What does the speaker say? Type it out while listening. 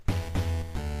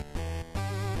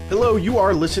Hello, you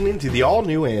are listening to the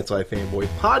all-new Anti-Fanboy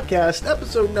Podcast,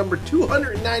 episode number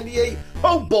 298.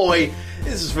 Oh boy,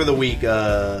 this is for the week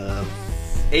of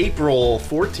April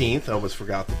 14th, I almost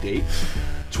forgot the date,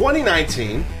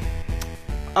 2019.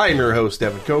 I am your host,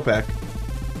 Devin Kopeck.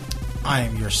 I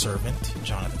am your servant,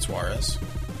 Jonathan Suarez.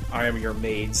 I am your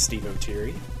maid, Steve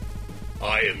O'Teary.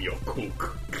 I am your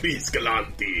cook, Chris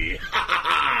Galante.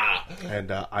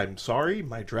 And I'm sorry,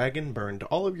 my dragon burned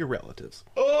all of your relatives.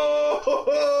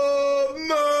 Oh,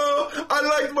 no! I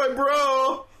like my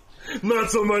bro!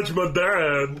 Not so much my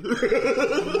dad.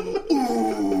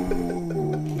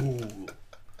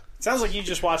 Sounds like you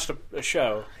just watched a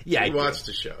show. Yeah, We watched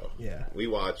a show. Yeah. We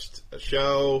watched a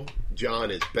show.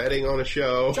 John is betting on a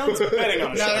show. John's betting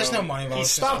on a show. No, there's no money involved. He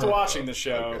It's stopped just- watching the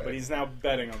show, Okay. but he's now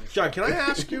betting on the show. John, can I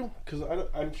ask you? Because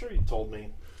I'm sure you told me.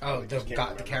 Oh,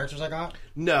 the characters I got?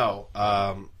 No.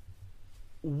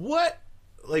 What?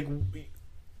 Like,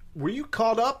 were you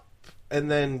caught up and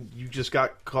then you just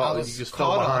got caught? I was You just fell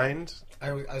caught up. behind?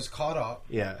 I was caught up,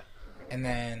 Yeah. and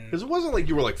then... Because it wasn't like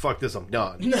you were like, fuck this, I'm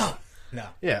done. No.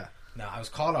 Yeah. No, I was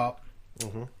caught up,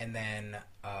 Mm-hmm. and then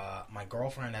my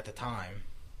girlfriend at the time,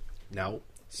 No.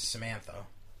 Samantha,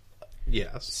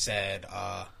 Yes. said,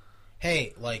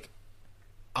 hey, like,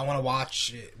 I want to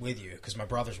watch it with you, because my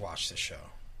brothers watch this show.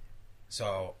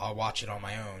 So I'll watch it on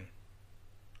my own,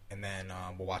 and then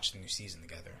we'll watch the new season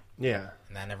together. Yeah.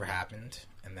 And that never happened.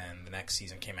 And then the next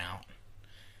season came out.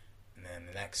 And then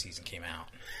the next season came out.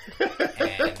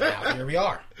 And now here we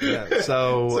are. Yeah.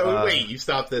 So. So wait, you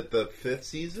stopped at the 5th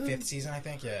season? 5th season, I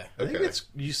think, yeah. I think it's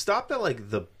you stopped at like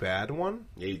the bad one.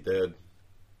 Yeah, you did.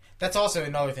 That's also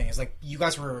another thing. Is like you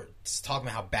guys were talking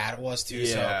about how bad it was too.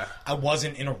 Yeah. So I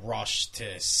wasn't in a rush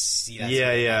to see that.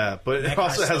 Yeah, season. yeah. But That it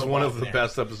also kinda has one of snowballed the there.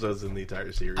 best episodes in the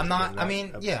entire series. I'm not. And I that mean,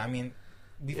 episode- yeah. I mean,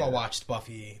 we've all Yeah. watched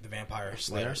Buffy the Vampire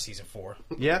Slayer Yeah. season 4.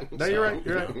 Yeah. No, you're right.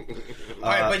 You're right. All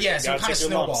right, but yeah, so it gotta kind of take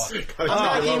your lumps. snowballed. Gotta I'm take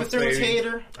not a your Game of lumps, Thrones baby.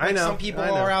 hater. I Like know, some people I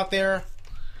know. are out there.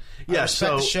 I Yeah. respect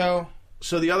So. the show.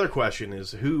 So the other question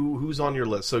is who's on your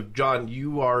list? So John,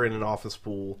 you are in an office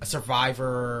pool. A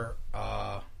Survivor.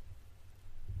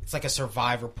 It's like a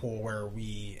Survivor pool where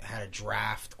we had a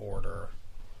draft order,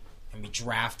 and we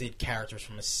drafted characters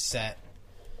from a set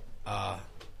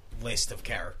list of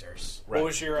characters. What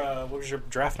was your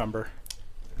draft number?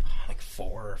 Like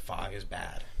 4 or 5 is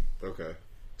bad. Okay.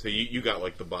 So you got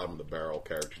like the bottom of the barrel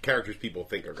characters people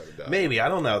think are going to die. Maybe I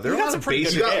don't know. There are You a got lot some of pretty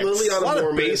good basic, You got picks. Liliana a lot of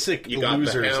Mormont, basic you got the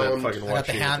losers that Hound. fucking I got watch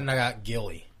the it. Hound and I got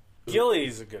Gilly.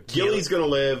 Gilly's a good. Gilly's going to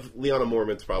live. Liana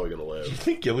Mormont's probably going to You live.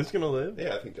 think Gilly's gonna live?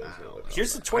 Yeah, I think Gilly's going to live.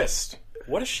 Here's the twist.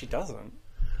 What if she doesn't?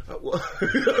 I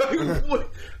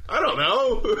don't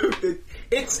know.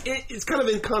 It's kind of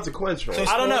inconsequential. So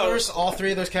I don't know. spoilers, all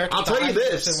 3 of those characters. I'll tell you died in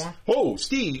episode this. 1? Oh,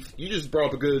 Steve, you just brought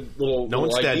up a good little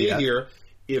one's dead idea yet. here.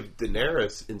 If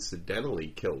Daenerys incidentally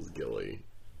kills Gilly,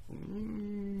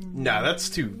 No, that's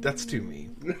too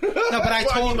mean. No, but I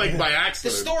Well, told like by the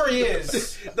accident. story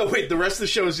is No, wait. The rest of the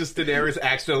show is just Daenerys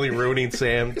accidentally ruining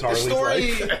Sam Tarly's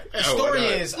life. the story why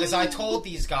not? is I told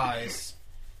these guys,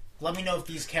 let me know if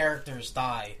these characters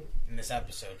die in this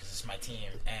episode because it's my team.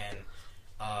 And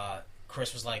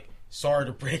Chris was like, sorry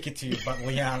to break it to you, but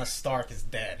Lyanna Stark is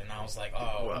dead. And I was like,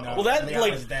 oh no, Well, that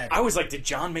Lyanna's dead. I was like, did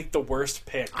John make the worst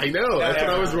pick? I know. That's what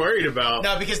I was worried about.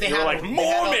 No, because they You were had like, they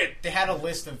Mormont! they had a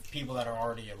list of people that are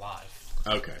already alive.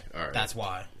 Okay, all right. That's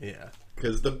why. Yeah.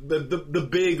 Because the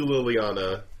big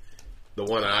Liliana, the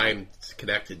one I'm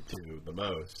connected to the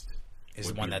most, Is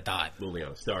the would one be that died.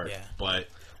 Liliana Stark. Yeah. But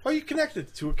Why are you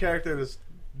connected to a character that's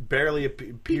barely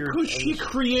appeared? because she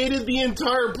created the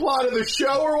entire plot of the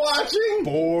show we're watching.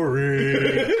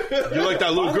 boring. You're like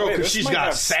that little By the girl way, because this she's might got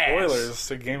have sass. spoilers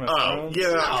to Game of Oh, Thrones.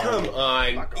 yeah, come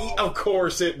on. Of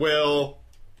course it will.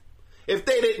 If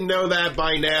they didn't know that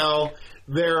by now,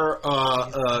 they're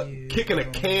kicking a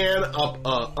can up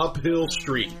uphill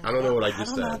street. I don't know what I just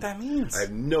don't said. know what that means. I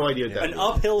have no idea what that An means.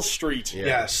 uphill street.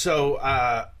 Yeah. So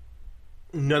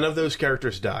none of those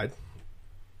characters died.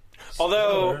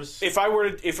 Although, Spoilers. if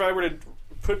I were to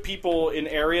put people in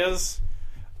areas,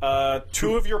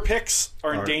 2 of your picks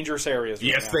are in Alright. dangerous areas. Right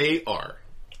Yes, now. they are.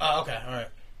 Oh, okay, all right.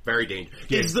 Very dangerous.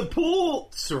 Is the pool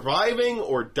surviving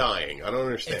or dying? I don't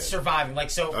understand. It's surviving.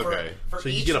 Like so, Okay. for So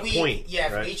you each get a week, point,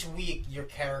 yeah. right? For each week, your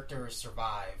character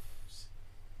survives.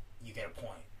 You get a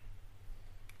point.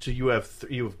 So you have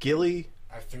Gilly.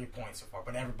 I have 3 points so far,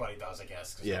 but everybody does, I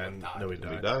guess. Yeah, nobody He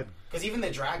died. died. Because even the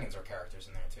dragons are characters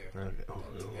in there too. Okay.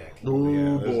 Yeah.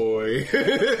 Oh, boy.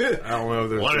 I don't know if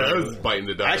there's One of those is biting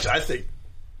the dust. Actually, I think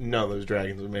none of those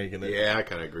dragons are making it. Yeah, I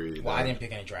kind of agree with you. Well, I there. didn't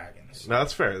pick any dragons. No,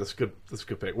 that's fair. That's good. That's a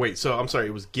good pick. Wait, so I'm sorry.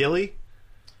 It was Gilly.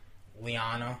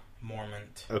 Lyanna,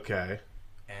 Mormont, Okay.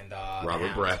 and and Robert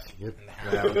the Breath. Hound. And the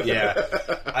Hound.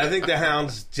 Yeah, I think the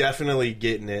Hound's definitely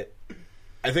getting it.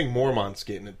 I think Mormont's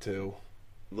getting it too.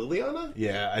 Liliana?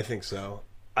 Yeah, I think so.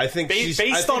 I think she's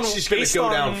based going on- to go based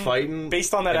down on- fighting.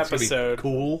 based on that and it's gonna be episode.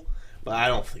 cool, but I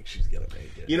don't think she's going to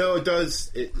make it. You know, it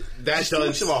does. That She's too much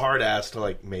does of a hard ass to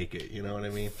like make it. You know what I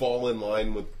mean? fall in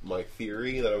line with my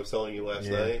theory that I was telling you last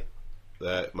Yeah. night.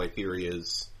 That my theory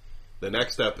is the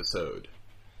next episode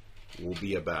will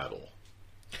be a battle.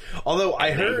 Although I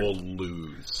They heard will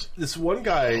lose this one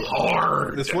guy,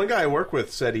 hard. this one guy I work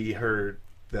with said he heard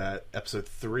that episode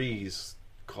 3's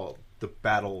called the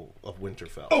Battle of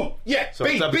Winterfell. Oh yeah, so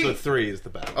it's episode 3 is the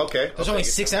battle. Okay, There's only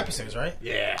 6 episodes, right?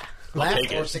 Yeah, Left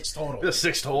take or it. 6 total? there's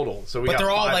 6 total. So we But got they're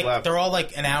all 5 like left. they're all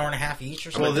like an hour and a half each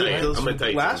or something. Well, I'm gonna the tell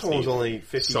you last something, one was Steve. only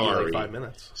 50, Sorry. like 5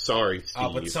 minutes. Sorry, Steve.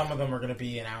 Oh, but some of them are going to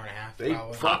be an hour and a half. They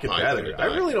Probably. fucking Hot Pie's better. gonna I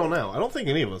die. really don't know. I don't think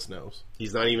any of us knows.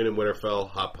 He's not even in Winterfell.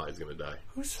 Hot Pie's gonna die.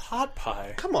 Who's Hot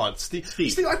Pie? Come on, Steve.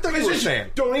 Steve. Steve, I thought you were a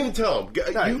fan. Don't even tell him.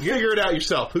 No, You you- figure it out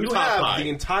yourself. Who's You Hot have Pie? the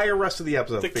entire rest of the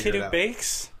episode The figured kid who out.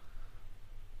 bakes?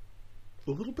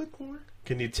 A little bit more.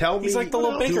 Can you tell me? He's like the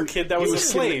little who- baker kid that was who a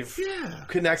slave. Yeah.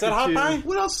 Connected Is that Hot to? Pie?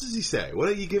 What else does he say? What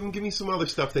do you give him? Give me some other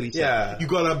stuff that he said. Yeah. You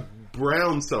gotta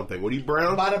brown something. What do you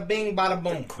brown? Bada bing, bada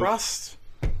boom. Crust?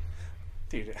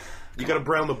 Dude, You gotta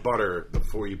brown the butter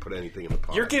before you put anything in the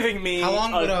pot. you're giving me How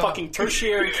long would a a- fucking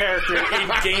tertiary character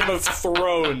in Game of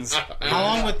Thrones. How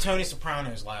long would Tony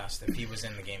Sopranos last if he was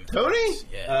in the Game of Tony? Thrones?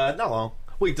 Yeah. Not long.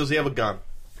 Wait, does he have a gun?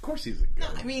 Of course he's a good.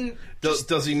 I mean,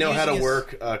 Does he know how to using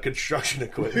his- work construction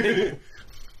equipment?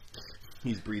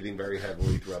 He's breathing very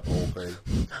heavily throughout the whole thing.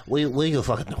 We can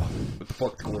fucking know. What the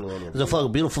fuck's going on? It's a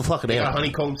fucking beautiful fucking You got air.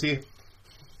 honeycombs here?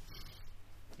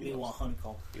 You want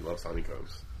honeycomb. He loves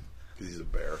honeycombs because he's a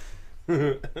bear.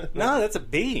 No, that's a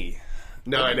bee.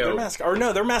 No, I Their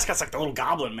know. their mascot's like the little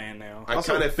goblin man now. I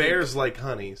Also, kind of bears like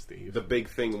honey, Steve. the big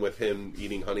thing with him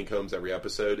eating honeycombs every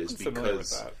episode is I'm familiar with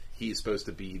because that. he's supposed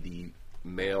to be the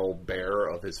male bear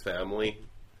of his family.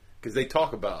 Because they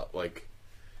talk about, like,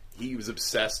 he was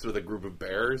obsessed with a group of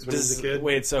bears when he was a kid.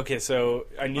 Wait, so, okay, so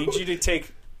I need you to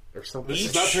take Or something. This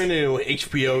is not your new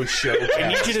HBO show. I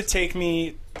need you to take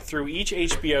me through each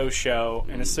HBO show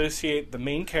and associate the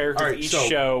main character All of right, each so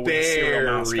show with a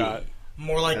serial Barry. mascot.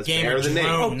 More like That's Game Bear of the name.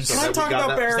 Thrones. So Can I that we talk got about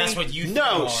that- Barry? That's what you think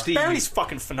No, are. Steve. Barry's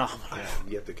fucking phenomenal.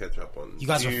 You have to catch up on. You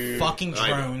guys are fucking I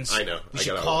know, drones. I know. We I should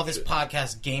gotta call watch this it.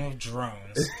 podcast Game of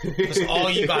Drones. Because all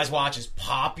you guys watch is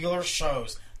popular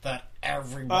shows that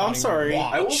everybody Oh, I'm sorry.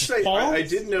 watch. I will say, Paul? I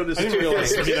did notice. I didn't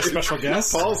realize to be a special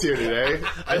guest. Paul's here today.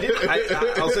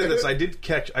 I'll say this. I did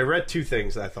catch. I read 2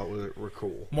 things that I thought were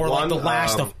cool. More One, like The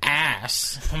Last of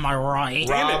Ass. Am I right?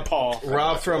 Damn it, Paul.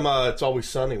 Rob from It's Always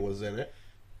Sunny was in it.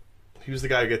 He was the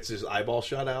guy who gets his eyeball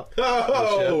shot out.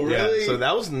 Oh, Yeah, really? so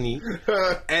that was neat.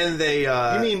 And they,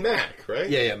 You mean Mac, right?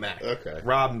 yeah, Mac. Okay.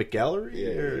 Rob McEllery,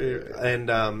 Yeah.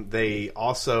 and they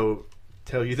also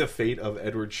tell you the fate of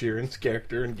Edward Sheeran's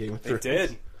character in Game of They Thrones.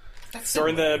 did. That's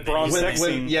During the bronze When, sex when,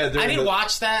 scene. yeah, I during didn't the,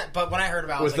 watch that, but when I heard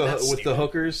about it, I was with like, the that's with the stupid.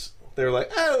 hookers. They're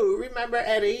like, oh, remember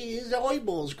Eddie? His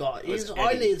eyeballs gone. His Eddie.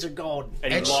 eyelids are gone.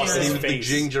 And he Ed lost Sheeran. his He was the face.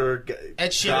 ginger Ed guy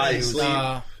Sheeran, who's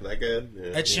That good?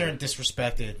 Yeah. Ed Sheeran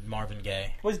disrespected Marvin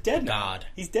Gaye, Well, he's dead now. God.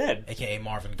 He's dead. aka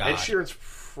Marvin God. Ed Sheeran's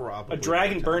probably A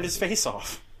dragon burned his face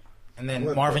off. And then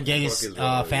What Marvin the fuck Gaye's is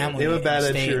wrong with family Name a bad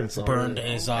in the Ed state Sheeran song. burned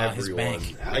his Everyone.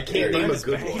 bank. I can't name a his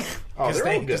good bank. one. Oh, they're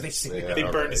all Because good. they Yeah. They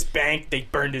all burned right. his bank. They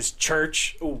burned his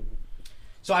church. Ooh.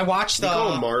 So I watched You call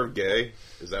him the. Marv Gay?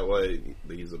 Is that why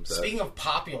he's obsessed? Speaking of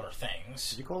popular things,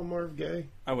 Did you call him Marv Gay?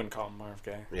 I wouldn't call him Marv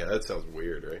Gay. Yeah, that sounds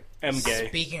weird, right? M Gay.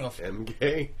 speaking of M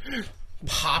Gay?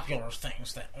 popular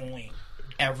things that only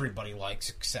everybody likes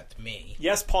except me,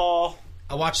 Yes, Paul.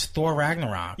 I watched Thor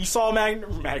Ragnarok. You saw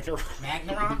Ragnarok?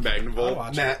 Magnavolt. I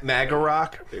watched it.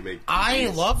 Magarok. They make I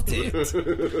TVs. loved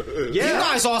it. You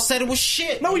guys all said it was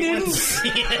shit. No, we You went didn't. to see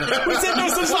it. We said no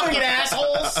such Fucking thing.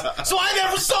 assholes. So I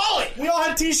never saw it. We all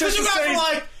had T-shirts Because you that guys say. were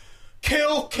like,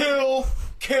 kill, kill,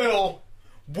 kill.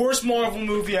 Worst Marvel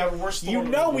movie ever. Worst Thor You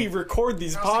know movie. we record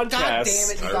these I was like, God damn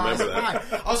podcasts. it, you I guys remember are that.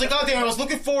 fine. I was like, God damn it, I was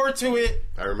looking forward to it.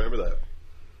 I remember that.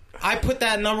 I put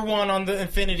that number 1 on the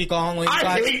Infinity Gauntlet. You I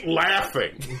guys- hate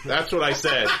laughing. That's what I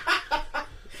said.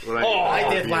 When I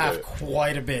did reviewed laugh it.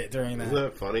 quite a bit during Isn't that.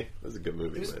 that funny? That was a good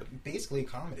movie, It was man. basically a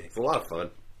comedy. It's a lot of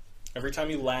fun. Every time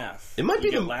you laugh, It might you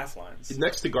be get the- laugh lines.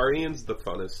 Next to Guardians, the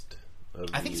funnest of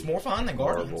I think the it's more fun than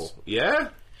Guardians. Marvel. Yeah?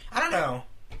 I don't know.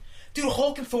 Dude,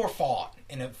 Hulk and Thor fought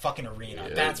in a fucking arena.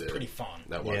 Yeah, That's they did. pretty fun.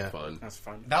 That was Yeah. fun. That's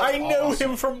fun. That was I know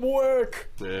awesome. him from work.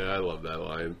 Yeah, I love that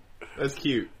line. That's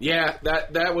cute. Yeah,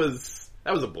 that was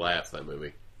a blast, that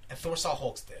movie. And Thor saw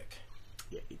Hulk's dick.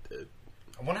 Yeah, he did.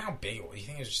 I wonder how big it was. You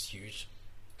think it was just huge?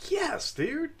 Yes,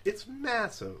 dude. It's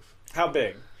massive. How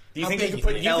big? Do you How think big he you could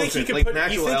put? think? You think he Elephant, could like put? an You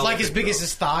actual think, elephant. Like as big as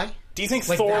his thigh? do you think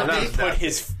like Thor that could big? put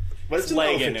his But it's an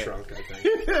leg in elephant it? trunk, I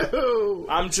think.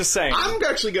 I'm just saying. I'm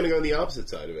actually going to go on the opposite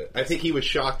side of it. I think he was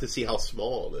shocked to see how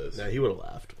small it is. No, he would have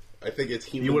laughed. I think it's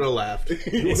human. He would have laughed.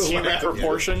 It's human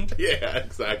proportioned. Yeah,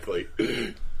 exactly.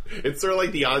 It's sort of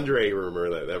like the Andre rumor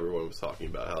that everyone was talking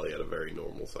about, how he had a very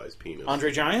normal sized penis.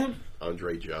 Andre Giant?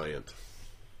 Andre Giant.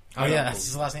 Oh yeah, that's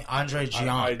his last name, Andre I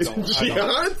Giant. don't.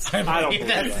 Giant? I don't believe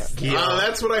that.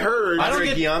 That's what I heard. Andre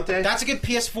get- Giante? That's a good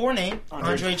PS4 name,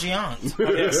 Andre Giant.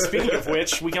 Yeah, speaking of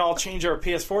which, we can all change our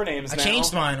PS4 names I now.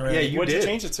 changed mine already. Yeah, you What'd did. you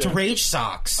change it to to? Rage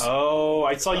Socks. Oh,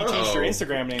 I saw you changed your Oh.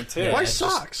 Instagram name too. Yeah. Why it's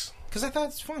just- socks? Because I thought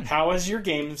it's fun. How has your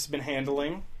games been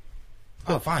handling?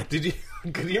 Oh, fine. Did you?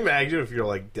 Could you imagine if your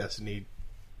like Destiny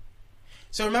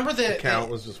So remember the account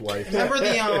was just white? remember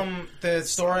the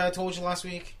story I told you last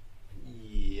week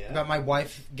Yeah. about my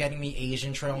wife getting me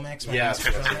Asian trail mix? My Yes.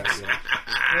 Mexican trail mix?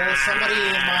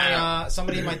 Well,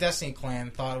 somebody in my Destiny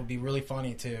clan thought it would be really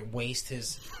funny to waste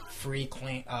his free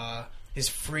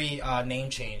name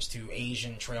change to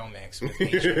Asian Trail Mix with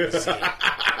HBC.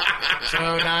 So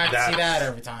now I have to see that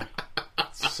every time.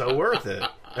 So worth it.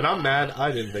 And I'm mad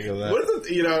I didn't think of that. What is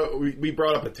it? You know, we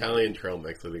brought up Italian trail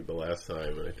mix, I think, the last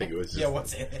time, and I think it was just, Yeah,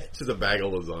 what's in it? just a bag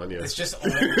of lasagna. It's just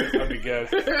That'd be good.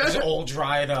 old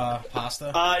dried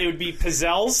pasta. It would be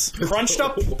pizzelles, crunched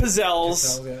up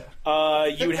pizzelles.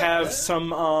 You would have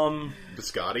some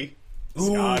Biscotti.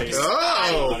 Scotty.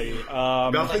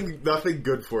 Oh! Nothing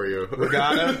good for you.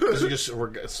 Regatta? Because you just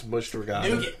smushed regatta.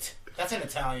 Nougat. That's an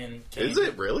Italian candy. Is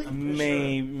it really?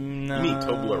 Maybe You mean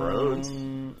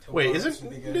Toblerones? Wait, isn't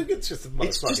nougat's just a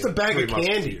It's just a bag of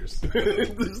candy.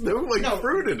 There's no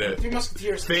fruit in it. Three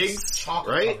Musketeers. Figs,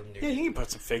 chocolate right? covered Yeah, nougat. you can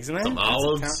put some figs in there. Some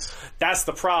olives. That's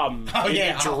the problem. Oh, You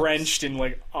yeah, get olives. drenched in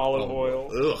like olive oil.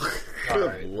 Ugh.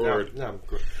 Good lord. No,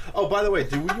 oh, by the way,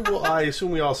 I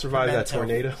assume we all survived that Mental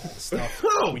tornado. stuff.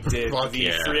 Oh, We did fuck the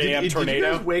yeah. 3 a.m. Did you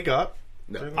tornado. guys wake up?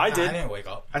 No. I I did. didn't wake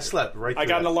up. I slept right I through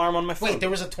got an that. alarm on my phone. Wait, there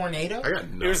was a tornado? I got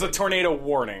nothing. It was a tornado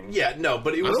warning. Yeah, no,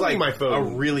 but it I was don't like think my phone a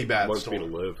really bad wants me to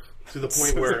storm. live. To the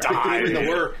point where I Die. couldn't even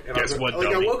work. And Guess I was what, like,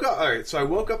 I dummy? woke up. All right, so I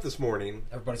woke up this morning,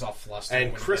 Everybody's all flustered.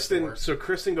 and when you Kristen. get to So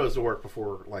Kristen goes to work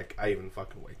before like I even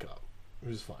fucking wake up. It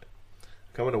was fine.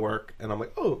 Coming to work, and I'm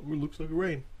like, oh, it looks like a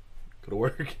rain. Go to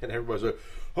work, and everybody's like,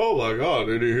 oh my god,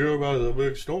 did you hear about the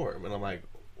big storm? And I'm like,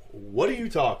 what are you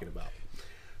talking about?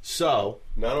 So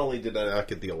Not only did I not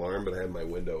get the alarm, but I had my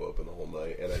window open the whole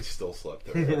night, and I still slept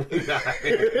through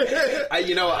it.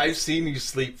 I've seen you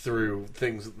sleep through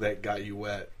things that got you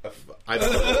wet. Leave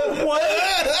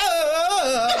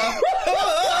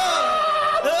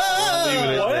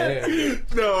it at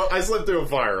that. No, I slept through a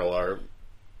fire alarm.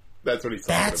 That's what he's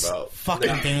talking That's about.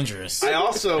 fucking dangerous. I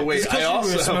also Is it wait. 'cause I you were a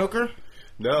also smoker?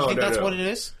 No, I think no, that's no. what it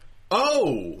is.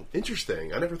 Oh,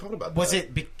 interesting. I never thought about that. Was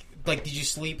it like? Did you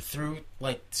sleep through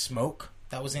like smoke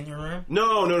that was in your room?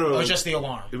 No. Or was it just the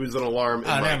alarm? It was an alarm in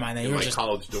Oh, my, never mind, then in you were my just-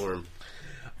 college dorm.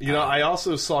 I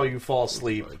also saw you fall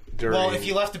asleep during. Well, if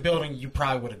you left the building, you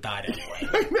probably would have died anyway.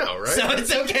 I know, right? So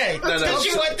it's okay. Because no.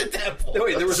 you went to temple. No,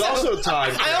 wait, there was also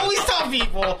times. I always tell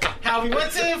people how we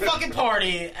went to a fucking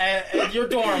party at your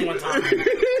dorm one time,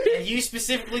 and you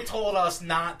specifically told us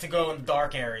not to go in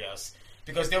dark areas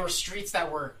because there were streets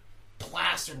that were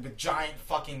plastered with giant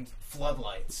fucking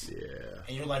floodlights. Yeah.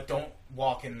 And you're like, don't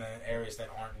walk in the areas that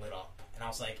aren't lit up. And I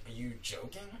was like, are you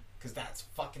joking? Because that's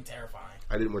fucking terrifying.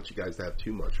 I didn't want you guys to have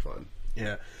too much fun.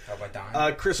 Yeah, How about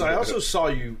dying? Chris, I also saw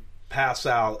you pass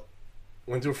out.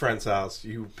 Went to a friend's house.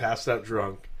 You passed out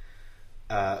drunk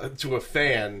to a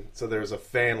fan. So there was a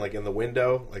fan like in the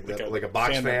window, like a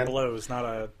box that fan. blows, not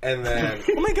a. And then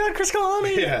Oh my god, Chris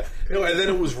Kalani! yeah, no, and then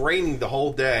it was raining the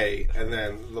whole day, and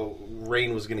then the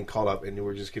rain was getting caught up, and you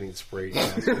were just getting sprayed.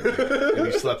 And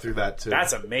you slept through that too.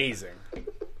 That's amazing.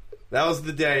 That was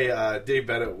the day Dave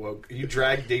Bennett woke. You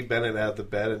dragged Dave Bennett out of the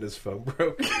bed, and his phone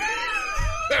broke.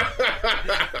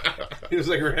 It was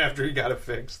like right after he got it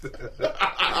fixed.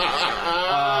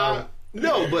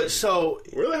 No, but so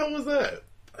Where the hell was that?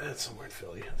 it's somewhere in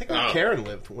Philly. I think where Karen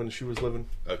lived when she was living.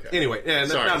 Okay. Anyway, yeah,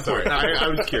 Sorry. not important. I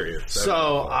was curious.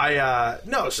 So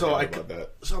so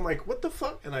I'm like, what the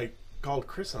fuck? And I called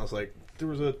Chris and I was like, there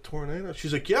was a tornado.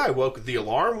 She's like, yeah, I woke. The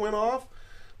alarm went off,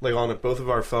 like on both of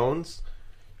our phones.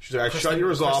 She's like, I shut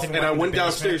yours off, and I went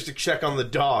downstairs to check on the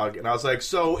dog, and I was like,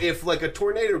 so if like a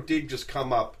tornado did just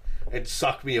come up and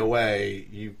suck me away,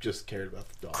 you just cared about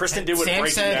the dog. Kristen did what Sam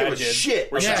Breaking said- Bad It was did.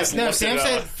 shit. Where she Yeah, just no, looked Sam it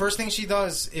said up. first thing she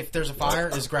does if there's a fire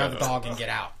is grab the dog and get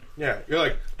out. Yeah, you're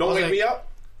like, don't I was wake like- me up.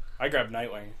 I grabbed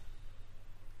Nightwing.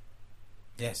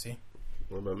 Yeah, see?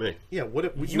 What about me? Yeah,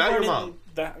 what? You Not your weren't mom. in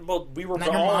That, well, we were Not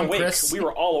your all mom, awake. Chris. We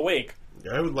were all awake.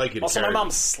 I would like you to Also, carry my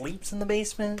mom sleeps in the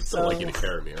basement, I so would like you to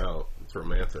carry me out. It's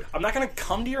romantic. I'm not going to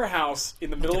come to your house in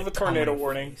the middle of a tornado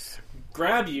warning,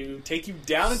 grab you, take you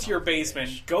down into your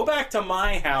basement, go back to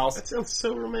my house. That sounds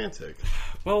so romantic.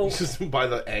 Well, Just by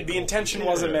the ankle. the intention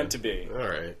wasn't meant to be. All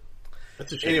right.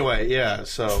 That's a shame. Anyway, yeah.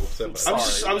 So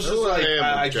I was just like,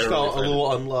 I just felt a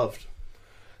little unloved.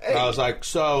 I was like,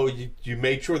 so you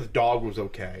made sure the dog was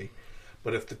okay,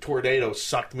 but if the tornado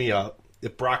sucked me up,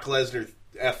 if Brock Lesnar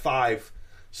F5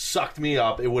 sucked me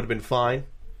up, it would have been fine.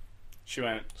 She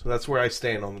went, So that's where I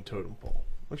stand on the totem pole,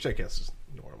 which I guess is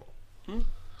normal.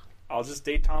 I'll just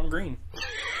date Tom Green.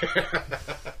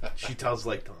 She does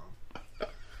like Tom.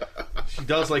 She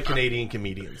does like Canadian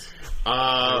comedians.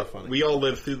 Funny. We all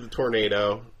lived through the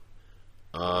tornado.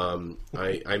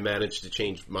 I managed to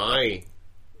change my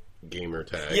gamer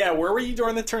tag. Yeah, where were you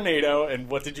during the tornado, and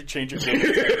what did you change your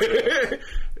gamer tag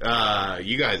to?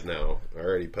 You guys know. I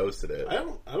already posted it. I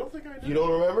don't think I do. You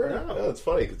don't remember? No. It's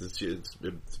funny because it's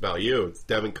about you. It's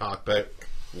Devin Cockbeck,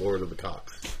 Lord of the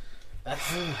Cocks.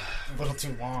 That's a little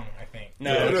too long, I think.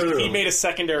 No, he made a I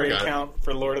secondary got it. account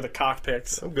for Lord of the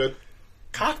Cockpicks. I'm good.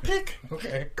 Cockpick?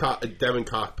 Okay. Devin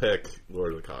Cockpick,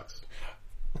 Lord of the Cocks.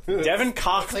 Devin like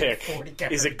Cockpick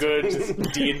 40 is a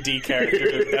good D&D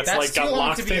character. That's That's like too got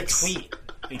long to be a lockpicks. tweet.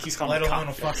 I think he's called Let alone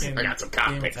a Cockpicks. fucking. I got some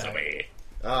game cockpicks tag. away.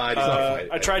 I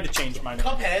I tried to change mine.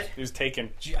 Cuphead. It was taken.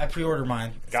 I pre-ordered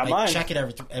mine. Got I mine. Check it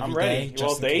every I'm day. ready. Well,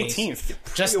 just the in case.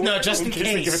 18th. Just in In case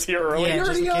they case. give it to you early. Yeah, You're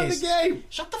just in already on the case. game.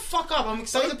 Shut the fuck up! I'm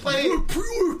excited to play.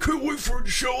 Can't wait for it to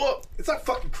show up. It's not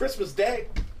fucking Christmas Day.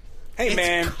 Hey, It's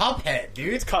man. Cuphead,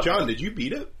 dude. It's Cuphead. John, did you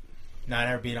beat it? No, I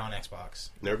never beat it on Xbox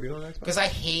Never beat on Xbox? because I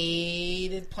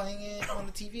hated playing it on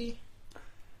the TV.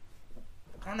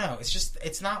 I don't know. It's just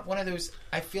it's not one of those.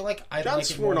 I feel like I John's like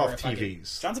it sworn more off if I could-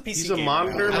 TVs. John's a PC He's a gamer.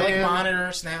 monitor I like man.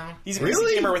 monitors now. He's a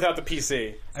Really? PC gamer without the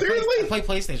PC. Seriously? I play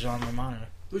PlayStation on my monitor.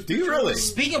 Do you really?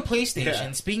 Speaking of PlayStation,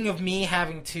 Yeah. speaking of me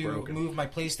having to Broken. move my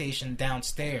PlayStation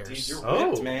downstairs. Dude, you're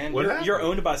Oh, ripped, man. what You're, happened? you're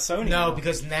owned by Sony. No, now.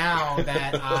 because now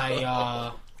that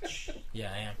I,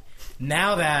 yeah, I am.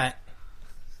 Now that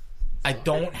I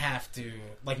don't have to,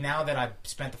 like, now that I've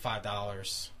spent the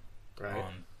 $5 Right.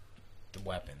 on the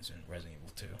weapons in Resident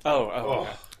Evil 2. Oh, Oh.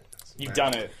 okay. You've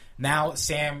done it. Now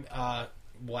Sam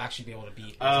will actually be able to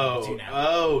beat Resident Oh, Evil 2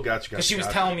 now. gotcha. Because she was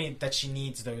telling me that she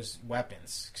needs those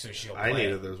weapons, so she'll play. I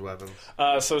needed those weapons.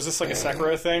 So is this like a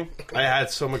Sekiro thing? I had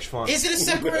so much fun. Is it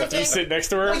a Sekiro You thing? sit next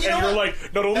to her Well, you know and you're what?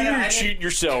 like, not only No, are you I cheating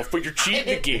yourself, but you're cheating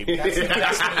the game. That's the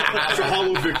best It's a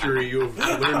hollow victory. You have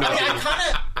learned I mean, nothing. I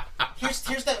kind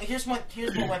of here's what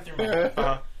went through my head.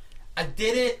 I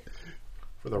did it.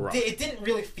 For the rock. It didn't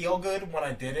really feel good when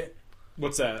I did it.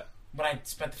 What's that? When I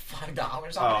spent the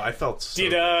 $5 Oh, on I it. felt so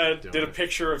Did good doing a it.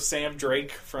 picture of Sam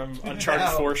Drake from Uncharted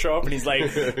No. 4 show up and he's like,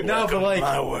 No, but like,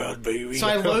 my world, baby. so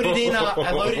I loaded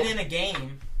in a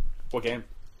game, What game?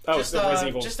 Oh, just it's Resident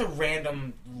Evil. just a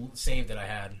random save that I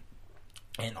had,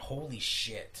 and holy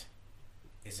shit,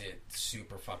 is it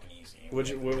super fucking easy? What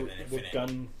with an what infinite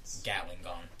gun? Gatling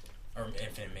gun or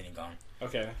infinite minigun.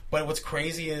 Okay. But what's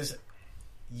crazy is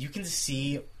you can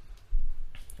see,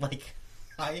 like,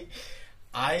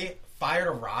 I fired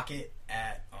a rocket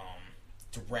at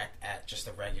direct at just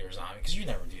a regular zombie because you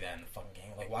never do that in the fucking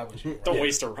game. Like, why would you? Don't Right?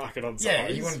 waste a rocket on Yeah,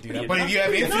 zombies. you wouldn't do What that. are But if you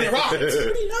have infinite rockets,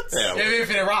 Yeah, you have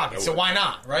infinite rockets, so would. why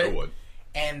not, right? I would.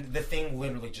 And the thing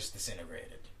literally just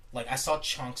disintegrated. Like, I saw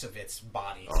chunks of its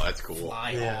body Oh, that's cool.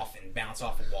 fly Yeah. off and bounce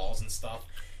off of walls and stuff.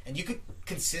 And you could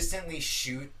consistently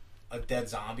shoot a dead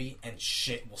zombie and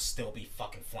shit will still be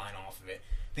fucking flying off of it.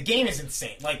 The game is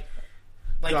insane. Like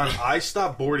John, I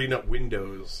stopped boarding up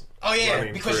windows. Oh, yeah,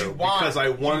 running because through, you want- because I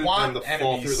you wanted want them to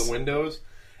fall enemies. through the windows,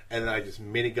 and then I just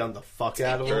minigun the fuck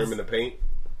out of Turn him them. in the paint.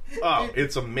 Oh,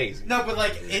 it's amazing. no, but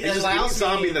like it It's just any allows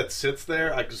zombie me. that sits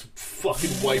there, I just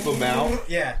fucking wipe them out.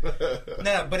 Yeah,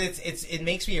 no, but it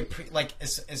makes me like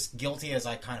as guilty as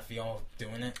I kind of feel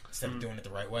doing it instead of doing it the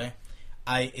right way.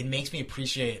 It makes me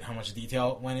appreciate how much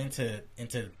detail went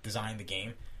into designing the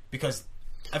game because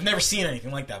I've never seen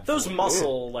anything like that before. Those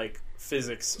muscle like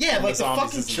physics. Yeah, on like the zombies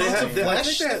fucking is They chunks insane. of have, I, flesh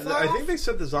think they that had- fly I off? think they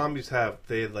said the zombies have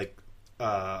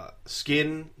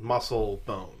skin, muscle,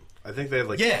 bone. I think they had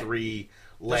like Yeah. 3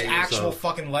 There's layers actual of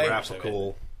fucking layers of it.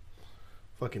 graphical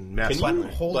fucking mess. Can you,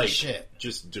 Holy like, shit.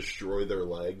 just destroy their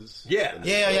legs? Yeah. And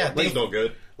Yeah, yeah, Legs they- no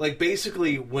good. Like,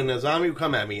 basically, when a zombie would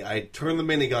come at me, I'd turn the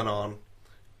minigun on,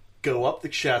 go up the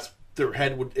chest, their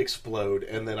head would explode,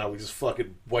 and then I would just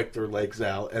fucking wipe their legs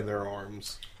out and their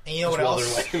arms. And you know what while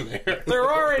else? they're laying there.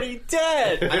 They're already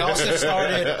dead. I also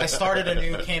started a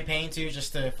new campaign too,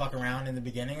 just to fuck around in the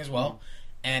beginning as well.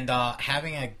 And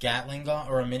having a Gatling gun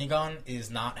or a minigun is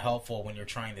not helpful when you're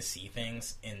trying to see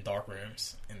things in dark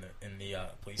rooms in the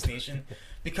police station,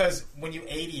 because when you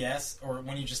ADS or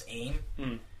when you just aim,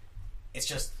 it's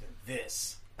just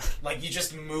this. Like you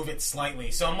just move it slightly.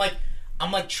 So I'm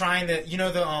like trying to,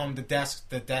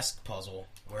 the desk puzzle.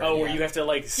 Where you have to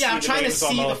like see I'm the trying to names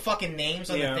on see the fucking names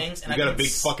on the things. And You got a big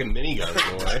fucking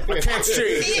minigun, boy. That's true.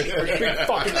 Big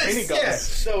fucking miniguns.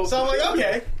 Yeah. So I'm like,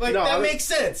 okay, that makes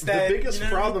sense. The That, biggest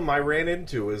problem I ran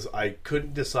into is I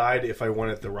couldn't decide if I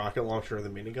wanted the rocket launcher or the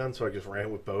minigun, so I just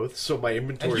ran with both. So my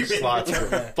inventory slots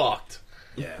were fucked.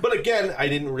 Yeah. But again, I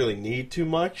didn't really need too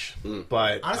much.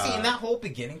 But Honestly, in that whole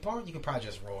beginning part, you could probably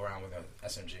just roll around with an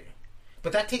SMG.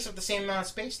 But that takes up the same amount of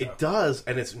space, though. it does,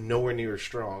 and it's nowhere near as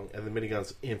strong, and the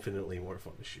minigun's infinitely more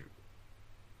fun to shoot.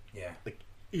 Yeah. Like,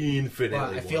 infinitely Well,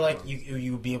 I more feel like fun.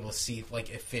 you would be able to see, like,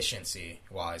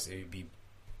 efficiency-wise, it would be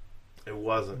It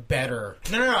wasn't. better.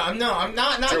 No, I'm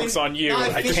not. Joke's on you.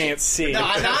 I can't see. No,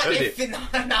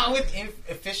 I not with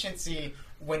efficiency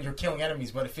when you're killing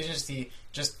enemies, but efficiency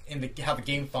just in how the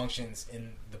game functions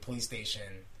in the police station,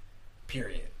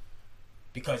 period.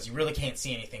 Because you really can't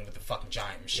see anything with the fucking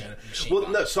giant machine. Well,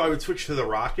 gun. no. So I would switch to the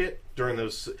rocket during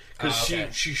those because okay.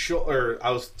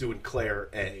 I was doing Claire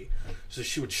A, so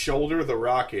she would shoulder the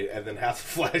rocket and then have the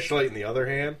flashlight in the other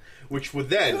hand, which would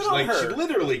then Good on she her.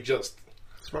 literally just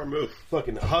Smart move.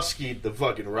 fucking huskied the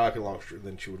fucking rocket launcher. And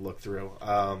then she would look through.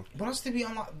 What else did we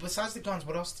unlock besides the guns?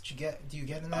 What else did you get? Do you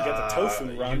get in there? You get the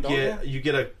tofu run, don't you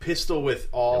get a pistol with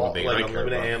all thing like I care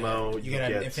unlimited about. ammo. You get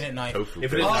an infinite knife. Tofu.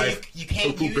 Infinite Oh, knife. you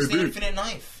can't Tofu, use the baby. infinite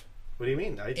knife What do you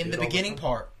mean? in the beginning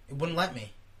part. It wouldn't let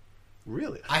me.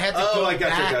 Really? I had to go I got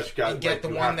back you. and get Like, the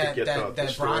you one have to that get the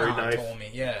story Branagh knife. told me.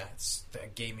 Yeah,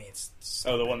 that gave me.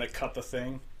 Oh, the one that cut the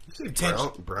thing. You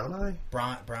say brown eye?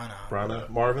 Branagh. Brana,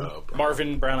 Marvin.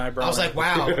 Marvin, Brown Eye, Brown I was Eye. like,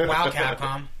 wow,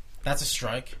 Capcom, that's a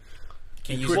strike.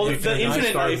 Can you use Well, the the infinite knife? infinite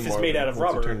Started knife is Marvin made out of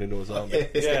once he rubber. Turned into a zombie.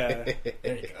 Yeah.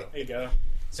 There you go. There you go.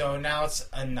 So now it's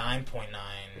a 9.99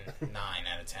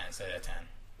 out of 10 instead of 10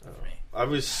 for me. I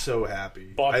was so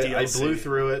happy. Bought I DLC. blew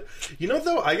through it. You know,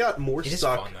 though, I got more It is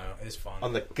stuck fun though. It is fun.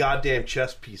 on the goddamn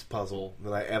chess piece puzzle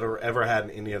than I ever had in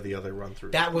any of the other run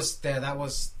throughs. That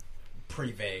was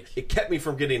pretty vague. It kept me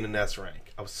from getting an S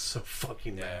rank. I was so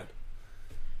fucking mad.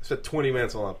 I spent 20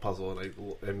 minutes on that puzzle and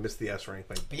I missed the S rank.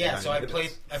 By But yeah, 9 so I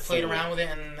minutes. played around with it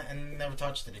and never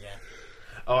touched it again.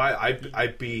 Oh, I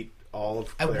beat all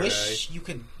of I Claire wish A. you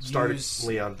could Started use.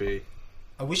 Leon B.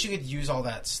 I wish you could use all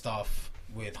that stuff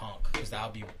with Hunk because that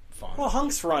would be fun. Well,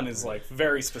 Hunk's run is like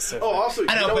very specific. Oh, also,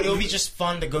 I know, you but it would you be just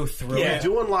fun to go through Yeah. it.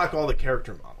 do unlock all the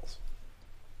character models.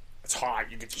 It's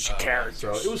hard. You get to see characters. So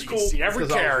it was you cool can see every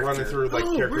because I was character. running through like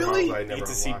Oh, character really? models I You never get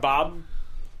to see unlocked. Bob.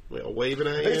 Well, waving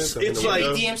at It's you. like-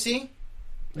 DMC?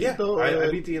 Yeah, No, I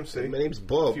beat DMC My name's a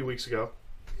Bob. few weeks ago.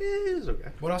 It was okay.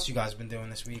 What else you guys been doing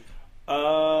this week?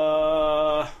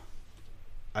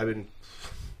 I've been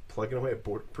plugging away at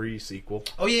pre-sequel.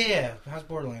 Oh yeah. How's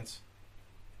Borderlands?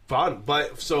 Fun,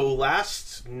 but so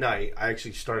last night I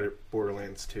actually started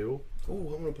Borderlands 2. Oh,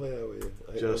 I'm gonna play that with you.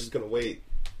 I was Just- just gonna wait.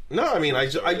 No, I mean I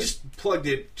just plugged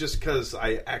it just because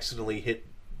I accidentally hit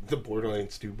the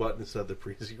Borderlands 2 button instead of the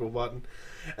pre-sequel button,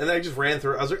 and then I just ran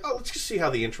through. I was like, oh, let's just see how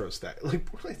the intro stack. Like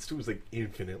Borderlands 2 is like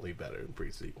infinitely better than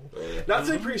pre-sequel. Not to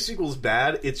say pre-sequel is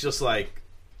bad. It's just like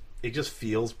it just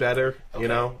feels better. You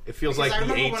know, it feels Because I like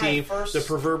the remember when I 18, first- the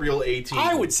proverbial 18.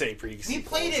 I would say pre. We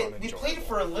played it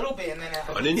for a little bit, and then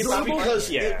It's because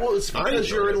Yeah. it's because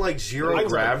you're in like zero I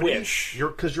gravity. wish.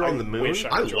 Because you're on the moon, wish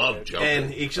I enjoyed love it. jumping.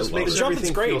 and it just I love makes it. Jumping's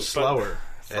everything great, feel but- slower.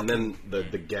 And then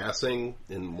the gassing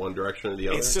in one direction or the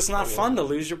other. It's just not fun to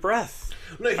lose your breath.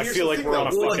 No, I here's feel the like thing, we're on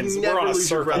a though. fucking You'll we're never on a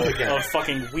lose your circle breath again. of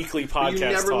fucking weekly podcast You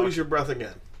never talk. lose your breath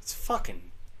again. It's fucking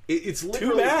It's too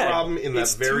literally bad. a problem in that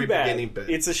It's very too bad. beginning bit.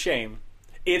 It's a shame.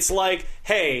 It's like,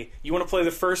 hey, you want to play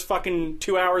the first fucking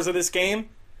 2 hours of this game?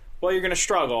 Well, you're gonna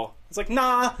struggle. It's like,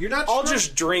 nah. You're not I'll struggling.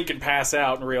 just drink and pass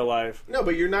out in real life. No,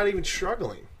 but you're not even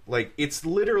struggling. Like it's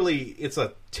literally it's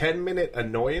a 10-minute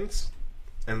annoyance,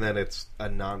 and then it's a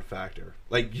non-factor.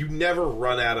 Like you never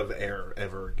run out of air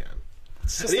ever again.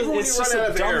 It's just, And even when it's you just run out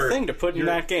a of dumb air, thing to put in you're-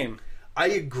 that game. I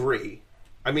agree.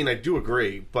 I mean, I do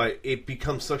agree, but it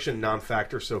becomes such a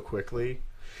non-factor so quickly.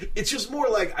 It's just more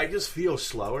like I just feel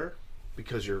slower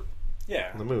because you're Yeah.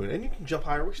 on the moon, and you can jump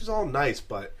higher, which is all nice.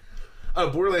 But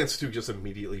Borderlands 2 just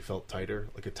immediately felt tighter,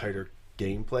 like a tighter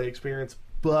gameplay experience.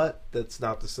 But that's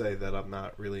not to say that I'm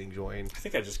not really enjoying. I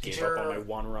think I just gave Your- up on my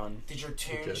one run. Did your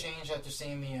tune Okay. change after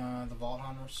seeing the Vault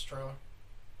Hunters trailer?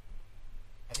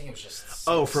 I think it was just.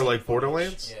 Oh, for, same like, footage.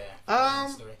 Borderlands? Yeah. Um,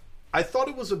 Borderlands 3. I thought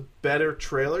it was a better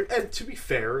trailer, and to be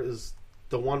fair, is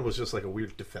the one was just like a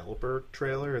weird developer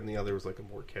trailer, and the other was like a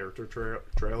more character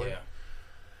trailer. Yeah.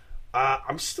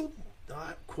 I'm still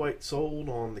not quite sold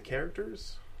on the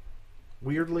characters.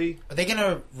 Weirdly, Are they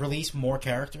gonna release more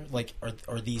characters? Like,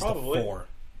 are these Probably. the 4?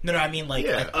 No, I mean like.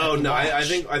 yeah. at Oh the no, I launch.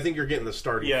 think you're getting the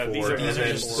starting Yeah, 4. these are and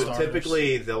then, just so starters.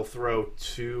 typically they'll throw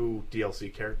 2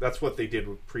 DLC characters. That's what they did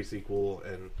with pre-sequel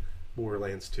and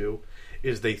Borderlands 2.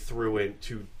 Is they threw in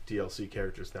 2 DLC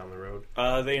characters down the road.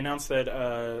 They announced that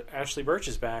Ashley Birch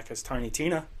is back as Tiny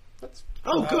Tina. That's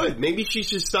Oh, good. Maybe she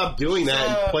should stop doing that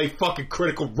and play fucking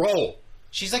Critical Role.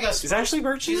 She's like a. Is Ashley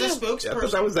Birch She's in a that? spokesperson. Yeah, I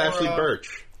thought that was for, Ashley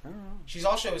Birch. She's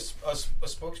also a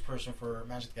spokesperson for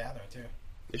Magic the Gathering too.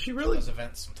 Is she really? Those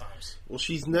events sometimes. Well,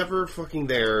 she's never fucking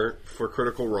there for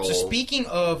Critical Role. So speaking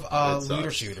of That looter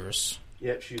sucks. shooters,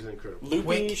 yeah, she's incredible. Loopy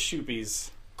Quick. Shoopies.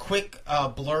 quick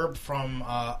blurb from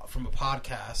a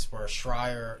podcast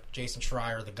where Jason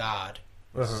Schreier, the God,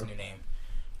 what's his new name,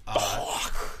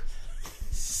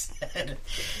 said,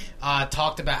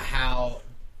 talked about how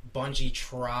Bungie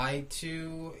tried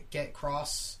to get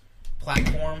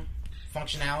cross-platform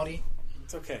functionality,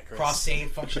 It's okay, Chris.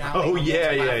 cross-save functionality. Oh, on yeah,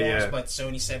 multiple yeah, platforms, yeah. But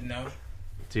Sony said no.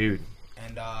 Dude.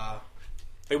 And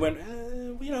They went,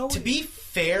 to be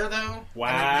fair, though,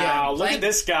 wow, look at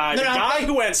this guy. No, the no, guy I'm-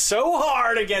 who went so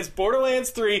hard against Borderlands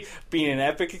 3 being an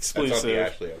epic exclusive.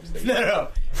 Ashley I was thinking. No.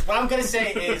 What I'm gonna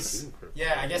say is,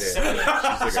 yeah, I guess Yeah.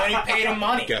 Sony paid him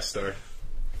money. Guest star.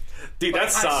 Dude, But that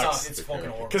it kinda sucks. It's fucking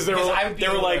horrible. Because they were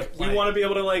like, we want to be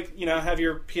able to have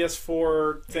your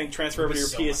PS4 thing transfer over to your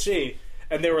So much PSC,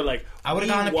 and they were like, I would've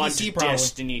we gone to want PC probably.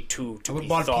 Destiny 2 to I would be have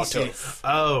bought a thought PC. of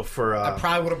Oh, for I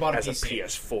probably would have bought a as a PC.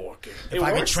 PS4 game. If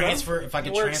I could works, transfer, though. if I could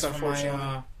It works, transfer unfortunately.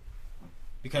 my,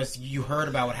 because you heard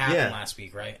about what happened Yeah. last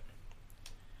week, right?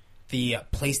 The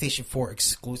PlayStation 4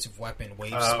 exclusive weapon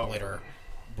Wave Oh. Splitter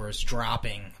was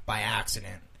dropping by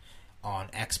accident on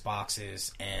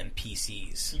Xboxes and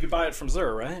PCs. You could buy it from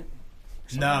Xur, right?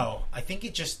 No, I think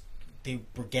they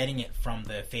were getting it from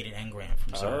the Faded Engram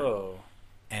from Xur. Oh.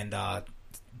 And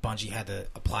Bungie had to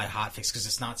apply a hotfix because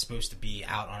it's not supposed to be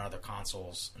out on other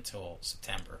consoles until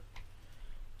September.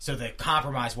 So the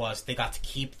compromise was they got to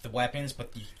keep the weapons,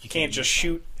 but you Can't just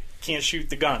shoot. Can't shoot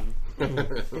the gun.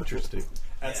 Interesting.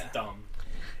 That's Yeah. dumb.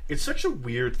 It's such a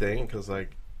weird thing because,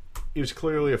 like, it was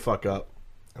clearly a fuck up,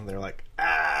 and they're like,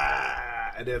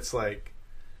 and it's like,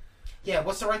 Yeah,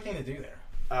 what's the right thing to do there?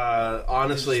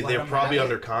 honestly, Just let they're them probably have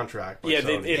it? under contract. by Yeah,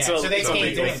 Sony. it's Yeah, a so they it's a can't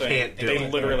legal do it. thing. Can't do They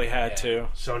it. literally had Yeah. to.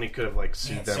 Sony could have like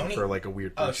sued Man, them Sony- for like a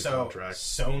weird Oh, breach of so contract,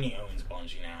 Sony owns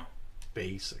Bungie now.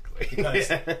 basically. Because,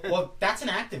 well, that's an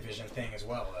Activision thing as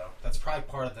well, though. That's probably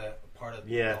part of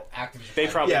Yeah. the Activision. They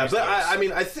probably yeah, use but those. I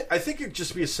mean, I think it'd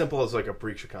just be as simple as like a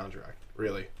breach of contract,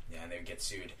 really. Yeah, and they would get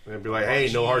sued. And it'd be like, hey,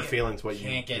 no Bungie hard feelings. What you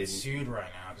can't get didn't. sued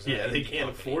right now. 'Cause Yeah, they're an they indie can't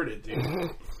company. afford it, dude.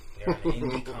 They're an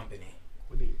indie company.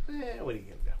 What are you gonna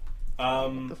do?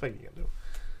 What the fuck are you gonna do?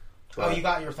 Oh, you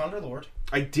got your Thunderlord.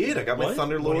 I did. I got my What?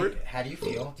 Thunderlord. How do you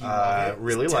feel? Do you love it?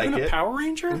 Really Is like Devin a it. Power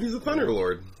Ranger? He's a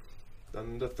Thunderlord.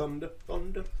 Thunder, thunder,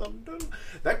 thunder, thunder.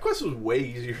 That quest was way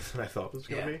easier than I thought it was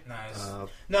gonna Yeah, be. nice. Uh,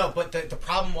 No, but the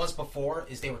problem was before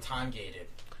is they were time gated,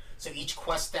 so each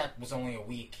quest step was only a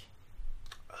week.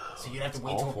 So you'd have to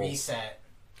wait till awful. reset.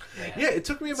 yeah, it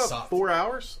took me about Sucked. 4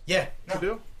 hours Yeah, to no.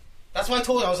 do. That's why I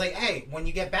told you. I was like, hey, when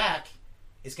you get back,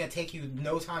 it's gonna take you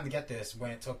no time to get this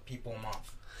when it took people a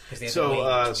month. 'Cause they had to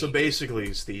wait each So week.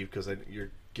 basically, Steve, because you're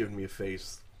giving me a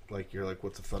face like you're like,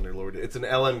 what's a Thunderlord? It's an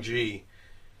LMG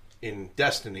in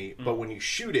Destiny, but when you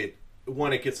shoot it,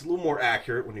 one, it gets a little more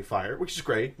accurate when you fire it, which is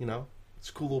great. You know, it's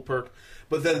a cool little perk.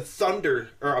 But then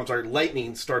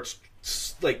lightning starts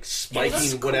like spiking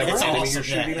that's cool. whatever It's enemy awesome. you're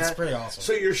shooting Yeah, it's at. pretty awesome.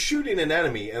 So you're shooting an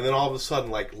enemy, and then all of a sudden,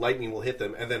 like lightning will hit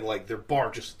them, and then like their bar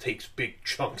just takes big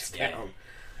chunks Yeah. down.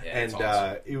 Yeah, And it's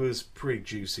awesome. it was pretty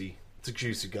juicy. It's a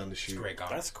juicy gun to shoot. It's a great gun.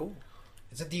 That's cool.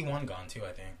 It's a D1 gun too,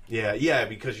 I think. Yeah,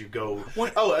 because you go.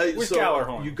 Where's so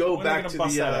Gallarhorn? you go When are they back gonna to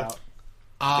bust the. that out?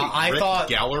 I Rick thought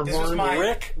Gallarhorn? this was my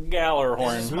Rick This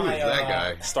Gallarhorn, is Who my, is that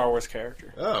guy? Star Wars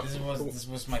character. Oh, This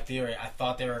was my theory. I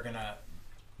thought they were gonna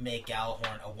make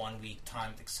Galahorn a 1 week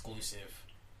timed exclusive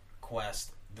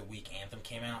quest the week Anthem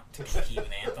came out to compete with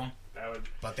Anthem. That would.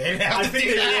 But they didn't have I to think do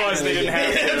they that. realized they didn't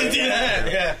have to. do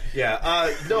that. Yeah.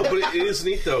 Yeah, no, but it is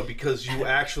neat though because you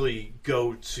actually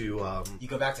go to. You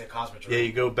go back to the Cosmodrome. Yeah,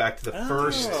 you go back to the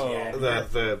first, Yeah.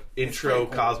 the intro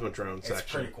pretty cool. Cosmodrome It's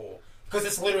section. pretty cool because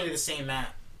it's literally the same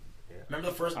map. Remember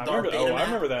the first I dark remember, beta I map?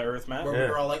 remember that Earth map. Where Yeah. we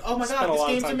were all like, "Oh my Spent god, a this lot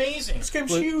of game's time- amazing! This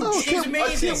game's Like, huge. oh, This game's I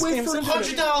amazing! can't wait for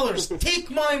 $100. Take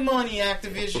my money,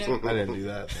 Activision." I didn't do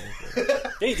that.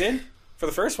 Yeah, you did for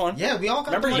the first one. Yeah, we all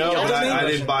got Remember the you money. No, yelled but at me?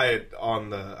 I didn't buy it on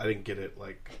the. I didn't get it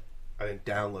I didn't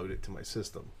download it to my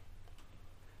system.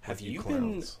 have you been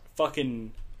clowns.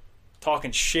 fucking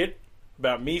talking shit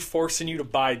about me forcing you to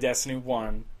buy Destiny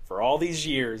 1 for all these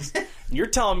years? And you're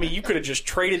telling me you could have just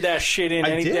traded that shit in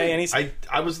any day, any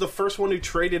I was the first one who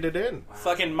traded it in.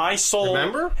 Fucking my soul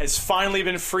Remember? has finally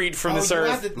been freed from this you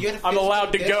earth. had the I'm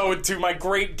allowed to physical go into my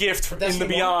great gift in the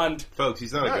Destiny beyond. Folks,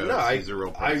 he's not a ghost. No, He's a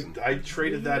real person. I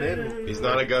traded that in. He's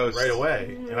not a ghost. right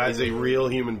away. And He's a real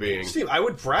human being. Steve, I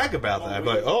would brag about that. I'd be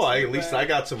like, at least I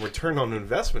got some return on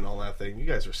investment on that thing. You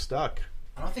guys are stuck.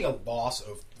 I don't think a loss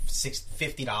of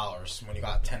 $50 when you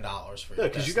got $10 for your Yeah,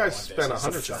 because you guys spent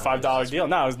 $100. $5 deal.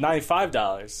 No, it was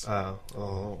 $95. How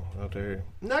dare you?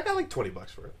 No, I got like $20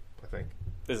 for it, I think.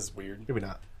 This is weird. Maybe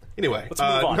not. Anyway, Let's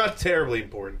move on. Not terribly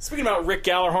important. Speaking about Rick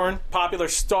Gallagher, popular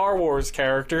Star Wars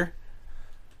character.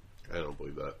 I don't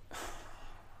believe that.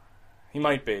 He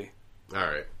might be.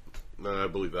 Alright. No, I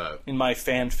believe that. In my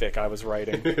fanfic I was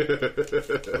writing.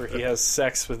 Where he has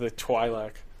sex with a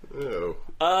Twi'lek. Oh.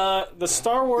 The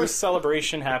Star Wars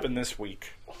celebration happened this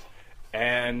week.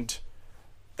 And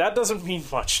that doesn't mean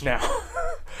much now.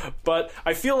 But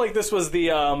I feel like this was the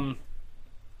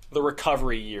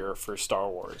recovery year for Star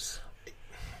Wars.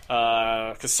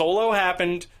 Because Solo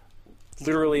happened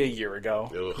literally a year ago.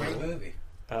 Great movie.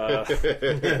 You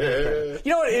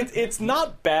know what? It's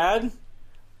not bad,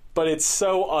 but it's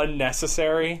so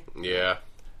unnecessary. Yeah.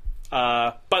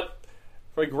 But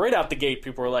like right out the gate,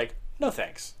 people were like, "No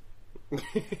thanks."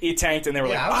 It tanked, and they were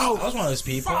Yeah, like, I was one of those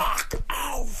people. "Fuck!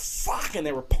 Oh fuck!" And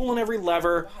they were pulling every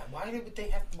lever. Why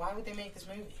would they make this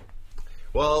movie?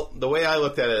 Well, the way I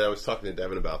looked at it, I was talking to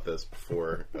Devin about this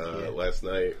before last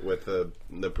night with the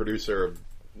producer of,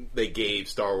 they gave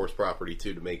Star Wars property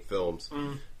to make films.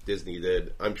 Disney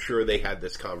did. I'm sure they had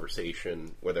this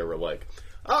conversation where they were like,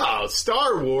 "Oh,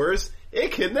 Star Wars,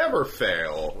 it can never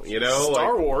fail." You know,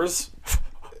 Star Wars.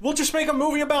 We'll just make a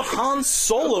movie about Han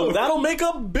Solo. That'll make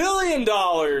 $1 billion.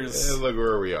 And look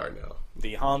where we are now.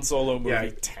 The Han Solo movie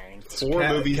Yeah. tanked. 4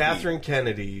 movies. Catherine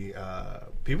Kennedy.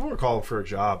 People were calling for a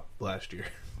job last year.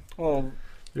 Well,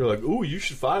 You're like, ooh, you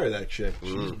should fire that chick.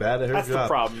 She's bad at her that's job. the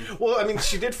problem. Well, I mean,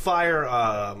 she did fire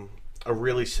a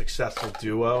really successful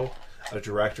duo of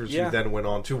directors Yeah. who then went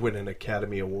on to win an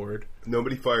Academy Award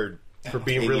Nobody fired. for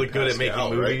being Amy really good at Pascal,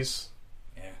 making right? movies.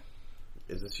 Yeah.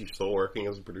 Is this you still working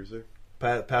as a producer?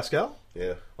 Pascal?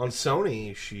 Yeah. On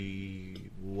Sony, she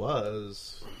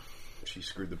was. She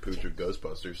screwed the pooch of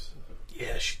Ghostbusters.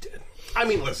 Yeah, she did. I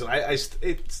mean, listen,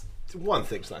 it's one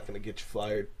thing's not going to get you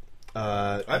fired.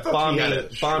 I thought she had a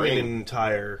bombing string. an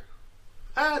entire.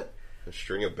 A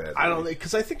string of bad I don't movies.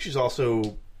 because I think she's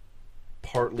also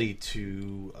partly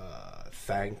to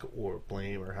thank or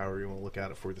blame or however you want to look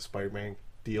at it for the Spider-Man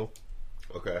deal.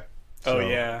 Okay. Oh, So,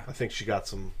 yeah. I think she got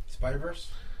some Spider-Verse?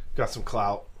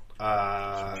 clout.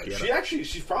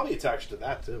 She's probably attached to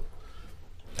that too.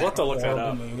 We'll have to look that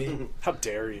Horrible up. movie. How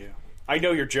dare you? I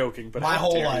know you're joking, but My how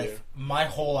whole dare life,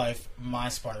 my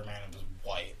Spider-Man was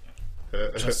white.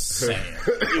 Uh, Just saying.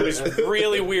 you? It was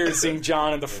really weird seeing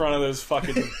John in the front of those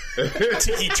fucking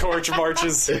tiki torch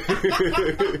marches.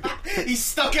 He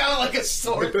stuck out like a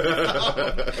sword.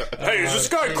 Hey, is this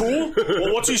guy cool?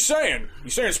 Well, what's he saying?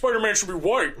 He's saying Spider-Man should be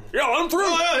white. Yeah, let him through.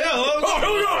 Oh,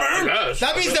 hell yeah, man.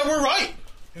 That means that we're right.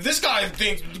 If this guy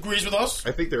agrees with us.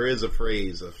 I think there is a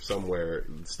phrase of somewhere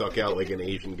stuck out like an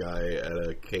Asian guy at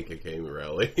a KKK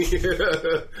rally.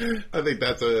 I think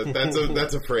that's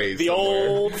a phrase. The somewhere.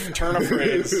 old turn of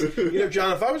phrase. You know,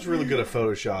 John, if I was really good at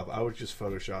Photoshop, I would just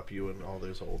Photoshop you in all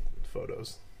those old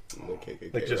photos. The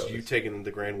KKK Like just rallies. you taking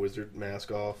the Grand Wizard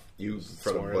mask off. You in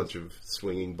front of a bunch of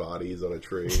swinging bodies on a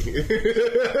tree.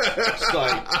 Just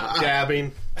like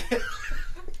dabbing.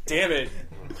 Damn it.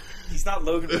 He's not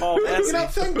Logan Paul You know, Messi.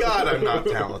 thank God I'm not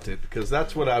talented, because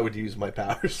that's what I would use my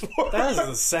powers for. That is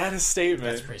the saddest statement.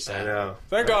 That's pretty I sad. know.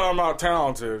 Thank God I'm not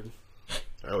talented.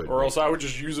 I would Or else I would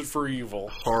just use it for evil.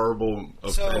 horrible,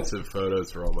 offensive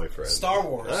photos for all my friends. Star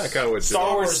Wars. I kind of would.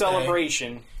 Star Wars Wars Day.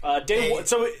 Celebration.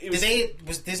 So it was...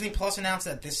 Was Disney Plus announced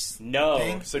that this No.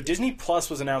 thing? So Disney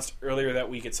Plus was announced earlier that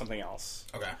week at something else.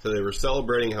 Okay. So they were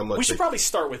celebrating how much. We should they- probably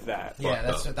start with that. Yeah,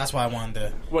 that's why I wanted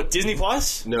to. What, Disney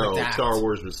Plus? No, Adapt. Star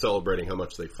Wars was celebrating how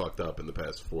much they fucked up in the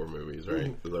past 4 movies,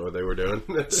 right? Is that what they were doing?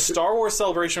 Star Wars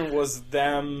Celebration was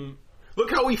them... Look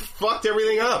how we fucked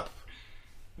everything up.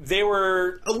 They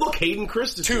were... Oh, look, Hayden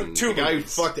Christensen, Two the guy who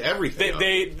movies. fucked everything up.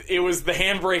 It was the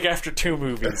handbrake after 2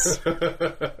 movies.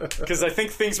 Because I think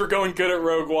things were going good at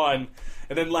Rogue One,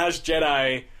 and then Last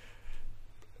Jedi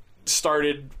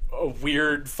started a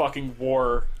weird fucking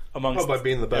war amongst Oh, by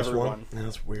being the best everyone. one? Yeah,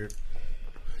 that's weird.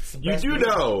 You do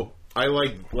know I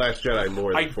like Last Jedi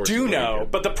more than I Force do know, Awakens.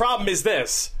 but the problem is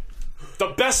this. The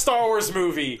best Star Wars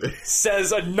movie,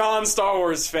 says a non-Star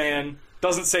Wars fan,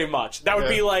 doesn't say much. That would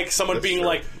be like someone That's being true.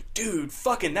 like, dude,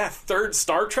 fucking that third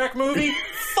Star Trek movie?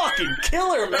 Fucking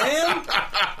killer, man.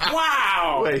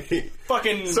 Wow. Wait,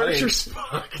 Fucking... search your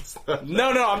Spock. No,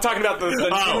 I'm talking about the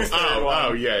new third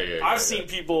one. yeah. I've seen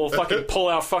people fucking pull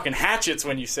out fucking hatchets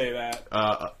when you say that.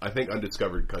 I think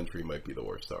Undiscovered Country might be the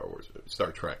worst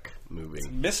Star Trek movie.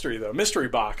 Mystery, though. Mystery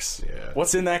box. Yeah.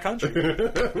 What's in that country?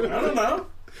 I don't know.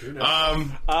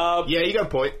 Yeah, you got a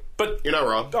point, But you're not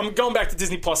wrong. I'm going back to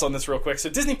Disney Plus on this real quick. So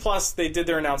Disney Plus, they did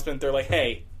their announcement. They're like,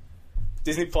 hey,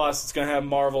 Disney Plus is going to have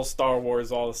Marvel, Star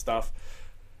Wars, all this stuff.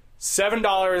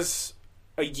 $7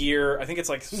 a year. I think it's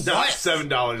like Not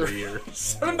 $7 a year.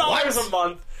 $7 a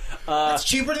month. It's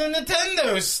cheaper than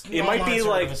Nintendo's. It might be online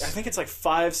like, service. I think it's like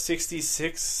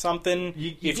 $5.66 something.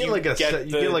 You if get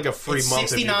like a free It's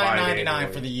month if you buy it $69.99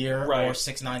 annually. for the year, Right. or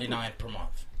 $6.99 per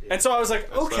month. And so I was like,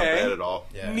 That's not okay, bad at all.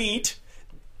 Yeah. neat.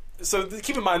 So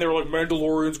keep in mind, they were like,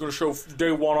 Mandalorian's going to show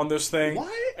day one on this thing.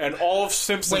 What? And all of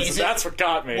Simpsons, Wait, is it- that's what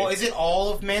got me. Well, is it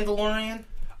all of Mandalorian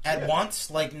at once,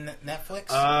 like Netflix?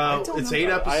 don't It's know. 8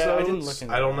 episodes. I didn't look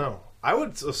into I don't know. I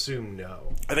would assume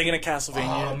no. Are they going to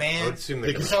Castlevania? Oh I man! would assume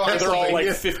they So I They're all like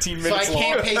Castlevania. 15 So I minutes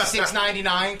can't long. pay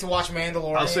 $6.99 to watch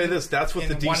Mandalorian. I'll say this: that's what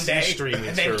the in one DC day, streaming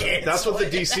and then service. cancel That's what the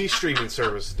it. DC streaming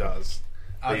service does.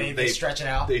 They stretch it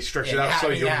out. They stretch Yeah, it you out have- so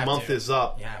you your have month to. is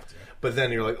up. You have to. But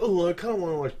then you're like, oh, I kind of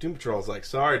want to watch Doom Patrol. It's like,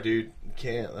 sorry, dude, you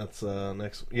can't. That's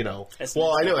next. You know.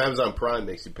 Well, I know Amazon Prime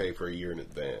makes you pay for a year in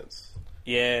advance.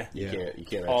 Yeah. You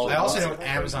can't. All- Actually I also buy know it.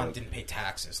 Amazon didn't pay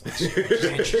taxes last year, which is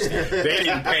interesting. They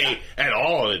didn't pay at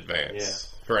all in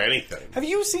advance for anything. Have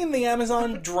you seen the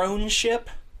Amazon drone ship?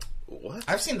 What?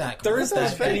 I've seen that. There is that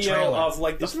this video trailer. of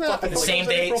like the Isn't that- fucking I thought same it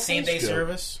was day April same Fool's day joke.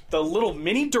 service. the little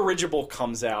mini dirigible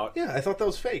comes out, Yeah, I thought that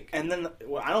was fake. and then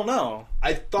well, I don't know.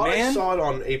 I thought I Man. saw it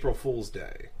on April Fool's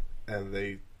Day, and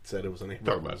they said it was an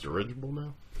April. Talking about dirigible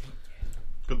now?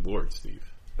 Good lord, Steve.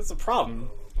 That's the problem.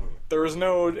 There was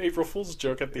no April Fool's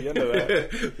joke at the end of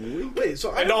that. Wait,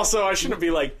 so I And also, I shouldn't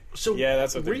be like, so yeah,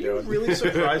 that's what were they're you doing. really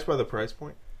surprised by the price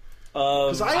point?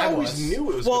 Because I always was. knew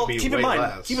it was Well, going to be keep way in mind,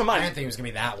 less. keep in I didn't mind, think it was gonna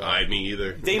be that low. I me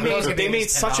either. they thought it was made gonna be made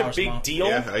such a $10 a big month. deal.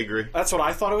 Yeah, I agree. That's what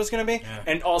I thought it was going to be,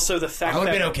 and also the fact I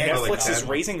would've that been okay with Netflix like is that.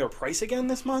 raising their price again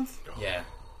this month. Yeah,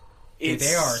 Dude,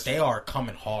 It's, they are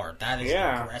coming hard. That is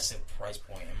Yeah. an aggressive price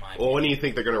point in my Well, opinion. when do you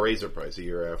think they're going to raise their price? A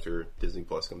year after Disney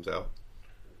Plus comes out?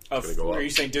 gonna go up. Are you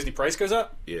saying Disney price goes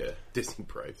up? Yeah, Disney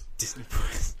price. Disney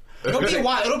price. It'll be a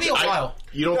while. It'll be a while.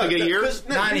 You don't think a year?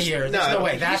 Not a year. There's no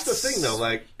way. That's the That's- thing, though.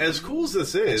 Like, as cool as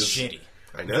this is, Shitty.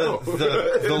 I know.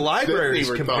 the libraries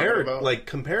Disney we're talking compared, about. like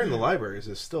comparing the libraries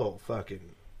is still fucking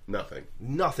Nothing.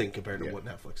 nothing compared to Yeah. what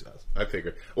Netflix does. I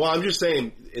figure. Well, I'm just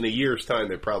saying, in a year's time,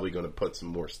 they're probably going to put some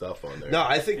more stuff on there. No,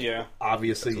 I think Yeah.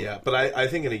 obviously, yeah, but I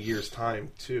think in a year's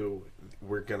time too,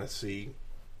 we're gonna see.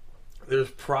 There's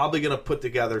probably gonna put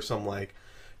together some like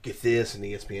get this and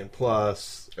ESPN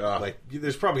Plus. Like,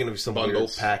 there's probably gonna be some weird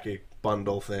Bundles. package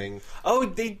bundle thing. Oh,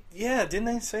 didn't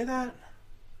they say that?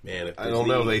 Man, if I don't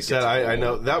know. They Disney said gets I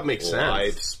know that makes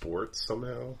live sense. sports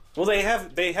somehow. Well, they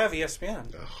have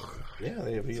ESPN. Yeah,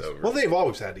 they have ESPN. over. Well, they've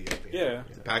always had ESPN. Yeah.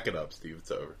 Pack it up, Steve. It's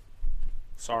over.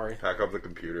 Sorry, Pack up the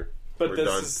computer. but We're this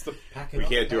done. is the We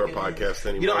can't do our podcast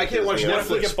anymore. You know, I can't watch Disney What if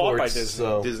we Netflix get bought by sports. Disney?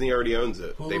 So Disney already owns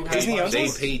it. Who They has paid, Disney owns they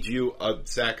it? paid you a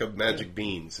sack of magic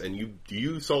beans, and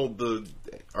you sold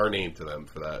our name to them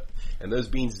for that. And those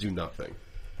beans do nothing.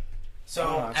 So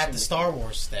I've at seen the it. Star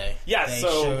Wars Day, Yeah, they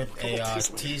so- showed a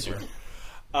teaser.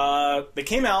 They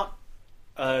came out.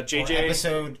 For JJ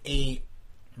episode 8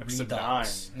 Episode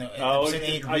Redux. 9. No, Oh, episode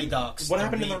 8 I- Redux. what They're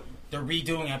happened in the- They're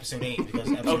redoing episode 8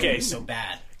 because episode Okay. 8 is so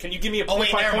bad. Can you give me a Oh wait,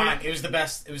 point by never point? mind. It was the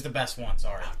best. It was the best one.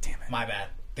 Sorry. Oh, damn it. My bad.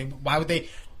 Why would they?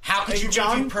 How could Hey, you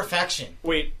John? review perfection?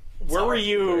 Wait, where Sorry. were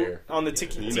you Here. on the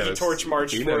Tiki He knows. Torch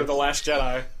March He for knows. The Last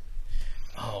Jedi?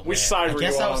 Oh, Which man. side I were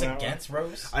guess you I on was that one? against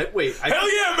Rose. Hell Hell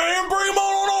yeah, man! Bring him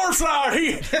on our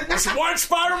side. This white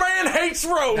Spider-Man hates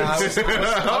Rose. No, I was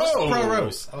Oh. pro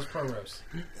Rose. I was pro Rose.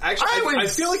 Actually, I I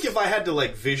was- feel like if I had to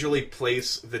like visually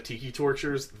place the Tiki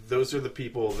Torchers, those are the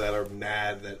people that are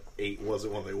mad that 8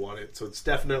 wasn't what they wanted. So it's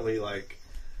definitely like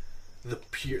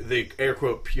the air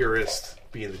quote purist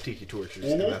being the Tiki Torchers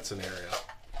in that scenario.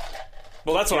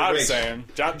 Well, that's what I was wait. saying.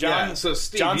 John, Yeah. So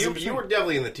Steve, John's in you between. were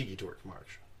definitely in the Tiki Torch march.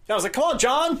 I was like, come on,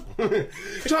 John.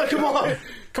 John, come on.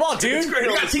 Come on, dude. We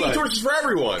got this tiki way. torches for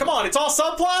everyone. Come on, it's all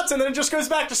subplots, and then it just goes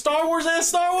back to Star Wars and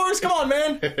Star Wars. Come on,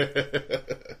 man.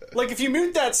 Like, if you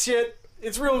mute that shit,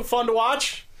 it's real fun to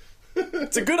watch.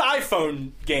 It's a good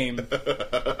iPhone game.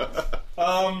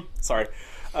 Sorry.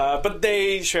 But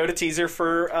they showed a teaser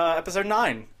for episode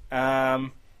 9.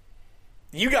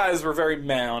 You guys were very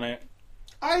meh on it.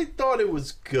 I thought it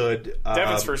was good.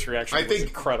 Devin's first reaction I was think-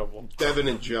 incredible. Devin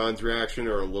and John's reaction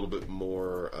are a little bit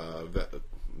more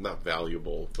not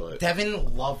valuable, but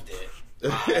Devin loved it.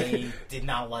 I did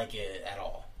not like it at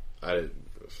all.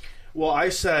 Well, I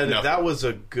said No. that was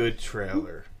a good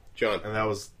trailer, John, and that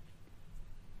was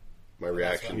my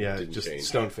reaction didn't just change.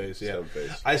 stone face. Yeah, Stone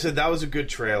face. I said that was a good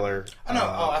trailer. Oh, no,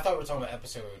 I thought we were talking about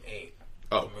episode 8.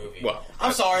 Oh, Movie. well,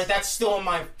 I'm sorry, that's still in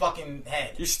my fucking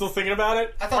head. You're still thinking about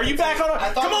it? I thought Are you the back te- on I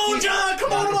it? thought Come the on, teaser- John!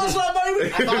 Come on, watch that,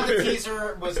 baby! I thought the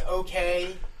teaser was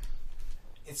okay.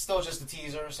 It's still just a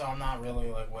teaser, so I'm not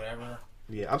really like whatever.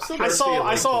 Yeah, I'm still. I gonna see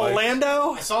it saw twice.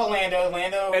 Lando, I saw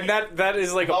Lando, and that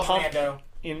is like a love pump Lando.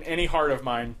 in any heart of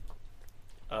mine.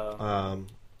 A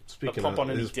Speaking pump of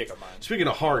on any dick of mine. speaking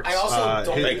of hearts, I also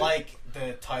don't his- like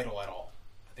the title at all.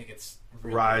 I think it's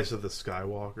really Rise of the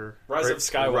Skywalker. Rise of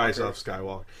Skywalker. Rise of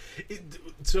Skywalker.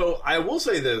 So I will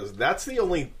say this: that's the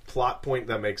only plot point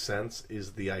that makes sense.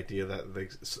 Is the idea that they,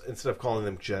 instead of calling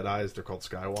them Jedis, they're called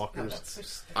Skywalkers. No, that's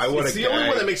just, I would It's have the only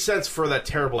one that makes sense for that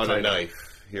terrible on a title.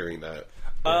 knife hearing that.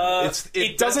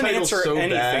 It doesn't that title's answer so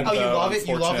anything. bad. oh, you though, love it?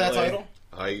 You love that unfortunately.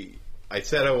 title? I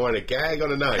said I want to gag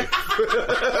on a knife when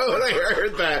I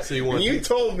heard that. So you when want you to-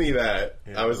 told me that,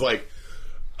 Yeah. I was like,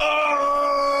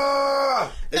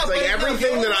 "Ah!" It's No, like but no,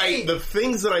 everything the that only- the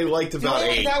things that I liked The about only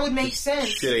way 8. that would make sense.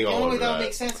 Shitting The all only way over that would that.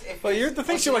 make sense. If But the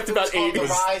thing you liked it was about called 8 The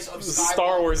Rise of was Skywalker.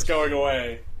 Star Wars going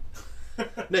away.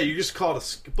 No, you just call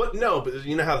it but you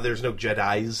know how there's no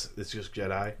Jedis? It's just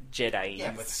Jedi. Jedi.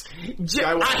 Yeah, but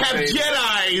Skywalker I have saying-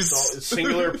 Jedis. It's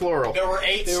singular, plural. there were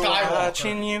 8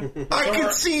 Watching Skywalker. you. I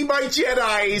can see my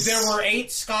Jedis. There were 8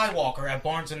 Skywalker at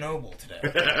Barnes and Noble today.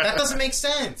 That doesn't make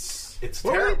sense. It's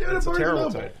What are they terrible. doing It's at a Barnes terrible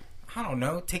and Noble? title. I don't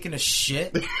know, taking a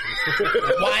shit.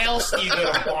 Why else do you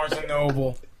go to Barnes and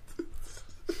Noble?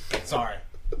 Sorry.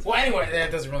 Well, anyway, that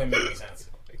doesn't really make any sense.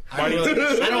 I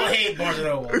don't hate Barnes and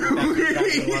Noble.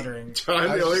 That's wondering.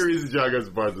 John, the only reason John goes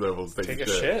to Barnes and Noble is to Take a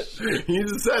shit. shit. He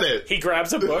just said it. He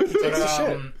grabs a book, he takes a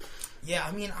shit. Yeah,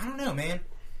 I mean, I don't know, man.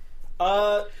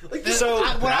 So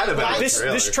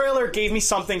this trailer gave me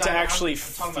something to actually I'm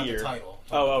talking about the fear. title.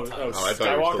 Oh, I thought you were still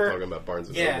Skywalker. talking about Barnes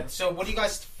and Yeah, Noble. so what do you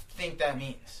guys think that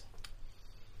means?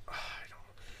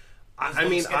 I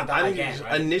mean, Luke's gonna die again,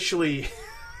 right? initially,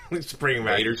 let's bring him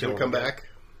back. Vader's gonna come back.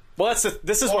 Well,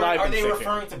 this is what I've Are been they thinking.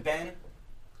 referring to Ben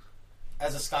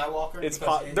as a Skywalker? It's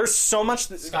Because there's so much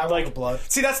Skywalker like blood.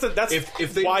 See, that's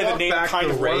If they why the walk name back kind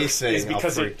the of works racing, is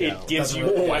because I'll it freak out. gives you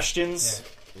Doesn't- yeah. questions.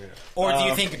 Or do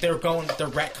you think they're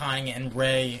retconning it and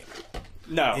Rey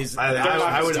No, is?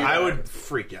 I would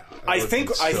freak out. I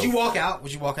think I Would you walk out?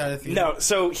 Would you walk out of the theater? No,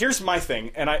 so here's my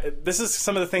thing, and this is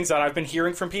some of the things that I've been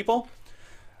hearing from people.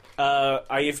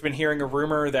 I've been hearing a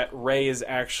rumor that Rey is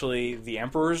actually the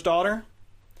Emperor's daughter.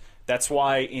 That's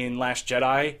why in Last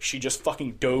Jedi she just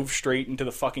fucking dove straight into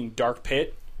the fucking dark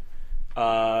pit.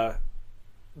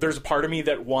 There's a part of me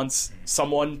that wants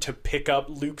someone to pick up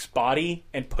Luke's body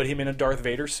and put him in a Darth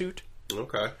Vader suit.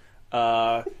 Okay.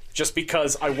 Just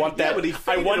because I want that. Yeah, but he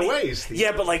faded away, Steve.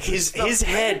 Yeah, but like his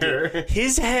head, there.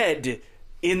 his head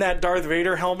in that Darth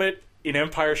Vader helmet in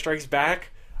Empire Strikes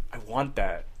Back. I want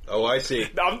that. Oh, I see.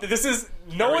 This is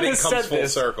no one Everything has comes said full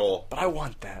this, circle. but I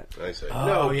want that. I see.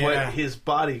 No, yeah. but his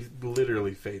body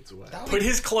literally fades away. Put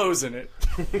his clothes in it.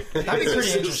 That'd be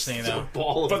pretty interesting, though.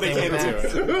 Ball of But they can't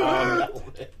do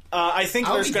it. I think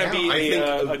I'll there's be going to down. be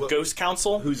I think, a ghost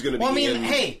council. Who's going to be Well, I mean, in?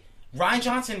 hey, Ryan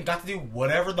Johnson got to do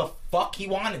whatever the fuck he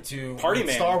wanted to Party with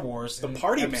Man. Star Wars. The in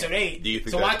Party Episode Man. 8. Do you think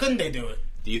so that- why couldn't they do it?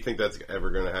 Do you think that's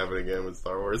ever going to happen again with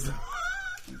Star Wars?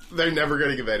 They're never going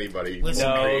to give anybody. Listen,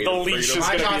 No, creative the leash is freedom.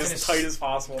 going to be Johnson as is tight as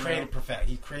possible. Now.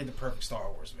 He created the perfect Star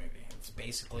Wars movie. It's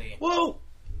basically Well,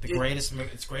 the greatest.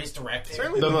 It's greatest directing.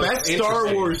 Certainly the most best Star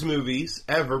interesting. Wars movies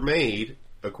ever made,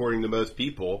 according to most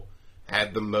people,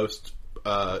 had the most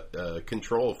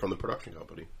control from the production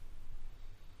company.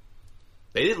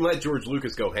 They didn't let George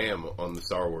Lucas go ham on the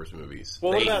Star Wars movies.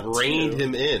 Well, what they about reined 2?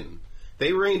 him in.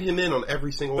 They reined him in on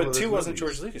every single one But of those 2 wasn't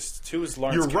movies. George Lucas. 2 was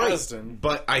Lawrence You're right, Kasdan.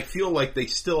 but I feel like they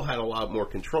still had a lot more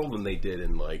control than they did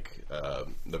in like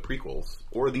the prequels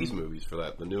or these movies, for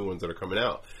that, the new ones that are coming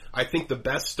out. I think the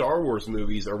best Star Wars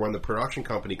movies are when the production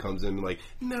company comes in and like,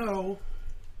 no,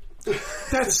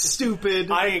 that's stupid.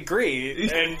 I agree,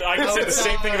 and I can say the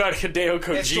same thing about Hideo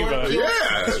It's Jordan Kojima. Peele.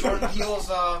 Yeah. It's Jordan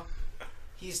Peele's.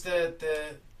 He's the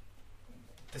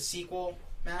sequel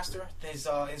master. His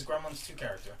Gremlins 2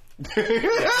 character.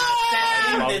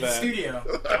 love at the that. studio.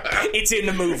 It's in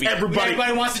the movie.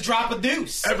 Everybody wants to drop a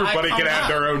deuce. Everybody I can come have out.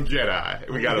 their own Jedi.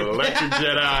 We got an electric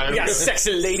Jedi. We got a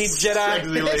sexy lady Jedi. Sexy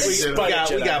lady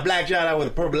Jedi. We got Black Jedi with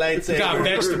a purple lightsaber. Got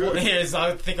vegetable. Here's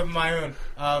I think of my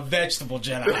own vegetable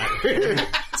Jedi.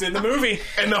 It's in the movie.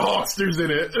 And the Hulkster's in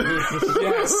it.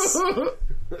 Yes.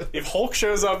 If Hulk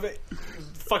shows up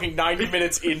fucking 90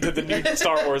 minutes into the new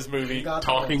Star Wars movie.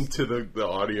 Talking to the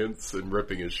audience and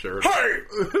ripping his shirt. Hey!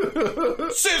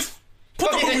 Sith!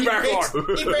 Put the movie back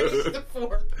on! He breaks the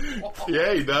fourth wall.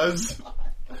 Yeah, he does.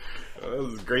 That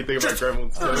was a great thing about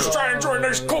Gremlins 2. Just try to enjoy a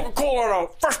nice Coca-Cola and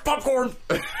a fresh popcorn.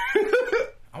 I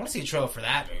want to see a trailer for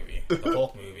that movie, the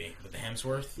Hulk movie with the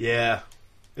Hemsworth. Yeah,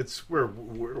 we're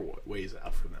ways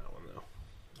out from that one though.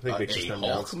 I think they just A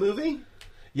announced. Hulk movie?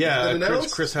 Yeah,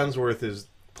 announced? Chris Hemsworth is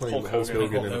playing Hulk Hulk Hogan.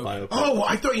 Hogan in a Hulk biopic. Oh,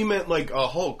 I thought you meant like a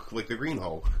Hulk, like the Green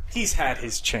Hulk. He's had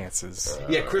his chances.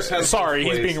 Yeah, Chris Hemsworth. Sorry,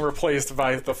 he's plays- being replaced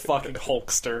by the fucking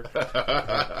Hulkster.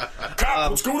 Cap,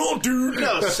 what's going on, dude?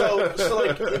 No, so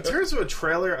like in terms of a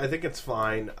trailer, I think it's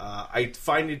fine. I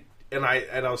find it, and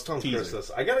I was telling Chris Teaser.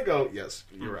 this. I gotta go. Yes,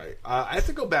 you're right. I have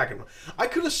to go back and I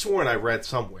could have sworn I read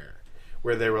somewhere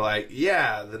where they were like,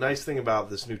 "Yeah, the nice thing about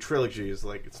this new trilogy is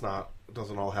like it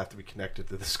doesn't all have to be connected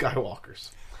to the Skywalkers."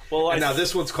 Well, And now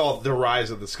this one's called The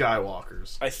Rise of the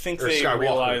Skywalkers. I think Or they Skywalker.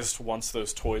 realized once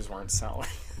those toys weren't selling.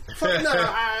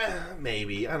 No,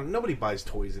 maybe. Nobody buys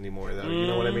toys anymore, though. You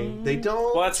know what I mean? They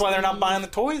don't. Well, that's why they're not buying the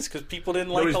toys, because people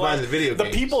didn't like Nobody's buying the video The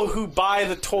games. people who buy the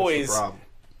That's the toys problem.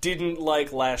 didn't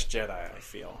like Last Jedi, I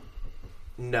feel.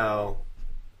 No,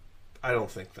 I don't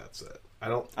think that's it. I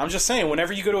don't. I'm just saying,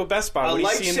 whenever you go to a Best Buy, A what do you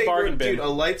see in the bargain lightsaber, bin? dude. A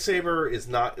lightsaber is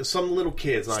not. Some little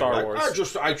kids not Star like,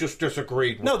 Wars. I just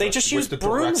disagreed. With No, they the- just with use the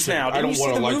brooms direction. now. I Didn't don't you see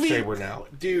want a the movie? lightsaber now,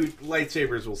 dude.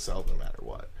 Lightsabers will sell no matter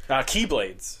what.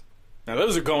 Keyblades. Now,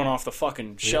 those are going off the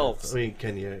fucking shelves. I mean,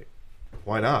 can you?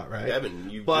 Why not? Right? Evan,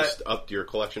 you But- just upped your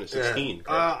collection of 16.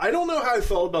 I don't know how I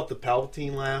felt about the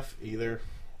Palpatine laugh either.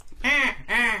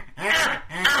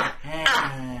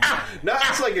 No,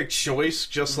 it's like a choice.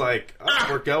 Just like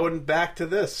we're going back to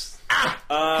this. Hey,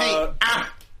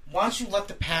 why don't you let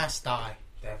the past die,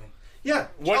 Devin? Yeah.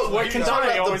 What you can talk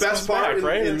die about always the best comes part back,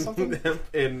 right, or in, something?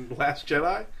 in Last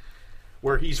Jedi,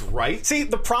 where he's right. See,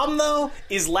 the problem, though,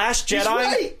 is Last Jedi... He's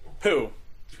right. Who?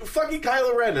 Fucking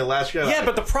Kylo Ren in Last Jedi. Yeah,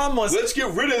 but the problem was... let's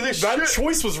get rid of this that shit.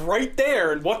 choice was right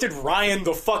there, and what did Ryan,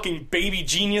 the fucking baby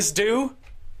genius, do?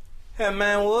 Hey,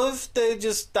 man, what if they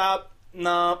just stop?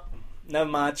 Nah, never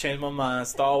mind, changed my mind.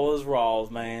 Star Wars Raws,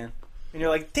 man. And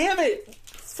you're like, damn it,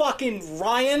 fucking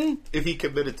Ryan. If he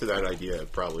committed to that idea,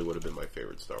 it probably would have been my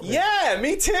favorite Star Wars. Yeah,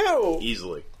 me too.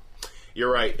 Easily.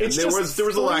 You're right. And It's there just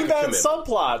was a lack of bad commitment.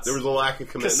 subplots. There was a lack of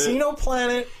commitment. Casino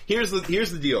Planet. Here's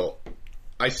the deal.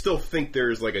 I still think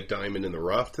there's like a diamond in the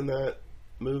rough in that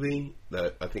movie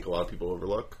that I think a lot of people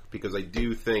overlook, because I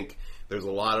do think there's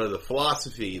a lot of the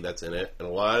philosophy that's in it and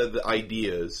a lot of the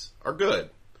ideas are good.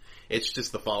 It's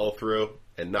just the follow through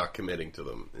and not committing to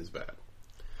them is bad.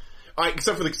 All right,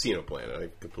 except for the Casino Planet, I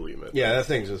completely admit. Yeah, that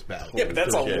thing's just bad. Yeah, but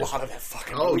that's a Okay. lot of that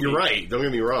fucking Oh, movie. you're right. Don't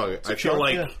get me wrong. I feel chunk,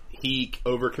 like yeah. he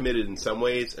overcommitted in some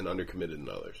ways and undercommitted in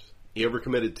others. He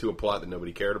overcommitted to a plot that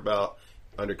nobody cared about,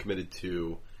 undercommitted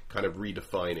to kind of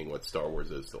redefining what Star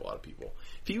Wars is to a lot of people.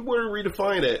 If you were to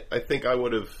redefine it, I think I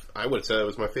would have said it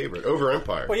was my favorite over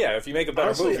Empire. Well, yeah, if you make a better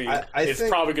Honestly, movie, I it's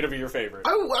think- probably going to be your favorite.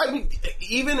 I mean,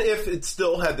 even if it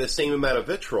still had the same amount of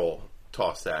vitriol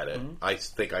tossed at it, I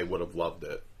think I would have loved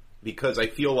it, because I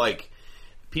feel like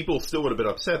people still would have been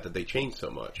upset that they changed so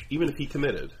much, even if he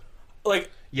committed.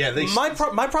 Like, Yeah, they- my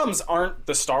problems aren't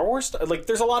the Star Wars stuff. Like,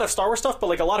 there's a lot of Star Wars stuff, but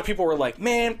like a lot of people were like,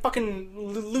 "Man, fucking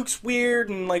Luke's weird,"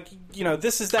 and like, you know,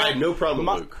 this is that. I have no problem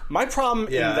with Luke. My problem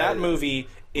Yeah, in that I- movie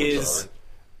is sorry.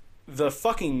 the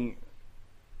fucking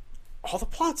all the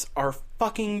plots are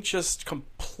fucking just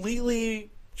completely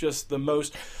just the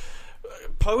most.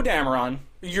 Poe Dameron,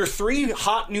 your three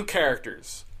hot new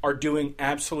characters are doing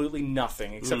absolutely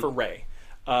nothing except for Rey,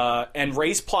 and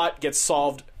Rey's plot gets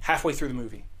solved halfway through the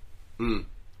movie.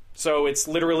 So it's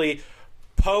literally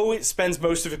Poe spends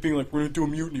most of it being like, "We're gonna do a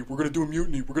mutiny. We're gonna do a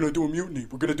mutiny. We're gonna do a mutiny.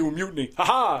 We're gonna do a mutiny.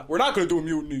 Haha! We're not gonna do a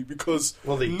mutiny because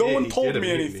Well, they no did. one He told did a me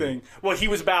mutiny. anything." Well, he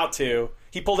was about to.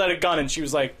 He pulled out a gun and she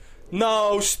was like,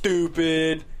 "No,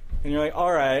 stupid." And you're like,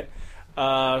 "All right."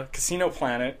 Casino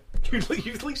Planet. You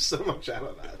leave so much out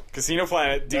of that. Casino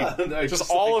Planet, dude. No, just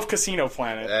just all like- of Casino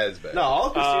Planet. That's bad. No, all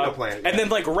Casino Planet. And then,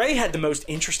 like, Rey had the most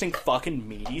interesting fucking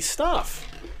meaty stuff.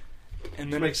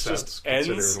 And then it Makes just sense, ends,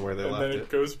 considering where they and left then it it.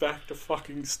 goes back to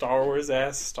fucking Star Wars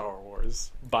Star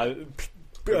Wars.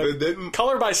 It didn't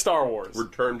Color by Star Wars.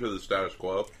 return to the status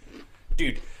quo.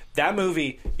 Dude, that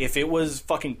movie, if it was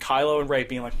fucking Kylo and Rey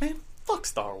being like, "Man, fuck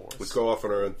Star Wars. Let's go off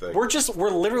on our own thing. We're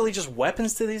literally just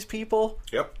weapons to these people.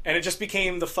 Yep. And it just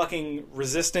became the fucking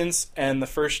Resistance and the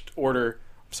First Order.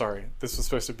 Sorry, this was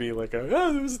supposed to be like it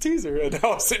was a teaser, and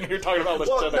now I'm sitting here talking about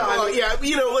Well,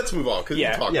 Jedi. no, let's move on because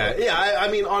Yeah. we talked Yeah, about this. yeah.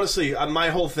 I mean, honestly, my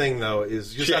whole thing though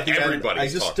is just Shit, at the end. everybody's I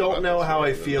just talking don't about know this how I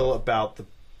right feel now. about the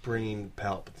bringing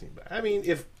Palpatine back. I mean,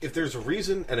 if there's a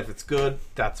reason and if it's good,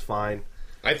 that's fine.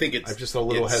 I think it's. I'm just a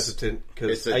little it's- hesitant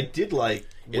because it's a- I did like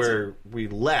where we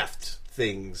left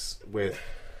things with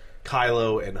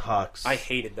Kylo and Hux. I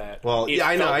hated that. Well, It yeah,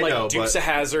 I know, felt I like know, Dukes but- of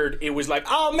Hazzard. It was like,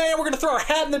 oh man, we're gonna throw our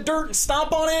hat in the dirt and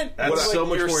stomp on it. That's It's so like,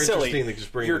 much you're more silly. interesting than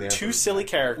just bringing You're the two Emperor silly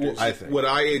back. characters. I think. What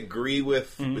I agree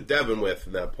with Devin with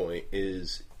in that point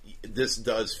is this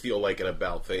does feel like an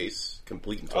about face,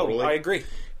 complete and totally. I agree.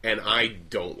 And I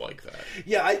don't like that.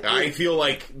 Yeah, I feel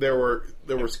like there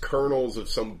was kernels of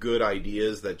some good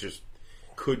ideas that just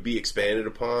could be expanded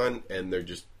upon, and they're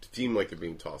just seem like they're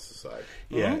being tossed aside.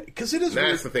 yeah, because it is. And that's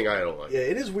weird. the thing I don't like. Yeah,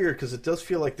 it is weird because it does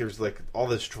feel like there's like all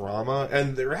this drama,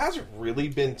 and there hasn't really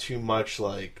been too much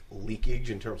like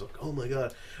leakage in terms of oh my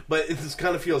god, but it just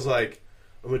kind of feels like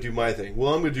I'm gonna do my thing.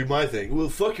 Well, I'm gonna do my thing. Well,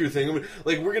 fuck your thing.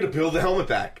 Like we're gonna build the helmet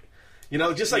back. You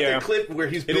know, just like Yeah. the clip where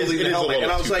he's It is- building it the is a helmet, little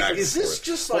and I was too like, back is and this forth.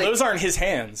 just Well, like? those aren't his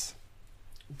hands.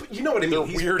 But you know what I mean? They're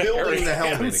He's weird, building hairy the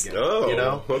helmet hands. again. Oh, You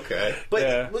know, okay. but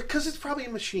Yeah. because it's probably a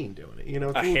machine doing it. You know,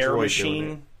 it's A little hair droid doing machine?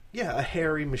 it. Yeah, a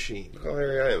hairy machine. Oh,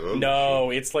 here I am. No,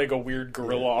 it's like a weird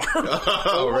gorilla arm.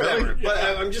 Oh, Whatever. really? But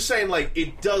I'm just saying, like,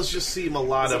 it does just seem a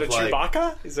lot Is it of a like.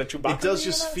 Chewbacca? Is that Chewbacca? It does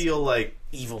just feel like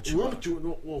Evil well,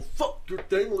 Chewbacca. well, fuck your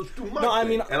thing. Let's do my No, I thing.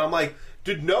 mean- and I'm like,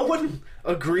 did no one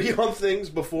agree on things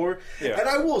before? Yeah. And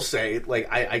I will say, like,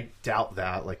 I doubt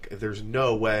that. Like, there's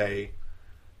no way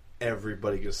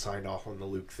everybody just signed off on the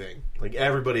Luke thing. Like,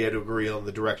 everybody had to agree on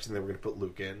the direction they were going to put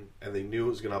Luke in, and they knew it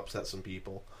was going to upset some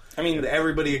people. I mean, And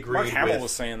everybody agreed. Mark Hamill with,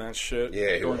 was saying that shit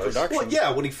Yeah, he during was. production. well,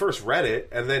 yeah, when he first read it,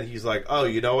 and then he's like, "Oh,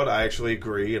 you know what? I actually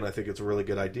agree, and I think it's a really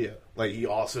good idea." Like he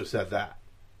also said that.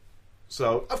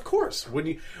 So of course,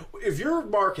 if you're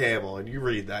Mark Hamill and you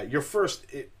read that, your first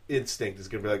instinct is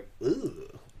going to be like,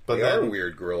 "Ugh." But They are then,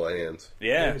 weird gorilla hands.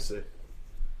 Yeah.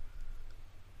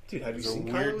 dude, have you Those are seen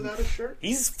weird. Kylo without a shirt?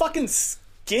 He's fucking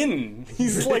skin.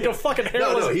 He's like a fucking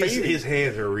hairless No, baby. his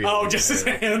hands are really. Oh, just his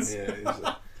hands? Yeah. he's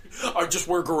like- I just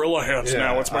wear gorilla hands Yeah,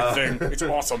 now. It's my thing. It's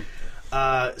awesome.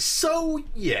 So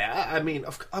yeah, I mean,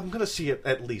 I'm going to see it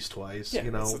at least twice. Yeah,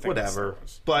 you know, that's the thing with whatever. Star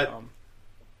Wars. But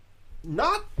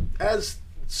not as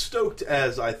stoked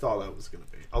as I thought I was going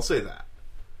to be. I'll say that.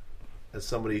 As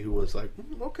somebody who was like,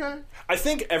 okay. I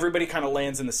think everybody kind of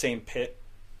lands in the same pit,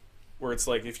 where it's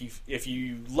like if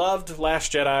you loved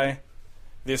Last Jedi,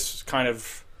 this kind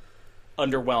of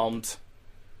underwhelmed.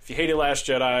 If you hated Last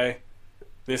Jedi,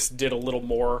 this did a little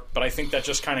more. But I think that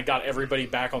just kind of got everybody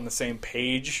back on the same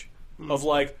page of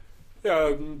like,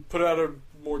 yeah, put out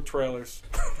more trailers.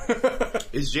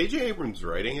 Is J.J. Abrams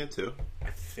writing it too?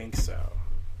 I think so.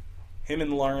 Him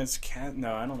and Lawrence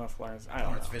No, I don't know if Lawrence. I don't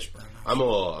Lawrence know.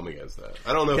 Fishburne. I'm against that.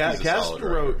 I don't know if he's a Caston solid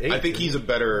wrote director. I think 8, he's a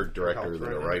better director helps than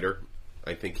a writing. writer.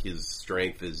 I think his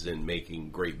strength is in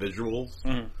making great visuals.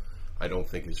 I don't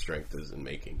think his strength is in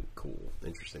making cool,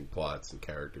 interesting plots and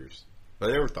characters. I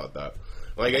never thought that.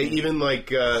 Like even like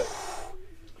The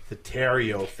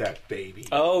Terrio effect, baby.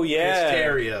 Oh yeah, Chris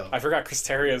Terrio. I forgot Chris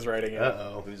Terrio's writing it.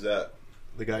 Uh-oh. who's that?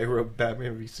 The guy who wrote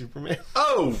Batman v Superman.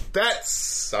 Oh, that's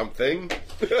something.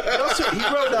 Also, he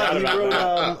wrote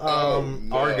no.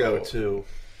 Argo, too.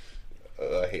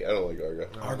 I don't like Argo.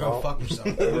 Argo, fuck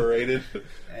yourself. Overrated.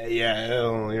 Yeah, I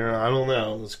don't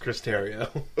know. It's Chris Terrio.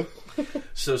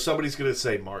 So somebody's going to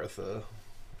say Martha.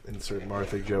 Insert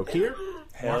Martha joke here.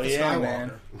 Hell Martha yeah, Skywalker.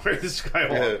 man. Where this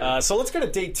guy walked. So let's go to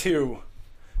day 2.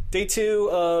 Day 2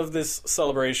 of this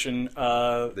celebration.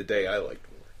 The day I liked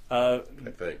more,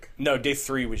 I think. No, day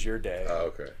 3 was your day.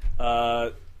 Oh, okay.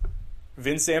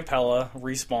 Vince Zampella,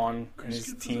 Respawn, and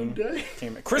his team. day.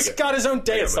 Chris got his own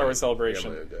day got at Star my- Wars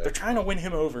Celebration. I got my own day. They're trying to win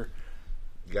him over.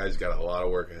 You guys got a lot of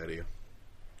work ahead of you.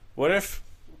 What if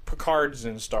Picard's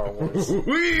in Star Wars?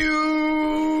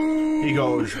 He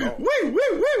goes, Woo,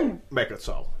 woo, woo. make it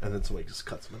so. And then somebody just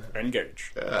cuts him in half.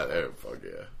 Engage. Ah, there, fuck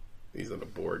yeah. He's on a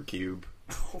board cube.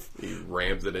 He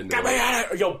rams it into Get me out of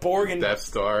here! Yo, Borg and Death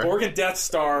Star. Death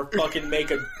Star fucking make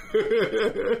a...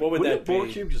 What would Wouldn't that the Borg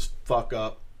be? Cube just fuck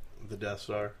up the Death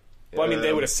Star? Well, I mean,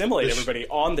 they would assimilate The sh- everybody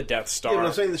on the Death Star. Yeah, but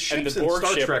I'm saying the and ships the in Borg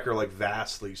Star ship, Trek are like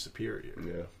vastly superior.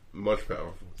 Yeah, much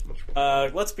powerful. Much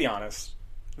powerful. let's be honest.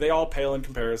 They all pale in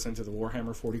comparison to the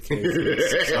Warhammer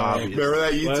 40k. Obvious. Remember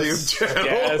that YouTube Let's- channel?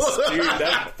 Yes, dude,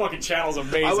 that fucking channel's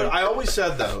amazing. I always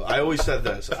said though. I always said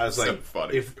this. I was So like,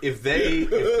 funny. if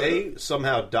they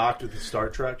somehow docked with the Star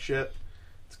Trek ship,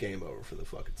 it's game over for the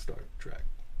fucking Star Trek.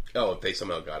 Oh, if they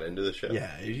somehow got into the show?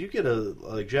 Yeah, if you get a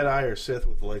Jedi or Sith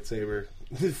with a lightsaber,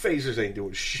 the phasers ain't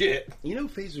doing shit. You know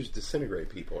phasers disintegrate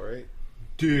people, right?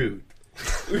 Dude.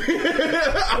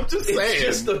 I'm just saying. It's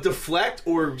just a deflect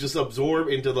or just absorb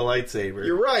into the lightsaber.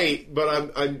 You're right, but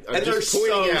I'm and just they're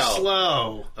pointing so out.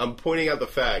 slow. I'm pointing out the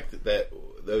fact that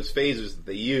those phasers that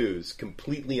they use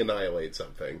completely annihilate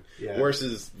something, Yeah.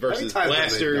 versus How many times have they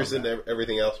blasters done and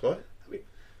everything else. What?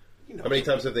 You know, How many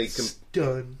times have they?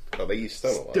 stun? Oh, they use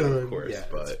stun a lot, Stun. of course, Yeah,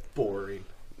 but it's boring.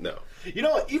 no. You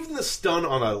know what? Even the stun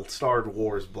on a Star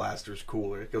Wars blaster's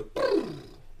cooler. It goes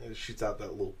and it shoots out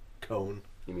that little cone.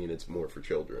 You mean it's more for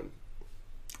children?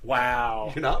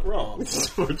 Wow. You're not wrong.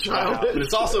 For childhood. But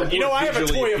it's also You know, more I have a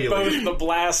visually toy of appealing. both the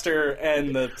blaster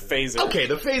and the phaser. Okay,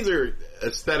 the phaser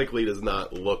aesthetically does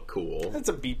not look cool. That's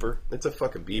a beeper. It's a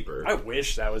fucking beeper. I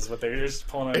wish that was what they were just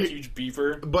pulling out a huge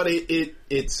beeper. But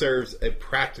it serves a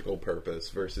practical purpose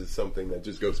versus something that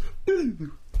just goes.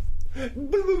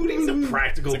 It's a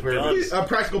practical purpose. A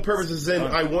practical purpose is in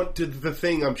I want the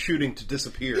thing I'm shooting to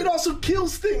disappear. It also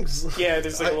kills things. Yeah,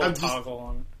 there's like a little I'm just- toggle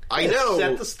on. I know.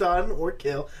 Set the stun or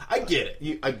kill. I get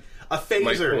it. A My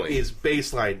phaser point. is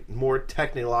baseline, more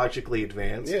technologically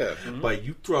advanced. Yeah. But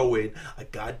you throw in a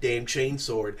goddamn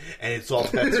chainsword, and it's all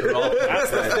bets are off.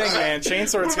 That's the thing, man.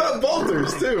 Chainsword's What about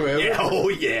bolters too, man? Yeah, oh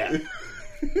yeah.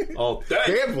 Oh,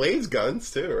 They have laser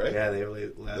guns too, right? yeah, they have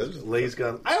laser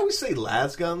guns. I always say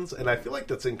las guns, and I feel like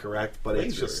that's incorrect, but it's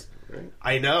Laser, just. right?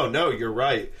 I know, no, you're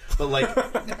right. But like,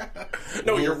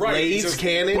 No, you're right. Lays Just-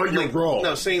 cannon. But you're like, wrong.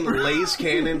 No, saying lays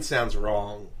cannon sounds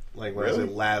wrong. Like when I Really?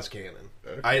 say las cannon.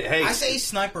 I say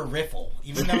sniper rifle,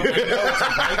 even though I know it's a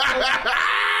rifle.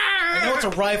 I know it's a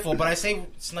rifle, but I say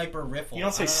sniper rifle. You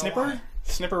don't say I know snipper? why.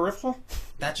 Snipper riffle?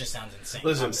 That just sounds insane.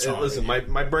 Listen, I'm sorry. listen.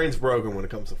 My brain's broken when it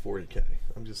comes to 40K.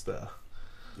 I'm just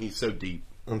He's so deep.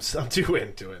 I'm too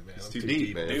into it, man. It's I'm too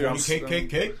deep, man. Dude, I'm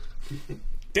KKK.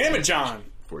 Damn it, John.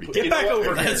 40K. Get back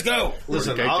over here. Let's go.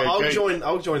 Listen, 40K.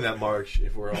 I'll join that march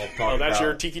if we're all talking. Oh, that's about,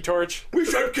 your tiki torch? We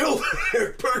should kill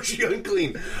purge the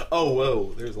unclean. Oh,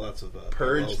 whoa! There's lots of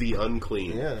Purge the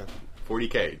unclean. Yeah,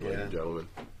 40K, ladies Yeah. and gentlemen.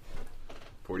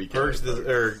 40K.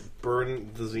 purge burn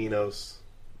the Xenos.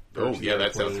 Oh, Purge yeah, the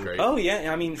that sounds unclean. great. Oh,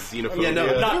 yeah, I mean... Xenophobia. Yeah, no,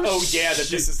 Not, They're oh, yeah, that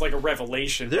this is like a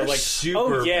revelation. They're But like, super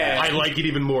oh, yeah. I like it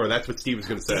even more. That's what Steve was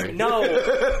going to say. No.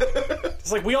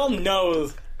 It's like, we all know...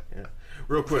 Yeah.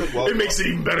 Real quick, well, It makes it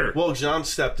even better. well, John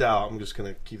stepped out. I'm just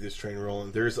gonna keep this train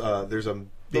rolling. There's a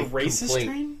big racist complaint.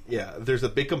 train? Yeah, there's a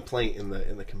big complaint in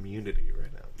the community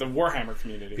right now The Warhammer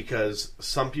community. because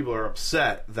some people are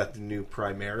upset that the new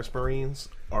Primaris Marines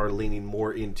are leaning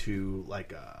more into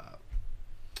like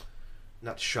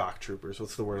not shock troopers.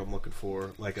 What's the word I'm looking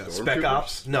for? Like a spec Stormtroopers?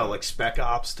 ops? No, like spec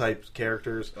ops type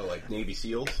characters. Oh, like Navy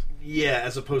SEAls? Yeah,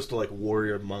 as opposed to like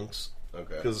warrior monks.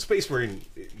 Okay. Because the Space Marine,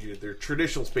 they're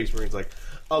traditional Space Marines, like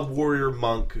a warrior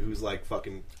monk who's like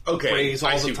fucking Okay, prays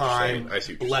I all see the what you're time, saying. I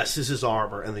see what you're blesses his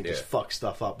armor, and then just Yeah. fuck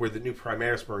stuff up. Where the new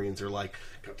Primaris Marines are like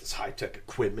got this high tech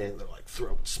equipment, they're like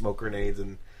throwing smoke grenades,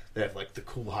 and they have like the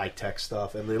cool high tech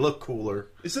stuff, and they look cooler.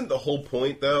 Isn't the whole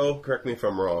point, though, correct me if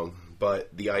I'm wrong, but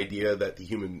the idea that the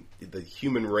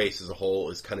human race as a whole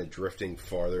is kind of drifting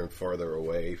farther and farther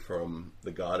away from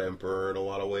the God Emperor in a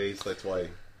lot of ways? That's why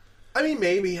I mean,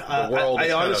 maybe the world I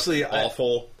is kind honestly of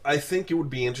awful. I think it would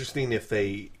be interesting if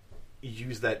they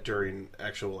use that during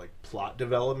actual like plot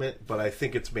development, but I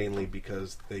think it's mainly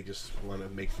because they just want to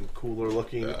make them cooler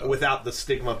looking without the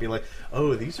stigma of being like,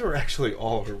 oh, these are actually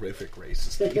all horrific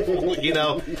racist people. You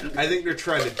know, I think they're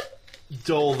trying to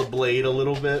dull the blade a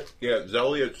little bit. Yeah,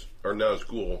 Zealots are now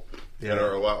cool Yeah. and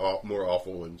are a lot more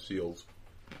awful than SEALs.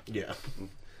 Yeah,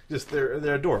 just they're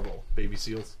adorable baby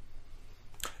seals.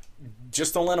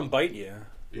 Just don't let them bite you.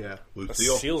 Yeah, Blue A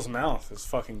seal. seal's mouth is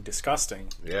fucking disgusting.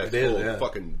 Yeah, it's It is, full yeah. of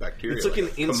fucking bacteria. It's like an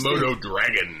instant- Komodo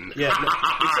dragon. yeah, no,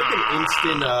 it's like an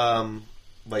instant.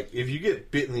 Like if you get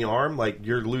bit in the arm, like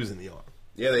you're losing the arm.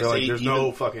 Yeah, they They're say like, there's even,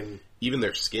 no fucking. even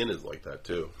their skin is like that,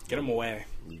 too. Get them away.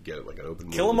 You get it like an open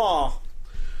Kill wound. them all.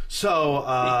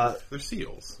 So, They're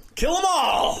seals. Kill them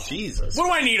all! Jesus. What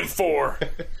do I need them for?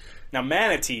 Now,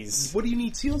 manatees. What do you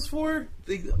need seals for?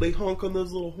 They honk on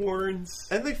those little horns.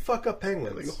 and they fuck up They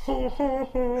penguins. go, ho, ho,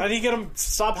 ho. How do you get them to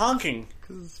stop honking?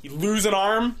 You lose an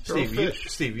arm?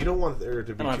 Steve, you don't want there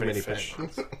to be I don't too have many any fish.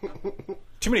 penguins.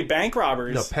 Too many bank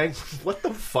robbers. No, what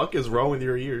the fuck is wrong with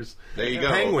your ears? There you go.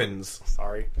 Penguins.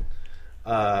 Sorry.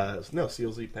 No,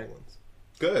 seals eat penguins.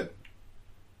 Good.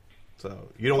 So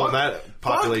you don't want that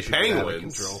population fuck out of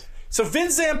penguins. control. So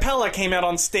Vince Zampella came out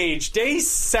on stage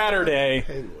Saturday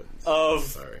Penguins. of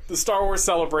Sorry. the Star Wars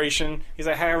celebration. He's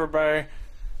like, hey, everybody.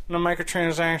 no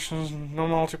microtransactions, no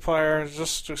multiplayer, it's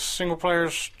just a single-player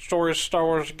story Star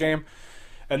Wars game.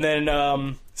 And then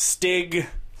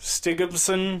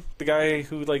Stigabson, the guy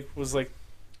who was the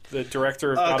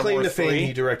director of God of War 3. Claim to fame,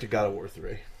 he directed God of War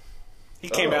 3. He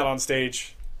came out on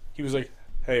stage. He was like,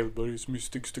 "Hey everybody, it's me,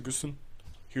 Stigabson.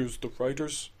 Here's the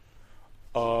writers.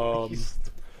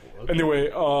 Anyway,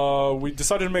 we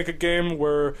decided to make a game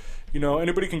where,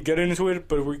 anybody can get into it,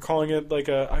 but we're calling it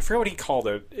I forget what he called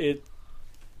it.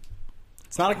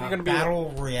 It's not going to be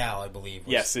Battle Royale, I believe.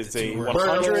 Yes, it's a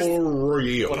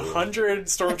 100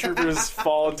 stormtroopers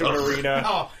fall into an arena.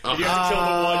 Oh, And you have to kill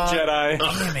the one Jedi.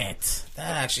 damn it.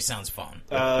 That actually sounds fun.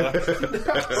 Sorry,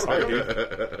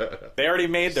 dude. They already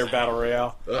made their Battle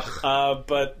Royale.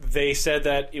 But they said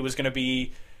that it was going to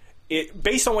be...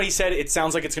 based on what he said, it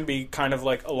sounds like it's going to be kind of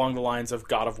along the lines of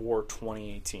God of War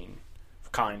 2018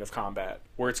 kind of combat.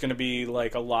 Where it's going to be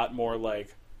a lot more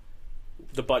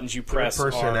the buttons you press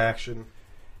Person action.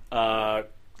 you're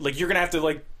going to have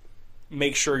to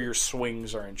make sure your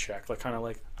swings are in check. I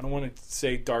don't want to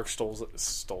say Dark Souls.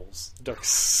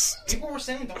 People were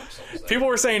saying Dark Souls. People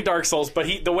were saying Dark Souls, but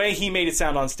the way he made it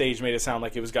sound on stage made it sound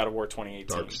like it was God of War 2018.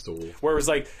 Dark Souls. Where it was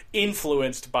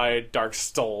influenced by Dark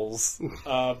Souls,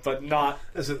 but not...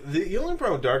 Listen, the only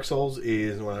problem with Dark Souls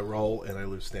is when I roll and I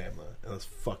lose stamina. And that's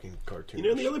fucking cartoon.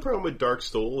 The only problem with Dark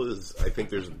Soul is I think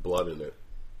there's blood in it.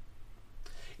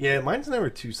 Yeah, mine's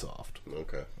never too soft.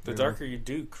 Okay. The darker you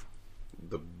duke.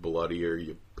 The bloodier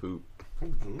you poop.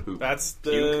 Poop. That's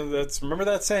remember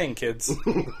that saying, kids.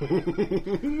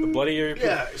 The bloodier you puke.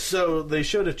 Yeah, so they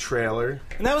showed a trailer.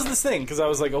 And that was the thing, because I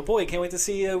was like, oh boy, can't wait to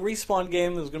see a Respawn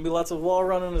game. There's going to be lots of wall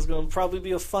running. There's going to probably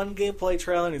be a fun gameplay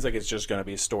trailer. And he's like, it's just going to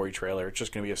be a story trailer. It's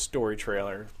just going to be a story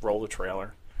trailer. Roll the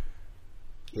trailer.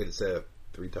 You had to say it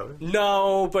 3 times?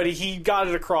 No, but he got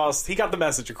it across. He got the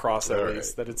message across, at All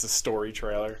least, that it's a story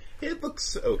trailer. It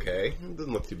looks okay. It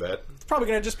doesn't look too bad. It's probably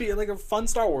going to just be a fun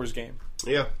Star Wars game.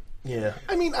 Yeah. Yeah.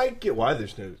 I mean, I get why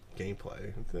there's no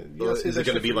gameplay. Is it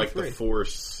going to be like the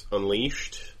Force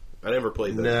Unleashed? I never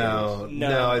played those games.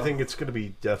 No, I think it's going to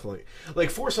be definitely...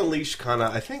 Force Unleashed kind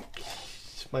of... I think,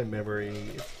 my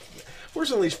memory...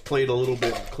 Force Unleashed played a little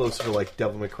bit closer to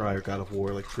Devil May Cry or God of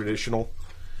War, traditional.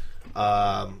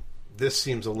 This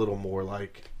seems a little more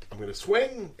like I'm going to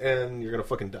swing and you're going to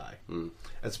fucking die,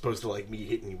 as opposed to me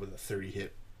hitting you with a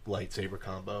 30-hit lightsaber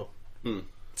combo.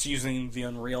 It's using the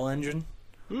Unreal Engine.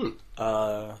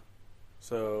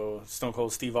 So Stone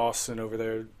Cold Steve Austin over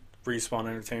there, Respawn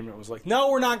Entertainment, was like,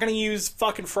 "No, we're not going to use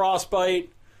fucking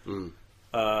Frostbite."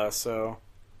 So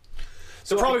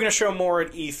they're probably going to show more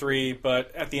at E3,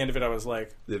 but at the end of it, I was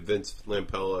like, Did Vince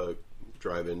Lampella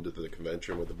drive into the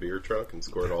convention with a beer truck and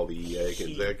scored all the EA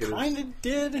executives? kind of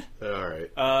did. All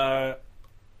right.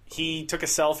 He took a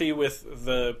selfie with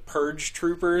the Purge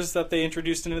troopers that they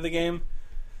introduced into the game.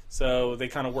 So they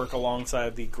kind of work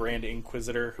alongside the Grand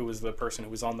Inquisitor, who was the person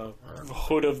who was on the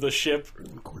hood of the ship. You're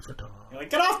like,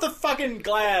 get off the fucking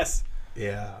glass!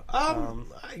 Yeah.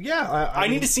 I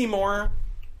need to see more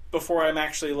before I'm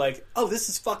actually like, oh, this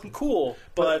is fucking cool.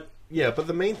 But but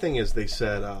the main thing is they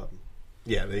said,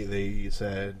 they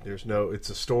said it's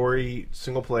a story,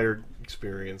 single player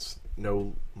experience,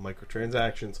 no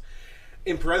microtransactions.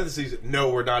 In parentheses,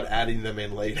 no, we're not adding them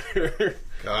in later.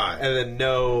 God. And then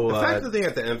no... The fact that they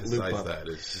have to emphasize loop that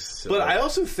is just so... But I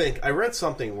also think... I read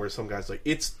something where some guy's like,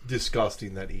 it's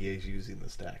disgusting that EA's using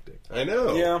this tactic. I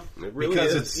know. Yeah. It really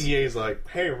because is. it's EA's like,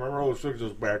 hey, remember all those things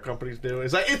those bad companies do?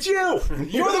 It's like, it's you!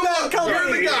 You're the bad company!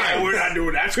 You're the guy! Yeah, we're not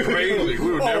doing that. That's crazy.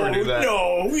 We would never do that.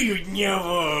 No, we would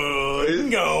never.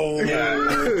 No.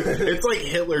 It's like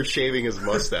Hitler shaving his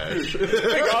mustache.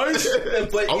 Hey, guys.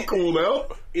 But I'm cool now.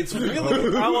 it's really...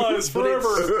 Allies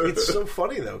forever. It's so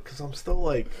funny, though, because I'm still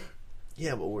like,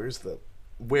 yeah, but where is it?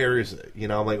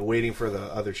 I'm waiting for the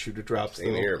other shoe to drop.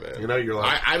 Same here, man. You're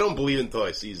like... I don't believe it until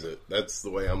I sees it. That's the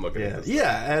way I'm looking at this.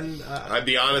 Yeah, and... I'd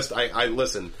be honest, I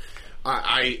listen,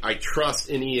 I trust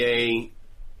in EA.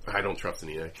 I don't trust in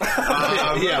EA.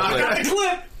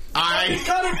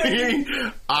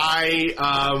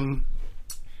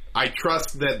 I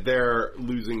trust that they're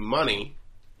losing money,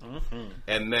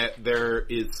 and that there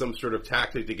is some sort of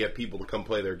tactic to get people to come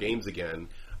play their games again.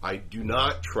 I do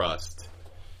not trust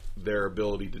their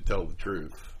ability to tell the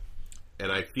truth.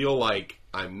 And I feel like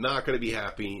I'm not going to be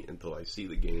happy until I see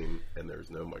the game and there's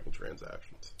no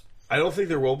microtransactions. I don't think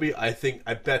there will be. I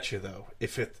bet you, though,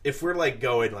 if we're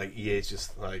going EA's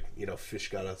just fish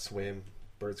gotta swim,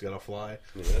 birds gotta fly,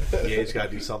 EA's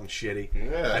gotta do something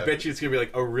shitty. Yeah. I bet you it's gonna be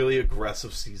a really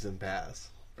aggressive season pass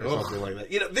or something like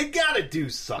that. They gotta do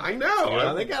something. I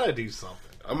know. They gotta do something.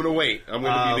 I'm going to wait. I'm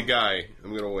going to be the guy.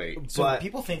 I'm going to wait. So But-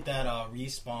 people think that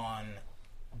Respawn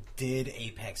did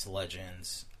Apex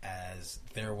Legends as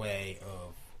their way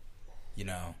of,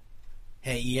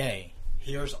 hey EA,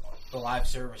 here's the live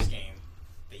service game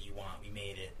that you want. We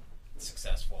made it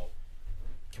successful.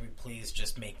 Can we please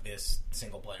just make this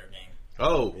single player game?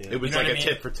 Oh, it was like a mean?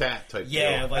 tit for tat type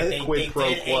Yeah, deal. like they Quid pro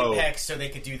did quo. Apex so they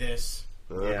could do this.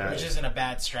 Yeah. Which isn't a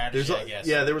bad strategy, I guess.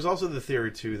 Yeah, there was also the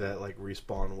theory too that like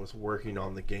Respawn was working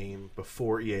on the game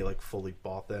before EA like fully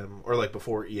bought them, or like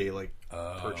before EA like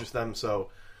purchased them, so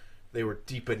they were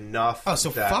deep enough. Oh, so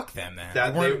that, fuck them then.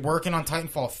 that They weren't they- working on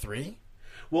Titanfall 3?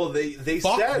 Well, they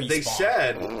Fuck said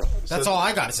Respawn. That's so- all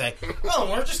I gotta say. Oh,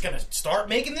 we're just gonna start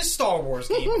making this Star Wars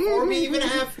game before we even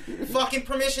have fucking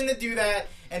permission to do that.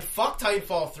 And fuck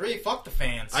Titanfall 3. Fuck the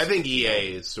fans. I think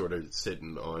EA is sort of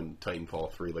sitting on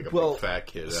Titanfall 3 like a big fat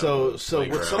kid. So out on the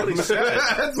what somebody playground. said,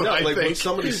 That's what I what think.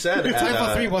 somebody said, at,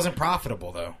 Titanfall 3 wasn't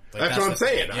profitable, though. Like, That's what I'm the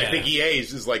saying. thing, I yeah. think EA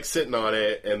is just like sitting on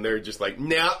it, and they're just like,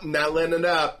 nope, not letting it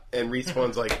up. And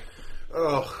Respawn's like,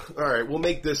 oh, all right, we'll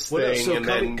make this Well, no, thing, so and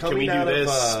coming- then can coming we do out of,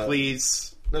 this,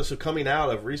 please? No, so coming out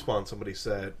of Respawn, somebody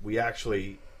said we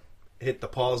actually hit the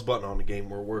pause button on the game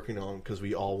we're working on because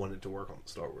we all wanted to work on the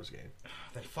Star Wars game.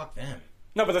 Then fuck them.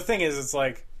 No, but the thing is, it's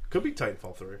like Could be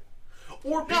Titanfall 3.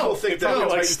 Or people think it's that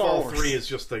probably like Star Titanfall Wars. 3 is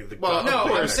just like the Well, No, of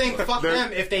I'm course. saying fuck They're-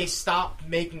 them if they stop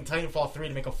making Titanfall 3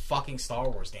 to make a fucking Star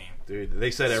Wars game. Dude,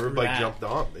 they said everybody that. jumped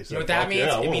on. They said, You know what that "Fuck means? yeah,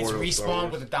 I It wanna means work on Star Respawn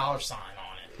Wars." with a dollar sign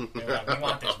on it. They're like, we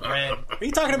want this bread. Are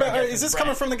you talking about? We're Is this getting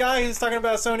coming bread. from the guy who's talking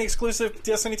about Sony exclusive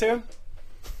Destiny 2?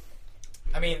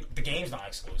 I mean, the game's not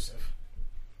exclusive.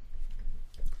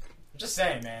 I'm just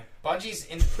saying, man. Bungie's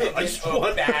in I just a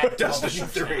want bad Destiny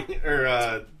publisher 3. Or,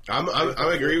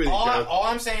 I agree with you, John. All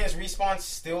I'm saying is Respawn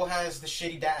still has the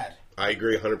shitty dad. I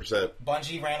agree 100%.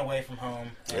 Bungie ran away from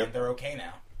home, and they're okay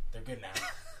now. They're good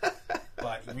now.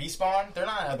 But Respawn, they're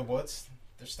not out of the woods.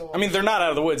 They're still. I mean, they're not out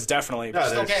of the woods, definitely. No,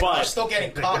 still they're- they're still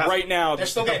getting cucked. right now, They're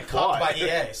still getting Why? cucked by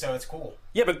EA, so it's cool.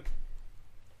 Yeah, but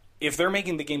if they're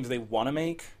making the games they want to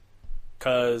make,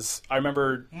 because I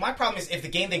remember My problem is if the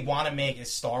game they want to make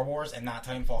is Star Wars and not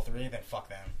Titanfall 3, then fuck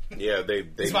them. Yeah, they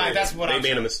fine, that's what I'm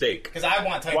made a saying. mistake. Because I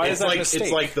want Titanfall. Why is It's that a like mistake?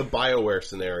 it's like the BioWare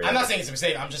scenario. I'm not saying it's a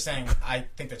mistake. I'm just saying I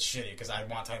think that's shitty because I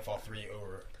want Titanfall 3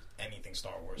 over anything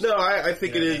Star Wars. No, I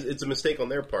think You know it what I is. mean? It's a mistake on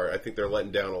their part. I think they're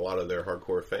letting down a lot of their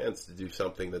hardcore fans to do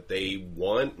something that they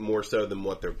want more so than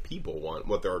what their people want,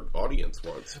 what their audience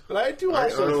wants. But I do I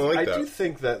also, don't like I that. do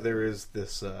think that there is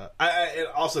this. And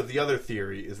also, the other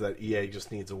theory is that EA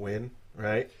just needs a win,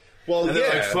 right? Well, And they're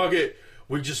yeah. like, fuck it.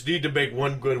 We just need to make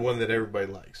one good one that everybody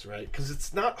likes, right? Because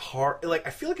it's not hard. Like, I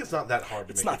feel like it's not that hard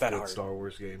to It's make not a that good hard. Star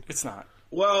Wars game. it's not.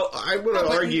 Well, I want to No,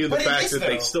 but- argue the but it fact is, that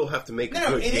they though. still have to make a No,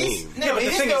 good it game. is. No, Yeah, but it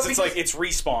the is, thing though, is, it's like because it's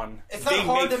Respawn. it's not They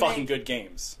hard make to fucking make- good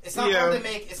games. It's not Yeah. hard to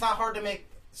make. It's not hard to make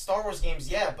Star Wars games,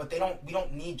 yeah. But we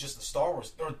don't need just a Star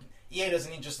Wars. Or EA doesn't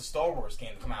need just a Star Wars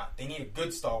game to come out. They need a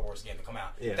good Star Wars game to come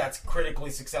out Yeah. that's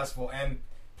critically successful and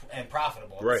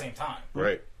profitable at Right. the same time.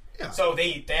 Right. So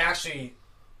they actually,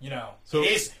 So-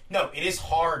 it is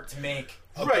hard to make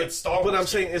a Right. good Star Wars. But I'm game.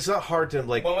 saying it's not hard to,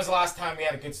 like, When was the last time we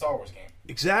had a good Star Wars game?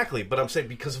 exactly. But I'm saying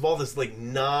because of all this, like,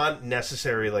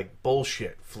 non-necessary, like,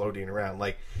 bullshit floating around.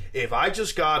 Like, if I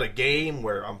just got a game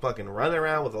where I'm fucking running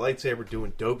around with a lightsaber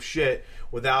doing dope shit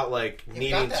without, like, we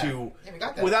needing got that. to. Yeah, we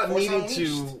got that. Without Force needing Unleashed.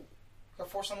 to. Got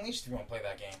Force Unleashed if you want to play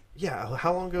that game. Yeah,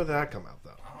 how long ago did that come out,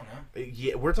 though? I don't know.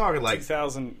 Yeah, we're talking like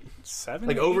 2007,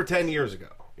 like over 10 years ago,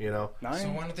 nine. So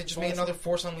why don't they just make another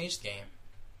Force Unleashed game?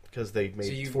 because they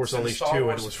made Force so Unleashed Star 2 and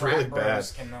Wars it was frat really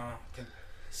bros bad. Can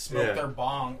smoke Yeah. their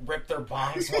bong, rip their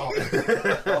bongs while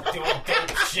doing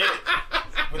dope shit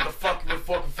with the fucking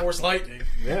Force Lightning.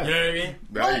 Yeah. You know what I mean?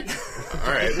 Now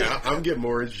all right, now I'm getting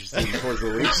more interested in Force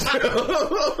Unleashed.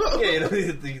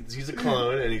 Yeah, he's a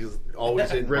clone and he's always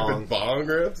hitting Ripping bongs. bong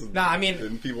rips. Nah, I mean,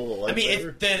 And people with a I mean,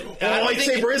 lightsaber. I don't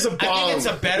think lightsaber is a I bong. think it's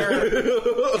a better.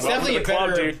 It's definitely to a the club,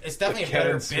 better. dude. It's definitely a Kevin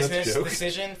better Smith business joke.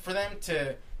 decision for them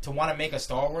to want to make a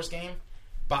Star Wars game.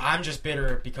 But I'm just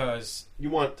bitter because You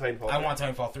want Titanfall? I want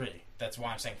Titanfall 3. That's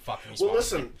why I'm saying fuck Respawn. Well,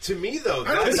 listen, to me though,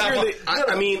 I don't think That's you're not-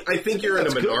 the. I mean, I think you're in a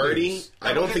that's good minority. news.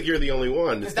 I don't think you're the only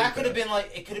one. Because that could have been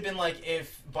like, it could have been like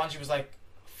if Bungie was like,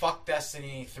 fuck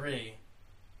Destiny 3,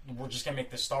 we're just gonna make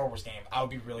this Star Wars game. I would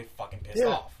be really fucking pissed Yeah,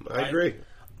 off. I right? agree.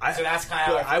 So that's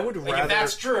kind of. but I would like, rather- if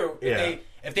that's true. Yeah.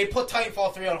 If they put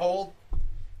Titanfall 3 on hold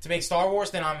to make Star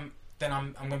Wars, then I'm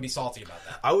gonna be salty about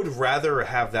that. I would rather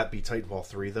have that be Titanfall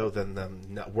 3 though than them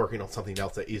not working on something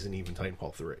else that isn't even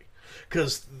Titanfall 3.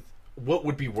 Because what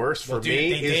would be worse for Dude,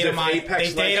 me they is data if mined, Apex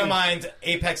they data Legends. mined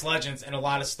Apex Legends, and a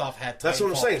lot of stuff had. That's what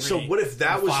I'm Titanfall saying. So 3 what if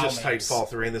that in was file just names? Titanfall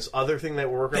 3 and this other thing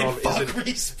that we're working Then on fuck isn't?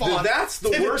 Respawn. That's the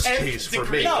to the worst 10th case for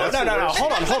degree. me. No, That's no, the no, no. worst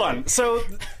Hold on, case. hold on. So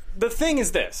the thing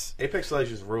is this. Apex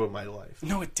Legends ruined my life.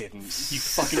 No, it didn't. You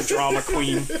fucking drama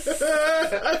queen.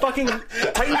 Fucking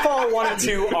Titanfall 1 and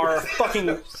 2 are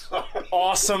fucking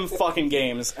awesome fucking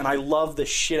games, and I love the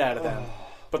shit out of them.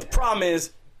 But the problem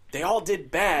is, they all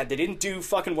did bad. They didn't do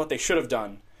fucking what they should have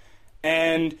done.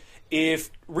 And if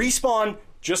Respawn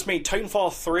just made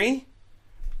Titanfall 3,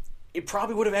 it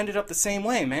probably would have ended up the same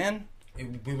way, man.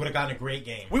 We would have gotten a great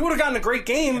game. We would have gotten a great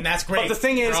game. And that's great But the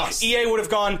thing is, for us. EA would have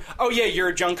gone, oh yeah, you're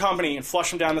a junk company, and flush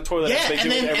them down the toilet as they do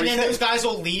with and everything. then those guys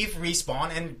will leave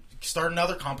Respawn and start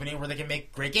another company where they can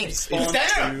make great games.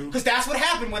 Respawn Because that's what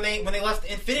happened when they left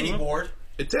Infinity Ward.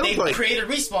 It sounds They like created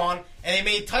Respawn and they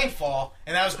made Titanfall,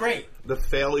 and that was great. the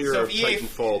failure So of if EA,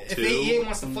 Titanfall 2. if EA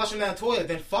wants to flush them down the toilet,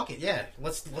 then fuck it. Yeah,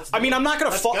 let's. I mean, I'm not gonna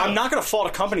Let's fault. go. I'm not gonna fault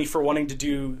a company for wanting to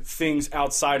do things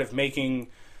outside of making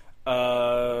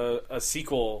a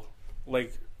sequel.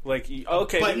 Like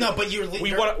okay, But you're.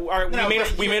 we want. All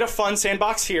right, we made a fun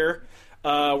sandbox here.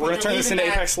 We're gonna turn this into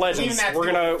Apex Legends.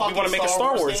 We want to make a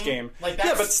Star Wars game. Like,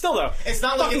 yeah, but still though, it's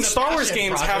not like fucking it's a Star Wars passion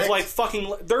games have project. like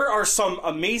fucking. There are some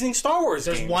amazing Star Wars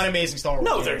There's games. one amazing Star Wars.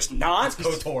 No, game. there's not. It's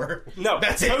KOTOR. No,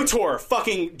 that's it. KOTOR,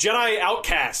 fucking Jedi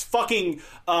Outcast, fucking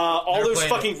all Never those played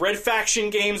fucking it. Red Faction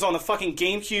games on the fucking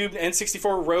GameCube,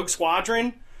 N64 Rogue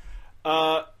Squadron,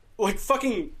 like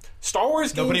fucking Star Wars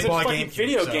games Nobody and bought fucking GameCube,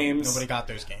 video so games. Nobody got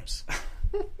those games.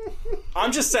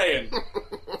 I'm just saying,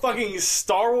 fucking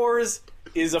Star Wars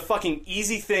is a fucking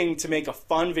easy thing to make a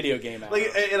fun video game out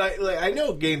of. I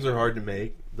know games are hard to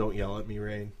make. Don't yell at me,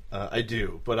 Rain. I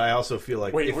do, but I also feel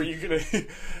like Wait, were you gonna?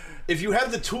 if you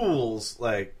have the tools,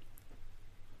 like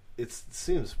it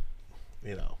seems,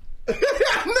 No,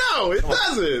 it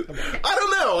doesn't. I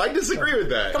don't know. I disagree with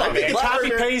that. Come on, I think man. it's Copy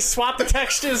harder- paste, swap the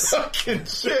textures. Fucking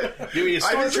shit. give me a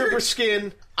I disagree. stormtrooper skin,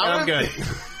 and I'm good.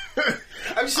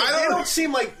 I'm just saying, I they don't- don't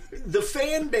seem like the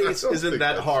fan base I don't isn't think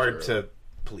that that's hard true. to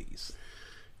please.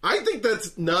 I think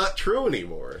that's not true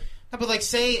anymore. No, but like,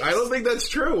 say I don't think that's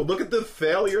true. Look at the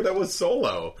failure that was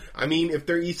Solo. I mean, if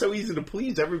they're so easy to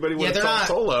please, everybody would have they're saw not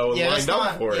Solo and yeah, lined that's up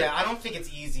not, for it. Yeah, I don't think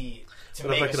it's easy to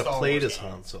But make if I a could have Star played Wars as game.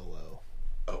 Han Solo,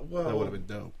 Well, that would have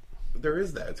been dope. there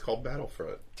is that. It's called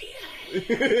Battlefront.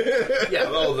 Yeah,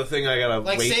 the thing I gotta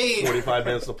Like, wait say- 45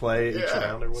 minutes to play each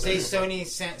round or Say whatever.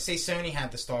 Sony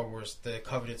had the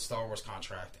coveted Star Wars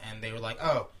contract, and they were like,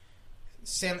 "Oh,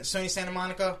 Sony Santa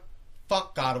Monica,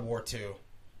 fuck God of War 2.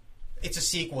 It's a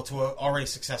sequel to an already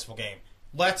successful game.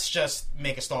 Let's just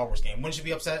make a Star Wars game." Wouldn't you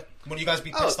be upset? Wouldn't you guys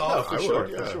be pissed no, off? for I sure,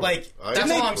 would, for yeah. sure. Like, I that's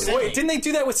agree. all I'm saying. Wait, didn't they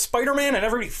do that with Spider-Man and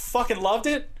everybody fucking loved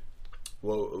it?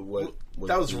 Well, what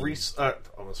That was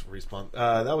almost Respawn.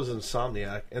 That was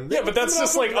Insomniac, and Yeah, but that's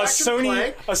just like a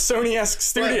Sony-esque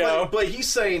studio. But he's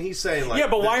saying like, yeah,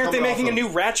 but why they're aren't they coming making a off new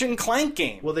of- Ratchet and Clank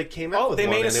game? Well, they came out with they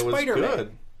one made a and it was Spider-Man.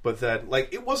 good. But then,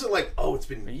 like, it wasn't like, oh, it's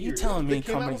been. Are you years. telling They me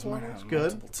came out companies with might one, it have was good.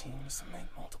 multiple teams to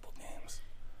make multiple games?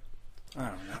 I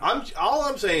don't know. All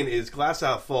I'm saying is, glass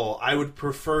out full. I would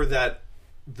prefer that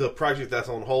the project that's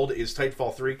on hold is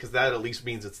Titanfall 3 because that at least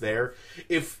means it's there.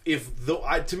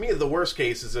 To me the worst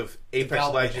case is if Apex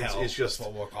Development Legends hell, is just that's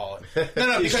what we'll call it.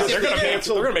 No, It's because just- if They're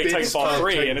gonna they make did- Titanfall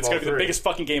 3, and it's gonna be the Titanfall 3. biggest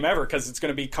fucking game ever because it's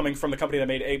gonna be coming from the company that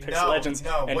made Apex Legends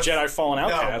and what's- Jedi Fallen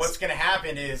Outcast. No, what's going to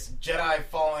happen is Jedi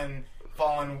Fallen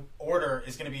Order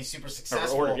is going to be super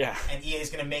successful, Order, yeah. and EA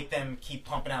is going to make them keep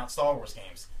pumping out Star Wars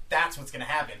games. That's what's going to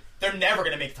happen. They're never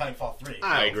going to make Titanfall 3.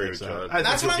 I agree with John.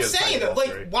 That's what I'm saying.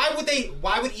 Like,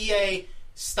 why would EA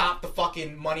stop the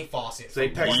fucking money faucet?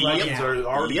 Apex from Legends out? are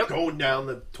already Yep. going down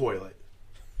the toilet.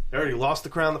 They already lost the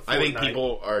crown to Fortnite. I think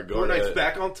people are going Fortnite's to...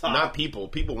 back on top. Not people.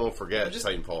 People won't forget Just-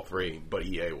 Titanfall 3, but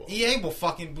EA will. EA will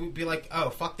fucking be like, oh,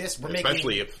 fuck this. We're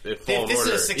Especially making... if Fallen this is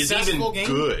Order a is successful even game.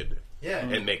 good Yeah.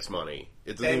 and makes money.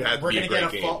 It doesn't Then even have to we're be a gonna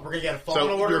great get game. we're gonna get a Fallen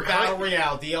So Order you're Battle kinda-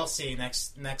 Royale DLC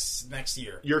next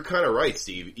year. You're kind of right,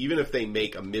 Steve. Even if they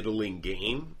make a middling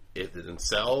game, if it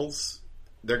sells,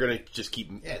 they're going to just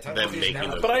keep Yeah, them Titanfall 3 is making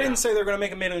never- those. But I games. didn't say they're gonna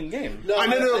make a million game. No, I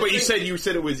know, but think- you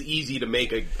said it was easy to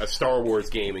make a Star Wars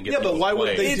game and get Yeah, people but why to would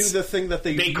play. they do It's- the thing that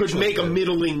they They could usually make a do?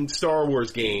 middling Star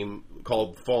Wars game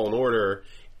called Fallen Order,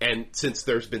 and since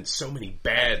there's been so many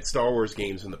bad Star Wars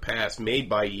games in the past made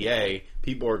by EA,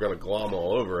 people are going to glom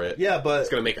all over it. Yeah, but- it's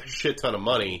going to make a shit ton of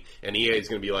money, and EA is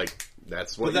going to be like,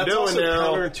 "That's what But you're that's doing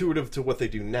also now." counterintuitive to what they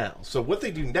do now. So what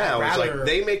they do now I'd is rather- like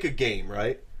they make a game,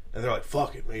 right? And they're like,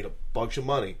 "Fuck it, made a bunch of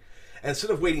money." And instead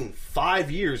of waiting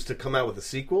 5 years to come out with a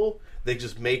sequel, they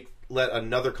just let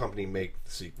another company make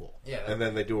the sequel. Yeah. And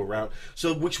then they do a round.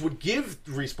 So which would give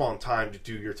Respawn time to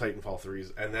do your Titanfall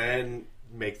 3s and then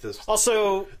make this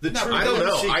Also, the true I don't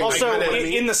know. sequel. I also kinda-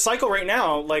 in the cycle right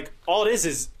now, like all it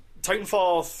is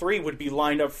Titanfall 3 would be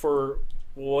lined up for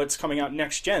what's coming out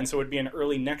next gen, so it would be an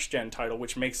early next gen title,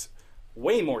 which makes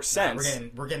way more sense.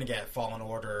 We're gonna get Fallen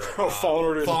Order.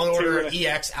 Fallen Order 2.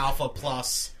 EX Alpha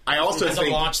Plus. I also as think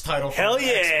a launch title. Hell for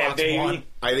yeah, Xbox baby. One.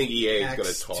 I think EA is going to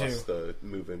X2. toss the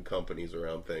moving companies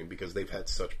around thing because they've had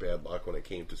such bad luck when it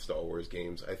came to Star Wars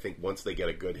games. I think once they get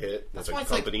a good hit with a why it's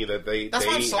company that they That's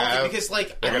why I'm salty have, because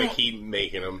like they're I going don't to keep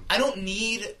making them. I don't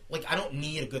need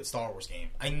a good Star Wars game.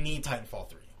 I need Titanfall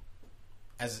 3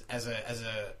 as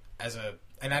a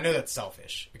and I know that's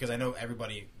selfish because I know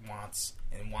everybody wants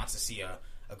to see a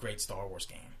great Star Wars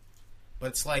game. But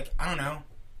it's like, I don't know.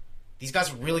 These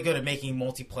guys are really good at making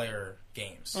multiplayer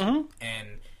games. Mm-hmm. And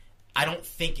I don't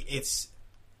think it's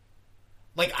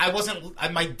like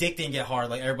my dick didn't get hard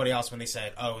like everybody else when they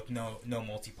said, "Oh, no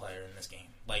multiplayer in this game."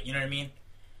 Like, you know what I mean?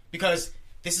 Because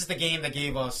this is the game that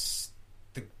gave us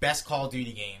the best Call of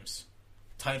Duty games,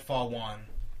 Titanfall 1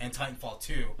 and Titanfall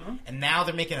 2. Mm-hmm. And now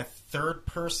they're making a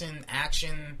third-person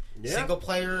action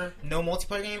single-player, no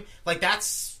multiplayer game. Like,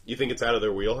 that's... You think it's out of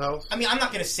their wheelhouse? I mean, I'm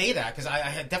not going to say that because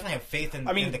I definitely have faith in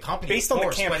the company. based of on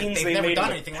course, the campaigns but they they've never made done in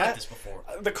the anything past- like this before.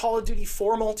 The Call of Duty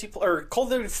 4 multiplayer, or Call of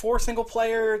Duty 4 single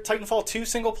player, Titanfall 2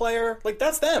 single player, like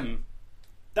that's them.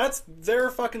 That's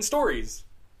their fucking stories.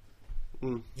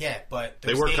 Yeah, but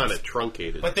They were kind of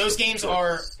truncated. But those games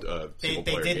are they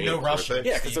single-player did games, no weren't rushing. they?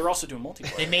 Yeah, because they're also doing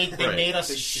multiplayer. They made Right.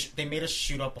 us they made us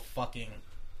shoot up a fucking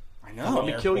I know. Let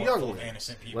me kill airport full young. of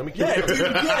innocent people. Let me kill Yeah, you. dude, yeah,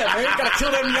 man, you gotta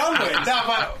kill them younglings.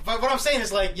 No, but what I'm saying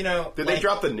is like, you know, Did like, they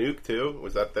drop the nuke too?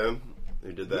 Was that them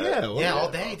who did that? Yeah, well, Yeah,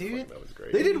 all day, dude. That was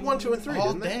great. They did 1, 2, and 3,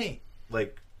 all didn't they? day?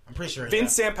 Like, I'm pretty sure.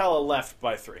 Vince Zampella left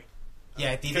by 3.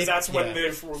 Yeah, Because that's when they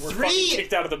were fucking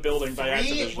kicked out of the building by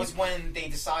 3 Activision. was when they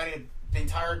decided the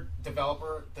entire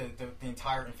developer, the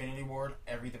entire Infinity Ward,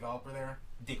 every developer there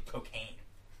did cocaine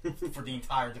for the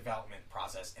entire development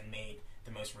process and made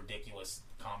the most ridiculous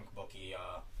comic booky,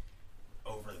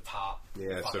 over the top,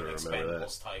 Yeah, I fucking sort of remember that.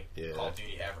 Expendables type Yeah. Call of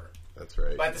Duty ever. That's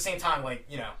right. But at the same time, like,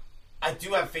 you know, I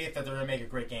do have faith that they're gonna make a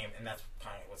great game, and that's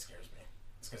kind of what scares me.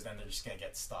 It's because then they're just gonna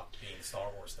get stuck being Star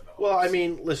Wars developers. well, I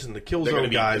mean, listen, the They're going to Killzone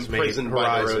be guys made imprisoned by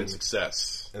their own Horizon,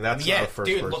 success. and that's yeah, not a first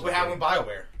dude, person look what happened with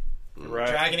BioWare. Right.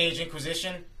 Dragon Age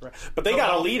Inquisition. Right. But they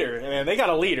got a leader, man. They got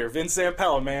a leader, Vince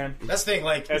Zampella, man. That's the thing,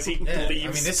 like As he yeah,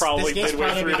 leaves, this probably game's midway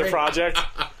probably through the great. project.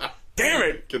 Damn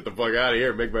it! Get the fuck out of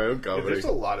here. Make my own company. There's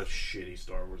a lot of shitty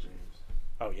Star Wars games.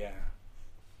 Oh yeah,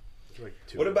 There's like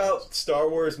 2 What of them. about Star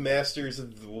Wars Masters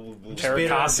of the...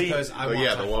 Terrakasi. Because I Oh, want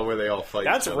yeah, the Titanfall. one where they all fight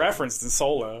That's each other. referenced in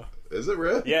Solo. Is it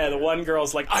real? Yeah, the one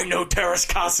girl's like, "I know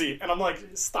Terrakasi," and I'm like,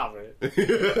 "Stop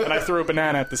it!" And I threw a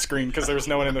banana at the screen because there was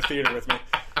no one in the theater with me.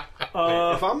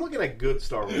 If I'm looking at good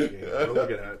Star Wars games, I'm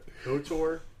looking at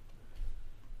KOTOR,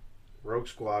 Rogue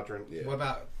Squadron. Yeah. What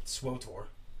about SWOTOR?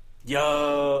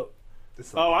 Yo.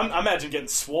 It's Oh, not- I imagine getting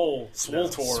Swole Tour.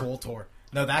 SWOTOR.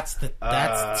 No, that's the team.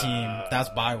 That's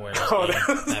BioWare. Oh,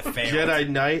 that failed. Jedi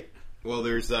Knight. Well,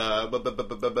 there's Shadow... Oh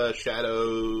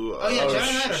yeah, Jedi Knight.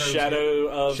 I heard was Shadow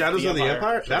of Shadows of the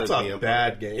Empire? Shadows That's of a the Empire.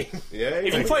 bad game. Yeah.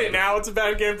 If you play it now, it's a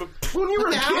bad game, but When you were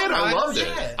a good. kid, I loved it.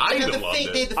 Yeah. I They had even the loved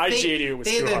fake- they had it. the I fake- JD was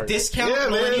They had too the hard. discount Yeah, man.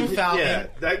 Millennium Falcon. Yeah,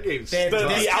 that game's the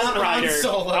discount on Outrider.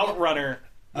 Solo. Outrunner.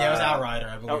 Yeah, it was Outrider,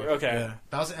 I believe. Oh, okay. Yeah.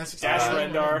 That was an N64. Dash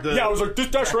Rendar. the- Yeah, I was like, this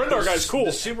Dash Rendar guy's cool.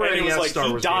 the Super and he was NES like, Star he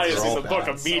Wars dies games are in all the book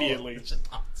bad. immediately. It's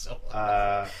just not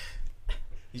Solo.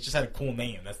 He just had a cool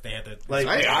name. They had the Like-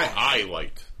 I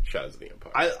liked Shadows of the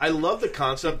Empire. I love the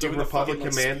concept of Doing the Republic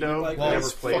fucking, like, Commando. speed, like, I never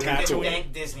well, played fucking it. Tatooine.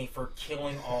 thank Disney for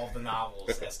killing all of the novels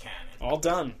as canon. All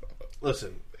done.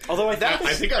 Listen, Although I think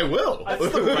I think I will. that's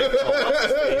the right call.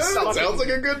 That sounds like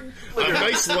a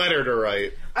nice letter to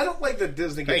write. I don't like that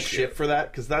Disney gets Thank you. shit for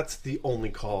that because that's the only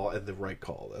call and the right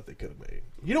call that they could have made.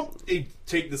 You don't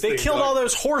take this. they thing killed like- all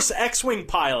those horse X-wing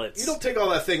pilots. You don't take all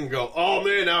that thing and go, oh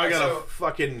man, now I gotta So-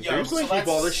 fucking Yo, so keep all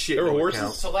let's- this shit. There were into horses?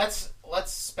 account. So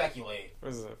let's speculate. What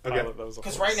is it? Okay. Pilot that was a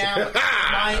Because horse. right now, in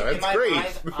That's my great.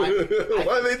 mind,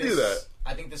 Why think they do that?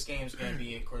 I think this game is going to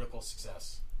be a critical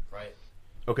success, right?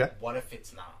 Okay, What if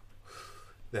it's not?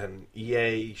 then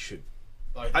EA should.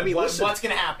 Like, I mean, listen- what's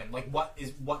going to happen? Like, what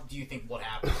do you think would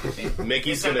happen?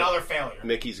 Mickey's It's gonna another failure.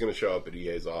 Mickey's gonna show up at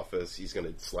EA's office. He's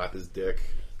gonna slap his dick.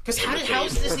 Because how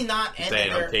is Disney not ending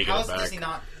Saying I'm their? taking How it is back. Disney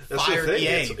not That's the fired thing.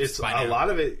 EA? It's by a now? lot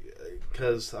of it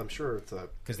because I'm sure it's a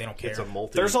because they don't care. it's a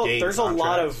multi. There's a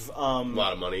lot contract. of A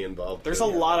lot of money involved. there's too. a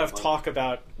lot of money. talk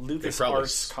about They probably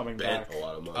LucasArts coming spent back a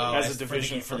lot of money. Oh, as a for the-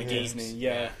 division for the from games. Disney.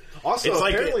 Yeah. Also, It's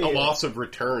like apparently, a loss of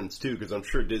returns too, because I'm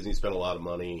sure Disney spent a lot of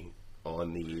money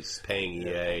on these, paying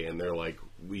EA, and they're like,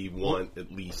 we want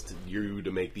at least you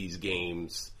to make these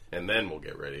games, and then we'll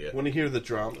get rid of it. When you hear the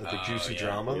drama, the juicy yeah.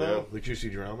 drama Yeah. though, the juicy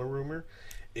drama rumor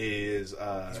is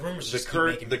rumors the just keep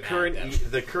current making the me current mad, E-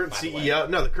 the current CEO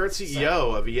no the current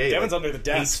CEO of EA Devin's under the hates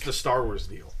desk. the Star Wars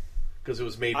deal because it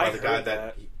was made by I the guy heard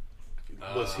that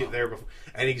that. was there before,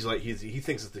 and he's like he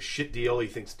thinks it's the shit deal. He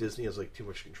thinks Disney has like too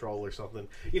much control or something.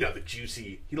 You know, the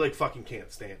juicy. He like fucking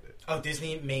can't stand it. Oh,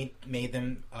 Disney made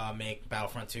them make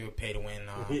Battlefront 2 pay to win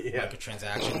Yeah.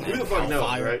 microtransaction. Who the fuck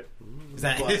knows, right?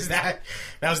 Is that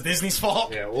was Disney's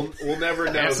fault? Yeah, we'll never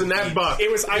know. Passing that buck. It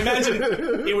was. I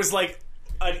imagine it was like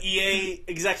an EA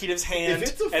executive's hand If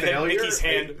it's a and then failure, Mickey's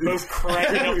hand, both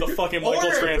cranking up the fucking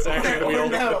microtransaction or wheel.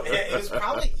 no, it was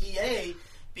probably EA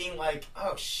being like,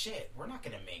 "Oh shit, we're not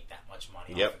going to make that much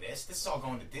money Yep. off of this. This is all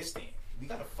going to Disney. We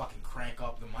got to fucking crank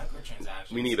up the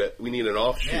microtransactions. We need an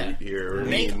offshoot Yeah. here.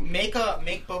 Make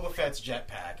Boba Fett's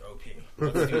jetpack OP.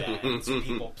 Let's do that. And so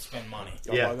people spend money.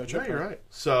 Yeah, buy that no, jetpack. you're right.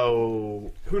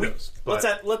 So who knows? But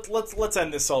Let's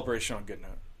end this celebration on a good note.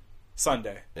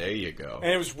 Sunday, There you go.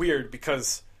 and it was weird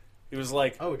because it was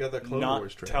like we got that Clone not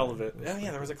Wars trailer. television. Oh yeah,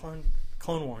 there was a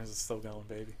Clone Wars is still going,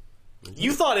 baby.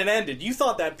 You thought it ended. You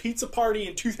thought that pizza party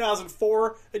in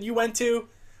 2004 that you went to,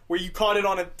 where you caught it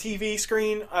on a TV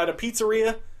screen at a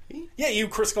pizzeria. Yeah, you,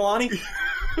 Chris Kalani.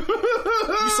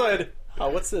 You said, "Oh,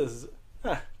 what's this?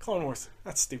 Clone Wars.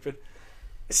 That's stupid."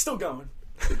 It's still going.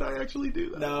 Did I actually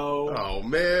do that? No. Oh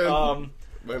man,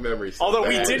 my memory's so Although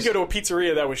we bad. did go to a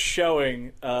pizzeria that was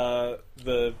showing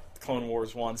the Clone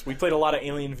Wars once. We played a lot of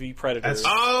Alien v Predator. As-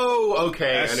 Oh, okay.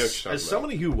 I know what As you're talking about.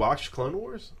 somebody who watched Clone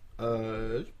Wars,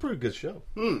 it's a pretty good show.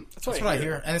 That's That's what I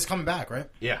hear. And it's coming back, right?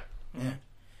 Yeah.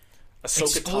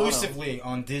 Ahsoka Exclusively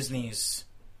on Disney's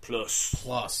Tano Plus.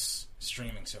 Plus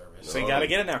streaming service. So you got to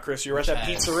get it now, Chris. You're at that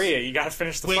Which has- pizzeria. You got to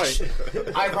finish the Which,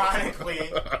 fight.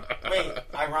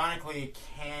 ironically,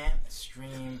 can't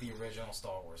stream the original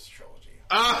Star Wars trilogy.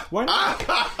 Why not?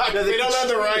 They don't have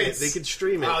the rights. They can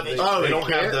stream it. Oh, they- they Oh, they don't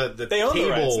can't? have the They own the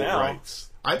cable rights now. rights.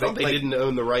 I thought they Like- didn't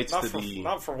own the rights Not to for, the.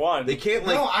 not for one. They can't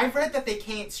like. No, I read that they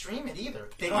can't stream it either.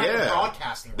 They don't have Yeah. the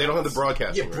broadcasting rights. They don't have the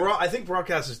broadcasting. Yeah, I think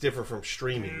broadcast is different from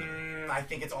streaming. though. I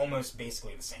think it's almost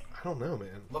basically the same. I don't know,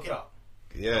 man. Look it up.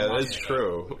 Yeah, that's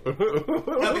true.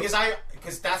 No,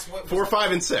 because that's what 4,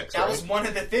 5, and 6. that Right? was one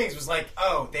of the things. Was like,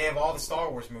 oh, they have all the Star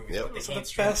Wars movies, Yep. but they Those are can't the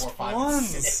stream best 4, 5,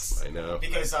 ones. and 6. I know.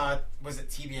 Because was it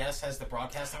TBS has the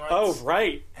broadcasting rights? Oh,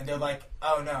 right. And they're like,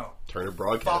 oh no, Turner fuck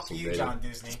Broadcasting. you, baby. John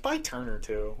Disney. Buy Turner,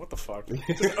 too. What the fuck?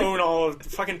 Just own all of...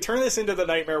 Fucking turn this into the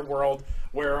nightmare world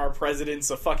where our president's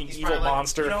a fucking He's evil probably like,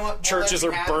 monster. you know what, we'll Churches let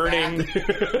are you have burning.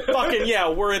 it Fucking, yeah,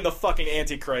 we're in the fucking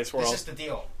Antichrist world. It's just the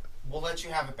deal. We'll let you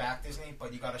have it back, Disney,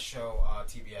 but you got to show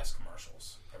TBS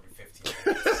commercials every 15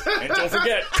 minutes. And don't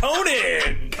forget,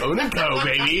 Conan! Conan Co,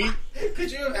 baby.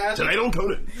 Could you imagine? Tonight on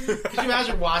Conan. Could you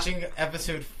imagine watching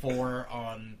episode 4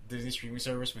 on Disney streaming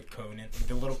service with Conan,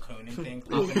 the little Conan thing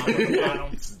popping up at the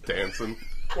bottom? He's dancing.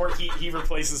 Or he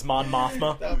replaces Mon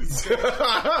Mothma. That would be so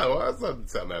Well, that doesn't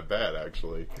sound that bad,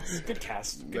 actually. Good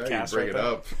cast. Now Good you cast bring right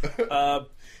it there. up.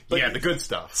 But yeah, the good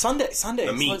stuff. Sunday.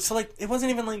 The meat. So, like, it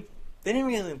wasn't even like... They didn't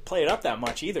really play it up that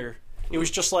much either. It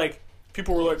was just like...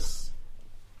 People were like...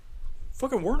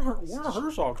 Fucking Werner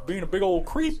Herzog's being a big old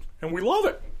creep, and we love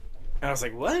it. And I was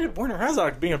like, what? Werner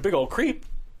Herzog being a big old creep?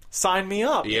 Sign me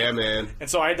up. Yeah, man. And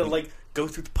so I had to, like, go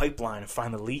through the pipeline and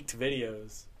find the leaked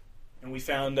videos. And we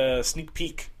found a sneak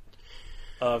peek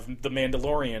of The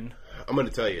Mandalorian. I'm going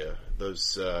to tell you,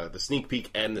 those the sneak peek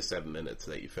and the 7 minutes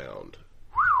that you found.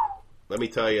 Let me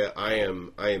tell you, I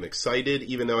am excited,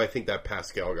 even though I think that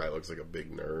Pascal guy looks like a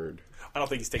big nerd. I don't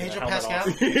think he's taking Pedro the helmet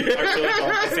Pascal? off. I really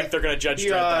don't. I think they're going to judge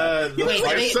Dredd that. Wait,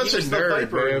 Like wait, such a He's the nerd,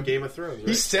 Viper in man. Game of Thrones. Right?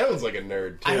 He sounds like a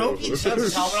nerd too. I hope he takes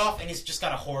his helmet off and he's just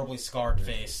got a horribly scarred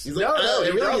face. He's like, No, oh, it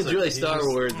he really doesn't. is really He's Star just-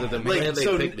 Wars that the man like, they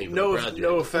so picked me for no, the project.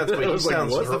 no offense, but I he was like,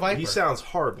 sounds what's the Viper? he sounds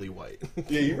horribly white.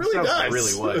 Yeah, he really sounds does.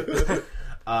 really white.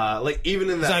 Like even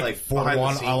in that like behind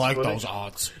the scenes footage,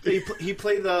 odds. he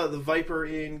played the Viper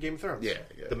in Game of Thrones. Yeah,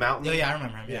 yeah. The Mountain. Yeah, I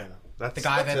remember him. Yeah, That's the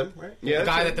guy that's that him, right? Yeah, the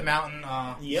that's guy him. that the mountain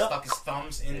Yep. stuck his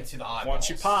thumbs into the eyeballs. Once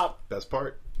you pop. Best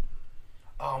part.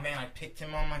 Oh man, I picked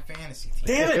him on my fantasy team.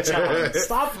 Damn it, John.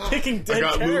 Stop picking I dead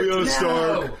got characters. Liliana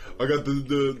Stark. No. I got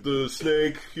the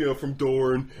snake, from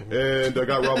Dorne, and I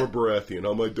got Robert Baratheon.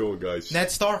 How am I doing, guys? Ned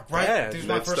Stark, right? Yeah, This was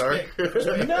my Ned first Stark.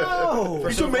 pick. No.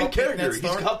 He's the main overall pick, character. Ned He's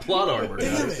Stark. got plot armor.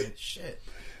 Damn guys. it! Shit.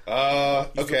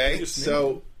 Okay, biggest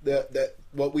so that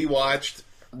what we watched,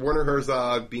 Werner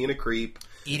Herzog being a creep.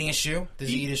 Eating a shoe? Does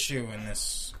he eat a shoe in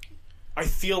this? I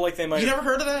feel like they might. You never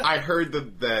heard of that? I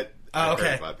heard that. Oh, I okay.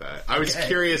 heard about that. I was Okay.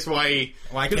 curious why.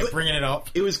 Why I kept bringing it up?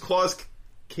 It was Klaus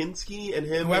Kinski and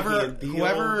him. making a deal.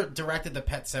 Whoever directed the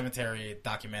Pet Cemetery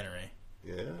documentary,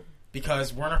 Yeah.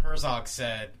 because Werner Herzog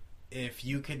said if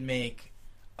you could make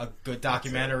a good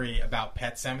documentary about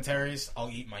pet cemeteries, I'll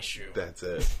eat my shoe. That's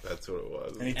it. That's what it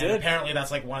was. And he And did. apparently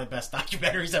that's like one of the best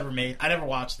documentaries ever made. I never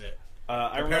watched it. I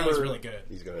Apparently remember it's really good.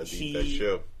 He's gonna eat that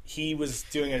show. he was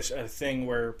doing a thing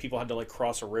where people had to like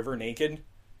cross a river naked,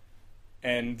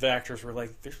 and the actors were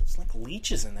like, "There's like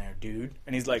leeches in there, dude."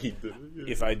 And he's like, He did it, yeah.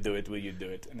 "If I do it, will you do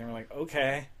it?" And they were like,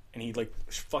 "Okay." And he like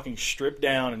fucking stripped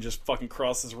down and just fucking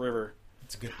crossed this river.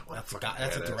 It's a good. That's a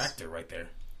badass. director right there.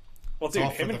 Well, It's dude,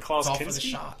 all for him the- and Klaus it's all for the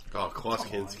Kinski. shot. Oh, Klaus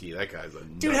Kinski, that guy's a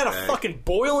Dude had a nutbag. fucking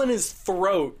boil in his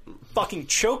throat, fucking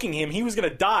choking him. He was gonna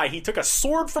die. He took a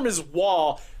sword from his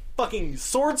wall, fucking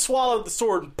sword swallowed the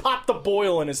sword, and popped the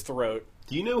boil in his throat.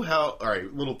 Do you know how? All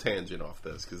right, little tangent off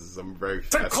this because I'm very To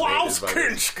fascinated Klaus by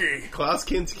this. Kinski. Klaus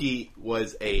Kinski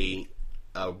was a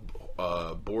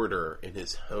boarder in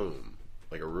his home,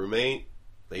 like a roommate.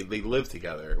 They lived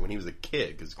together when he was a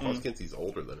kid because Klaus Kinski's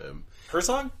older than him.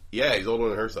 Herzog? Yeah, he's older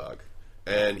than Herzog.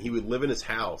 And he would live in his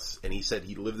house, and he said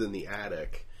he lived in the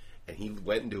attic, and he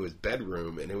went into his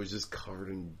bedroom, and it was just covered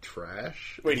in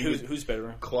trash. Wait, And he would- whose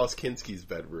bedroom? Klaus Kinski's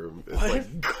bedroom is What?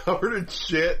 like covered in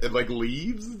shit and like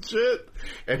leaves and shit,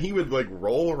 and he would like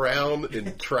roll around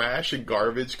in trash and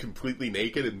garbage completely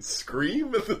naked and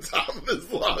scream at the top of his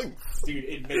lungs. Dude,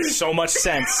 it makes so much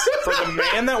sense. For the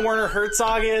man that Werner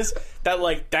Herzog is,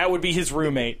 that would be his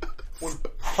roommate.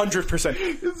 100%.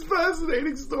 It's a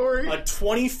fascinating story. A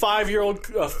 25-year-old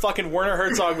fucking Werner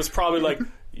Herzog was probably like,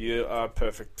 "You are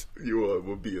perfect. You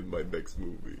will be in my next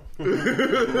movie.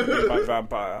 My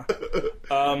vampire."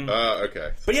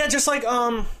 Okay. But yeah, just like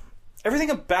everything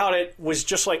about it was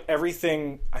just like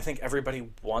everything I think everybody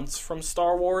wants from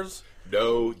Star Wars.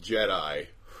 No Jedi.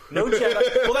 No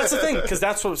Jedi. Well, that's the thing, because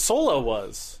that's what Solo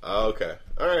was. Okay.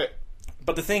 All right.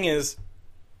 But the thing is,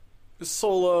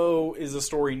 Solo is a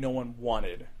story no one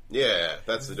wanted. Yeah,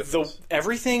 that's the difference.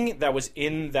 Everything that was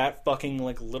in that fucking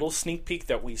like little sneak peek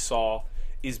that we saw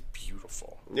is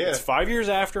beautiful. Yeah. It's 5 years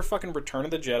after fucking Return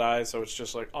of the Jedi, so it's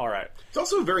just like, all right. It's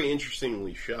also very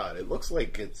interestingly shot. It looks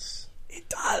like it's.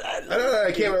 It I don't know.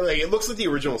 I can't really. It looks like the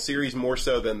original series more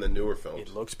so than the newer films.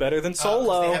 It looks better than 'Cause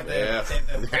Solo. They have the, Yeah. they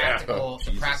have the practical,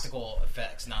 Yeah. the practical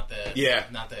effects, not the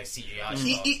CGI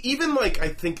stuff. Even like I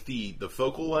think the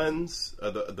focal lens,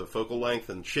 the focal length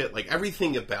and shit, like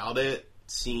everything about it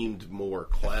seemed more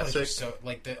classic. So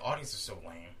like the audience is so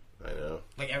lame. I know.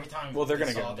 Like every time, Well, they're they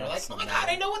gonna saw get it, they're like, nuts "Oh my on god, that.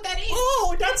 I know what that is!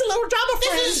 Oh, that's a little Jabba This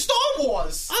friend. is Star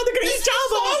Wars! Oh, they're gonna This eat is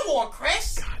Jabba. Star Wars,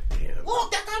 Chris! God damn.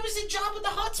 Look, that guy was in Jabba the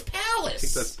Hutt's palace! I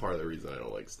think that's part of the reason I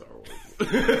don't like Star Wars.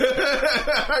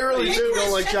 I really Hey, do. Chris,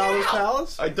 Don't like check Jabba's it out.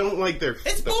 palace? I don't like their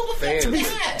It's the Boba Fett's fans.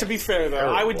 dad. To be fair, though,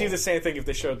 I would do Terrible. the same thing if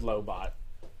they showed Lobot.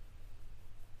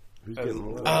 Who's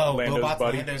getting low? Oh, Lando's Lobot's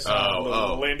buddy. Lando's,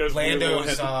 Lando's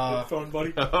Lando's, phone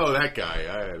buddy. Oh, that guy.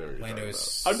 I know what you're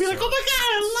Lando's. I'd be like, oh my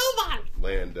god, Lobot. talking about.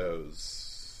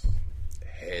 Lando's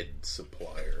head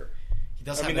supplier. He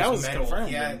does I have mean, those that was metal.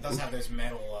 confirmed. Yeah, it does have those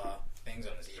metal things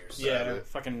on his ears. Yeah,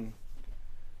 fucking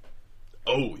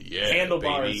Oh yeah,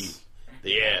 handlebars.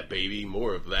 baby. Yeah, baby,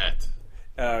 more of that.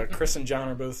 Chris and John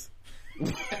are both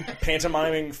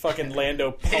pantomiming fucking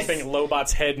Lando pumping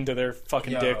Lobot's head into their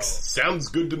fucking Yo. dicks. Sounds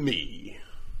good to me.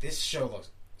 This show looks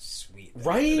sweet. though.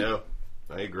 Right? No,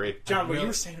 I agree. John, what Really? you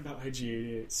were saying about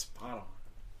IG-88, spot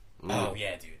on. Oh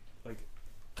yeah, dude. Like,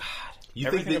 God. You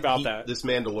Everything think that about that. this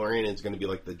Mandalorian is going to be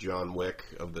like the John Wick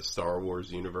of the Star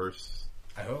Wars universe,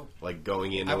 I hope. like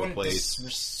going into I a wouldn't place?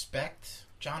 disrespect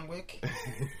John Wick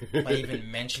by even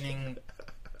mentioning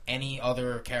any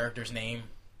other character's name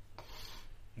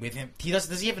with him.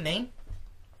 Does he have a name?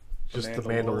 Just the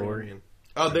Mandalorian.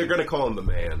 Oh, they're going to call him the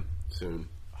Man soon.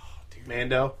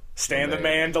 Mando? Stan the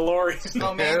Man. Mandalorian.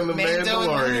 Oh, And the Mando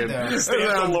Mandalorian. and Mando. That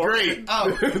sounds great.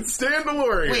 Oh.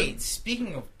 Standalorian. Wait,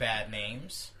 speaking of bad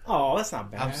names, Oh, that's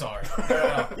not bad. I'm sorry.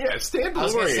 Yeah, Standalorian I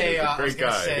was gonna say, is a great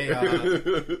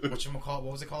guy. What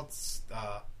was it called?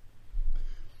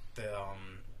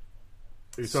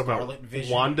 You're talking about Scarlet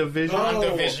Vision. WandaVision?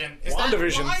 WandaVision. Is that-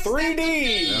 WandaVision why is that 3D. the That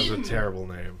name? was a terrible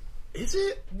name. Is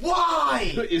it?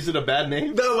 Why? Is it a bad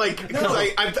name? No, like,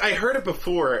 because I heard it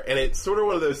before, and it's sort of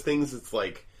one of those things that's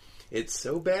like, it's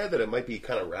so bad that it might be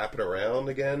kind of wrapping around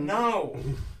again. No.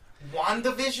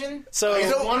 WandaVision? So-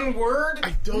 Is it one word?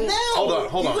 I don't- No.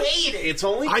 Hold on. You hate it. It's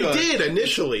only I good. did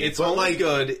initially. It's but only like,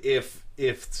 good if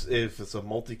it's a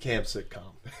multi-camp sitcom.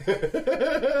 You're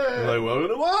like, welcome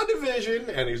to WandaVision,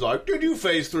 and he's like, did you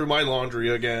phase through my laundry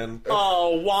again?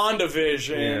 Oh,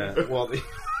 WandaVision. Yeah. Well, he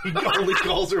only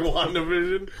calls her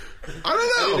WandaVision. I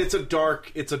don't know. And it's a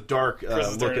dark is look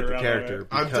turning at the around character.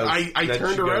 on because I then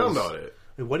turned she around goes, on it.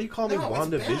 "Hey, what do you call me, No, it's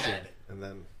WandaVision?" bad. And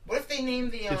then What if they name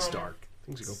the it's dark.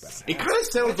 Things go bad. It kind of What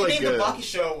sounds if they like name the Bucky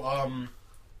show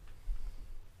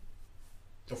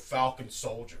the Falcon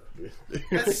Soldier.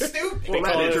 That's stupid. Well,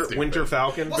 that is stupid. Winter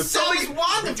Falcon. Well, so is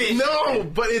WandaVision. No,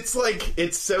 but it's like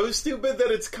it's so stupid that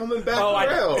it's coming back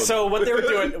around. So what they were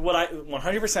doing,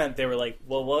 100%, they were like,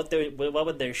 well, what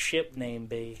would their ship name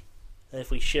be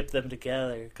if we ship them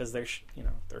together? Because they're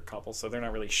they're a couple, so they're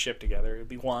not really shipped together. It'd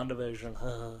be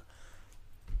WandaVision.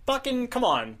 Fucking come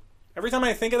on! Every time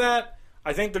I think of that,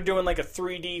 I think they're doing like a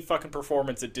 3D fucking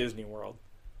performance at Disney World.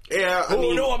 Yeah, I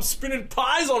mean, I'm spinning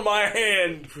pies on my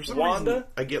hand. for some Wanda. reason,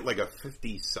 I get like a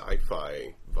 50s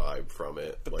sci-fi vibe from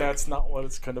it. But like, that's not what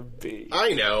it's gonna be.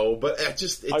 I know, but it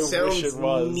I sounds wish it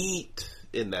was. neat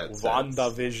in that sense.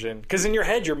 WandaVision, because in your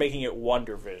head you're making it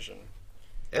Wonder Vision.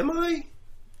 Am I?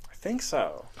 I think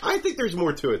so. I think there's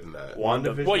more to it than that.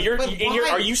 WandaVision. Well, you're But in your.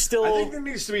 why? Are you still? I think there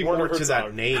needs to be Werner more to Herzog.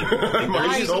 that name. Am There I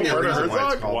needs to still be a Werner reason why it's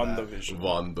Herzog? called that. WandaVision.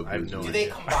 WandaVision. I have no Do idea. they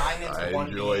combine into I one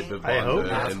enjoyed the being? I hope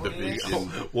Wanda not. and the Vision.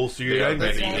 We'll see They you have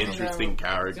next many time. interesting The only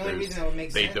characters. reason that would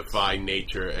make They sense. defy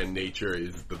nature, and nature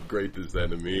is the greatest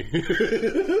enemy.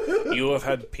 You have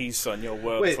had peace on your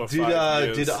world Wait, for did 5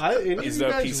 years. any of you Is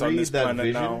there guys peace on read this that planet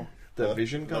Vision? now? The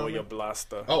Vision No, comic? your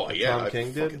blaster. Oh yeah, Tom I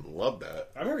King did? fucking love that.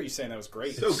 I remember you saying that was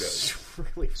great. So good. It's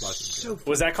really fucking good.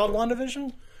 Was that called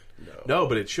WandaVision? No,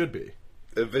 but it should be.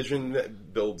 A Vision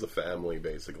that builds a family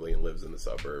basically and lives in the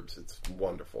suburbs. It's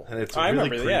wonderful. And it's I really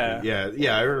remember, creepy. yeah.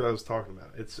 Yeah, I heard I was talking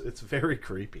about it. It's very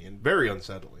creepy and very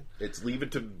unsettling. It's Leave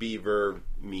It to Beaver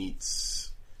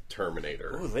meets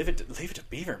Terminator. Ooh, leave it to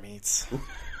Beaver meats.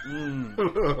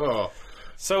 Oh,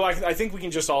 So I think we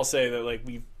can just all say that like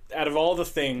we, out of all the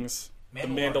things, the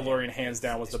Mandalorian. Mandalorian hands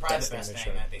down was It's the probably best the thing best they thing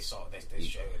showed. that they saw. They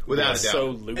showed. without a doubt. So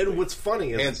loopy. And what's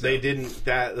funny is Hands they down. didn't.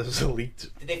 That was a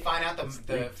leaked. Did they find out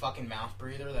the fucking mouth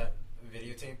breather that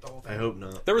videotaped the whole thing? I hope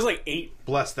not. There was like 8.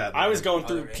 Bless that. I man. was going Oh,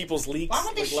 through really? people's leaks Why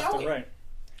won't they like, left show and it? right.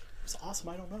 It's awesome.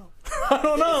 I don't know. I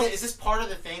don't know. Is this part of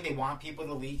the thing? They want people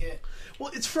to leak it?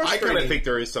 Well, it's I frustrating. kind of think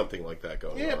there is something like that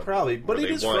going on. Yeah, probably. But Where it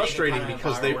they is want- frustrating Kind of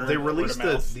because they word- released word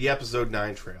of mouth. the episode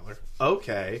 9 trailer.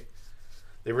 Okay.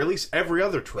 They release every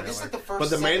other trailer. this is like the first but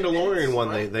the 7 Mandalorian minutes, one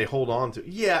right? they hold on to.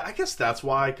 Yeah, I guess that's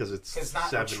why, because it's It's not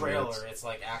 7 a trailer. minutes. It's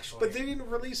like actually. But they didn't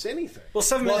release anything. Well,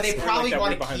 7 well, minutes. they were probably like that want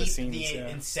weird to behind keep the scenes. the yeah.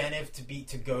 incentive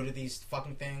to go to these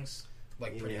fucking things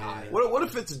like pretty high. What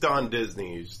if it's Don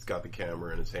Disney who's just got the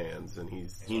camera in his hands and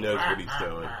he knows what he's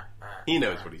doing? He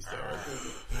knows what he's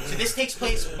doing. So this takes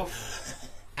place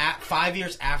at 5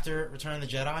 years after Return of the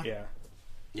Jedi. Yeah.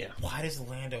 Yeah. Why does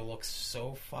Lando look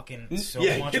so fucking so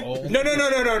Yeah. much old? No,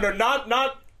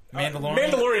 not Mandalorian?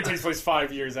 Mandalorian takes place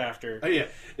 5 years after. Oh, yeah.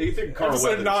 You think Carl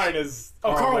Episode Weathers. 9 is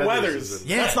Carl Carl Weathers. Weathers is in-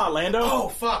 Yeah. That's not Lando. Oh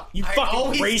fuck! You I fucking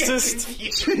always get racist.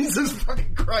 confused. Jesus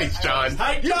fucking Christ, John!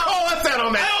 I You know. call us out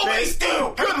on I that always shit.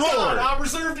 do. Good lord! I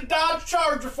reserved a Dodge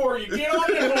Charger for you. Get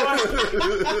on in, boy.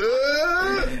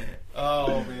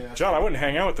 Oh man! John, I wouldn't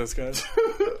hang out with those guys.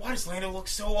 Why does Lando look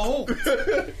so old?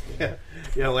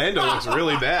 Yeah, Lando looks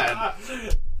really bad.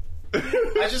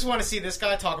 I just want to see this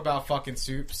guy talk about fucking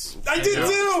soups. I did too.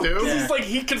 Stu? This is like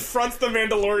he confronts the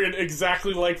Mandalorian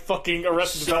exactly like fucking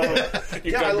Arrested Development.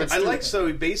 You Yeah, gotta I go like, Stu.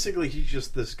 so basically he's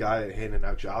just this guy handing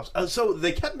out jobs. So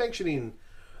they kept mentioning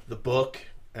the book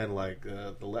and like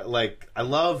I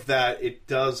love that it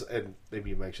does, and maybe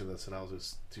you mentioned this and I was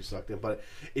just too sucked in, but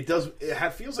it does.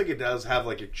 Feels like it does have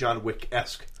like a John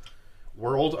Wick-esque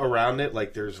world around it.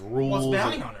 Like there's rules. Well, it's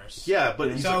bounty and- hunters. Yeah,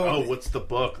 but he's So- like, oh, what's the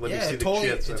book? Let me Yeah, see it the totally,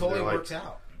 chits. it And totally they're like, works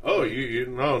out. oh, you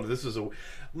know, this is a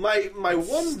my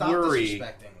one Stop worry.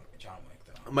 disrespecting John Wick,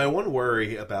 though. My one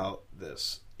worry about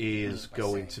this is By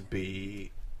going saying to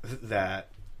be that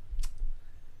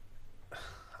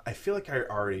I feel like I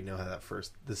already know how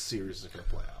this series is going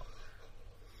to play out.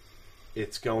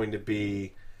 It's going to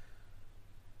be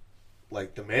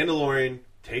like the Mandalorian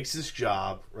takes this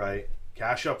job, right?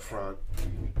 Cash up front.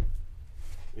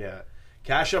 Yeah.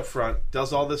 Cash up front,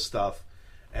 does all this stuff,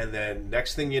 and then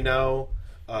next thing you know,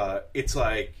 it's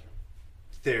like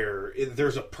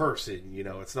there's a person, you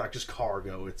know, it's not just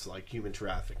cargo, it's like human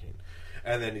trafficking.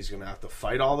 And then he's going to have to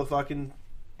fight all the fucking...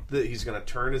 he's going to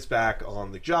turn his back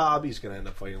on the job, he's going to end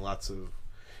up fighting lots of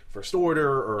First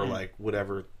Order, or like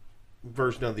whatever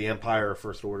version of the Empire or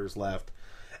First Order's left.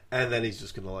 And then he's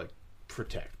just going to like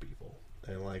protect people.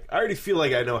 And like, I already feel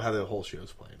like I know how the whole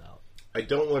show's playing out. I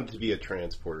don't want it to be a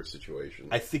transporter situation.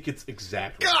 I think it's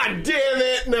exactly... God damn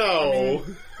it, no!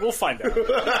 We'll find out.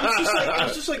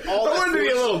 It's just like all I that wanted to be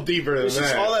a force- little deeper than It's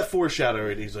just all that. that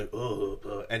foreshadowing. He's like,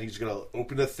 and he's gonna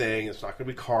open the thing. It's not gonna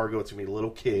be cargo. It's gonna be a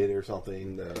little kid or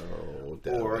something. No,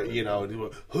 Or damn it. you know,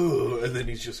 do a, and then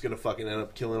he's just gonna fucking end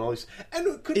up killing all these. And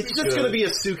it could It's be just good. going to be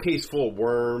a suitcase full of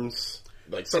worms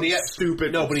like some And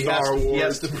stupid no, but he Star Wars. He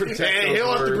has to protect. And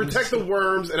he'll have to worms. protect the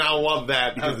worms, and I love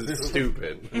that because it's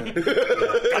stupid.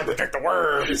 Gotta protect the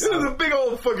worms. There's a big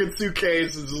old fucking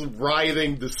suitcase, it's just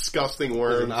writhing, disgusting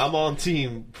worms. Listen, I'm on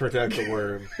team protect the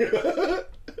worm.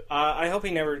 I hope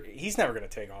he's never going to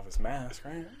take off his mask,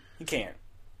 right? He can't.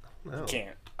 No. He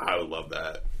can't. I would love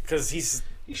that. Because he's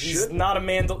should. not a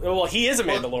Mandalorian. Well, he is a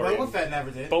Mandalorian. Boba Fett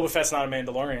never did. Boba Fett's not a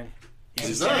Mandalorian.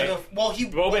 He's not.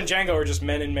 Boba and Jango are just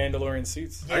men in Mandalorian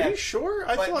suits. Yeah, Are you sure?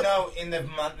 I but thought. no, in the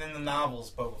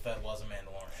novels, Boba Fett was a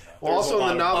Mandalorian. Well, also There's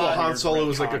a in the lot of novel, weird Han Solo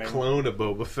was like a retconning. clone of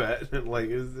Boba Fett, and like,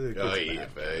 Oh, yeah,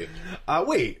 babe.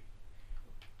 wait,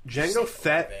 Jango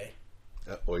Fett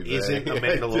isn't a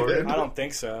Mandalorian? I don't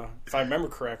think so. If I remember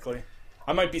correctly.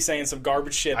 I might be saying some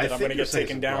garbage shit that I'm going to get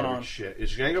taken down on. Shit.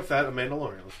 Is Jango Fett a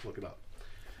Mandalorian? Let's look it up.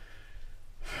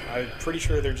 I'm pretty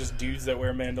sure they're just dudes that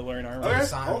wear Mandalorian armor. Okay,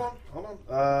 Sign. hold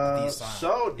on. These sign.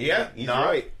 So Yeah, he's not,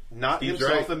 right. Not He's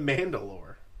himself right. a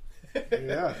Mandalore.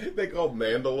 Yeah, They call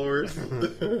Mandalores.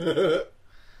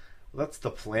 that's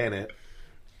the planet.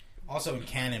 Also in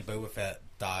canon, Boba Fett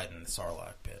died in the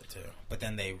Sarlacc pit too. But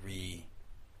then they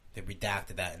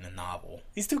redacted that in the novel.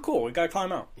 He's too cool. We got to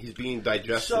climb out. He's being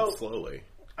digested So, slowly.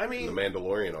 I The mean,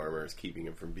 Mandalorian armor is keeping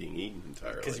him from being eaten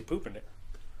entirely. Because you're pooping it.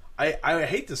 I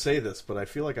hate to say this, but I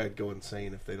feel like I'd go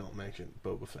insane if they don't mention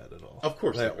Boba Fett at all. Of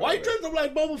course Like, they why will. dress up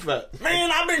like Boba Fett? Man,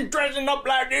 I've been dressing up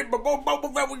like this before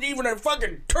Boba Fett was even a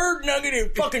fucking turd nugget in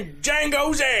fucking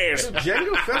Django's ass.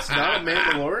 Jango Fett's not a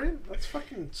Mandalorian? That's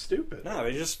fucking stupid. No,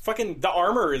 they just fucking... The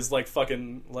armor is like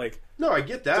fucking like... No, I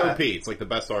get It's that. OP. It's like the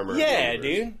best armor. in the Yeah, universe.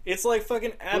 dude. It's like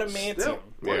fucking But adamantium. still,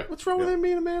 Yeah. what's wrong with Yeah. him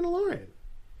being a Mandalorian?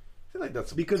 I feel like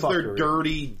that's Because they're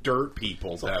dirty dirt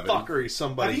people, Devin. fuckery.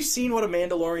 Somebody. Have you seen what a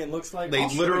Mandalorian looks like? They I'll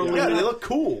show literally- you. Yeah, they look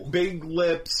cool. Big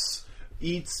lips,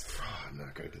 eats... I'm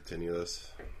not going to continue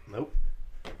this. Nope.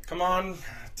 Come on,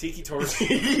 Tiki Torch.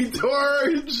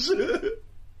 Torch!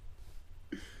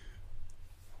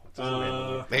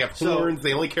 uh, They have So- horns.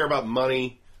 They only care about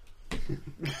money.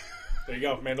 there you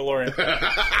go, Mandalorian.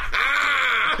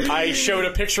 I showed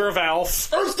a picture of Alf.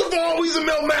 First of all, he's a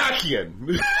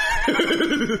Melmacian.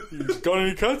 Got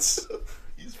any cuts?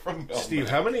 He's from Melmac. Steve,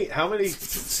 how many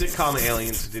sitcom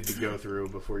aliens did you go through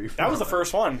before you? That was the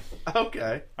first one.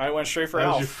 Okay, I went straight for that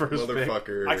was Alf. your first pick.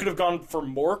 Motherfucker. I could have gone for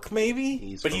Mork,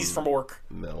 maybe, but he's from Ork.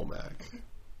 Melmac.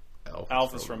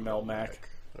 Alf is from Melmac.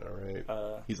 All right.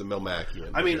 Uh, He's a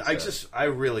Melmacian. I mean, Like said. I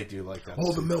really do like that.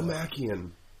 Oh, the suit,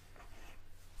 Melmacian.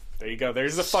 There you go.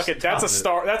 There's a fucking. That's a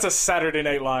star. That's a Saturday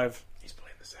Night Live. He's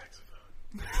playing the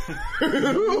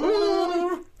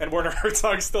saxophone. And Werner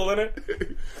Herzog's still in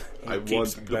it. I keeps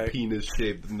want back. the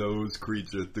penis-shaped nose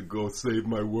creature to go save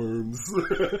my worms.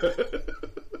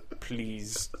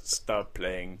 Please stop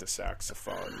playing the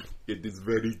saxophone. It is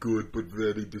very good, but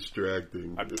very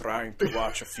distracting. I'm trying to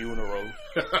watch a funeral.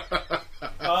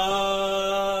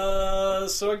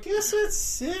 So I guess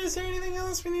it's. Is there anything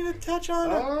else we need to touch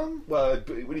on? Well, what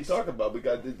are you talking about? We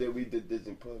did this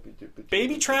in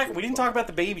Baby track. We didn't talk about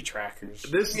the baby trackers.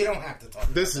 This You don't have to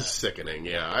talk. This is sickening.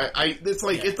 Yeah, it's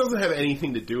like it doesn't have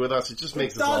anything to do with us. It just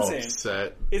makes us all doesn't.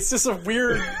 upset. It's just a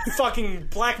weird fucking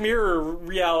Black Mirror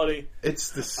reality.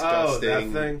 It's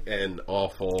disgusting that thing? and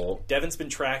awful. Devin's been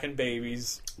tracking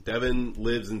babies. Devin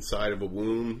lives inside of a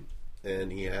womb,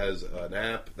 and he has an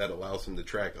app that allows him to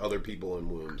track other people in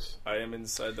wombs. I am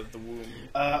inside of the womb.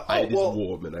 I is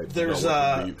warm, and I There's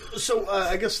so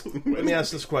I guess let me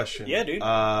ask this question. Yeah, dude.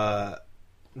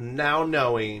 Now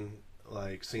knowing,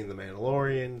 like, seeing the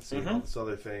Mandalorian, seeing all these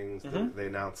other things, they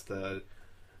announced the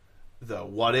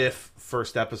What If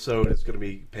first episode is going to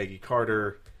be Peggy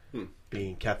Carter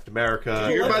being Captain America.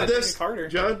 You hear What about if this, Peggy Carter?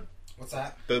 John? What's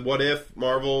that? The What If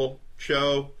Marvel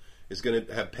show is going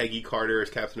to have Peggy Carter as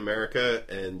Captain America,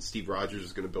 and Steve Rogers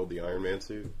is going to build the Iron Man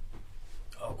suit.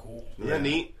 Oh, cool. Isn't that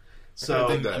neat? So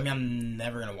I dig that. I mean, I'm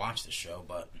never gonna watch the show,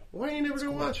 but Why are you never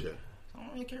going to watch it? I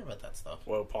don't really care about that stuff.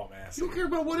 Whoa, Paul Massey. You don't care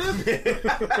about What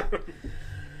If?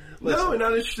 No,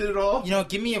 not interested at all. You know,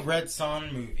 give me a Red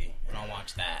Son movie, and I'll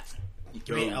watch that.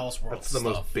 Give me Elseworlds that's the stuff.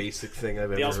 most basic thing I've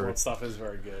The ever Elseworld heard. stuff is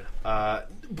very good.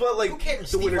 But like Who cares? the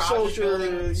Steve Winter Rogers Soldier,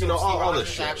 building, so you know, Steve all this Rogers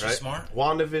is shit, actually right? smart.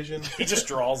 WandaVision. He just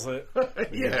draws it.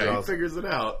 Yeah, he figures it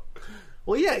out.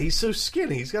 Well, yeah, he's so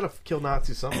skinny. He's got to kill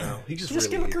Nazis somehow. He just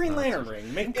Just really give him a hates Green Nazis. Lantern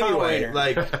ring. Make him Kyle Anyway, Rayner.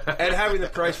 like, and having the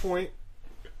price point,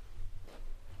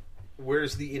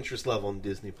 where's the interest level in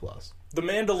Disney Plus? The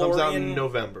Comes out in Mandalorian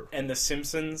November. and The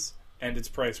Simpsons and its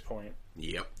price point.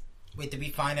 Yep. Wait, did we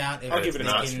find out if I'll give it we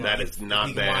a can- not- that is not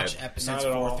if we can bad. watch episodes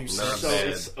Not at 4 all. through Not 6? So bad.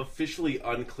 it's officially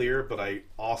unclear, but I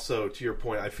also, to your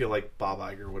point, I feel like Bob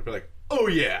Iger would be like, "Oh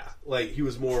yeah," like he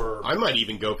was more. I might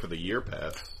even go for the year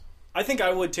pass. I think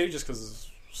I would too, just because it's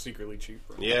secretly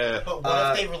cheaper. Yeah. But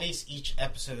what if they release each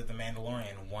episode of The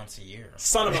Mandalorian once a year?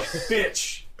 Son of a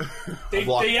bitch! They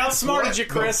What? outsmarted you,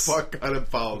 Chris. What the fuck kind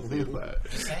of policy is that?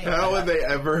 saying. How would they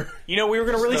ever... You know, we were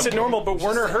going to release it normal, but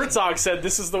Werner Herzog said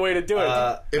this is the way to do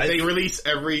it. If they release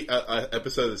every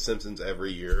episode of The Simpsons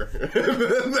every year,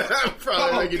 that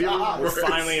probably make it even We're worse.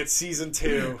 finally at season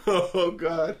 2. Oh,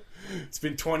 God. It's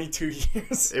been 22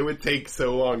 years. It would take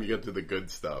so long to get to the good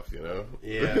stuff, you know?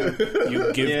 Yeah.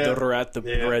 You give Yeah. the rat the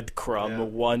Yeah. breadcrumb Yeah.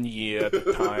 1 year at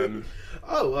a time.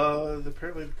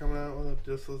 Apparently they're coming out with a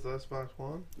discless Xbox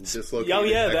One. Dislocated Oh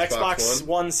yeah, the Xbox Xbox One.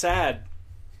 One sad.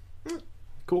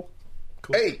 Cool.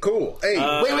 Hey, cool. Hey,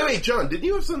 wait, John, didn't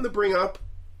you have something to bring up?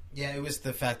 Yeah, it was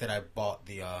the fact that I bought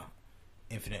the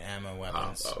infinite ammo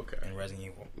weapons okay. in Resident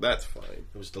Evil. That's fine.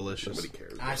 It was delicious. Nobody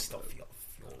cares. I still feel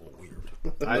a little weird.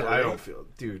 I don't feel,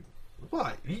 dude.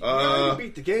 Why? You already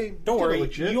beat the game. Don't Get it worry,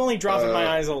 legit. you only dropped in my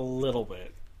eyes a little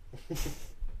bit.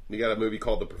 You got a movie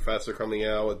called The Professor coming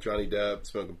out with Johnny Depp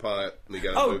smoking pot. And you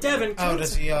got a Oh, movie- Devin! Oh,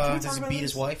 does he talk does he about beat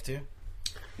this? his wife too?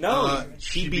 No.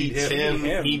 She beat beats him.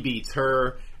 him. He beats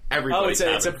her. Everybody's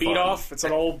it's a having beat fun. off. It's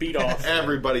an old beat off.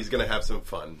 Everybody's gonna have some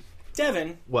fun.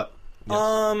 Devin, What?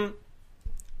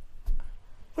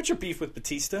 what's your beef with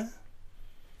Batista?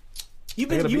 I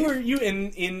got a beef?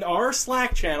 In our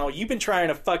Slack channel. You've been trying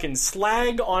to fucking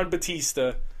slag on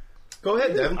Batista. Go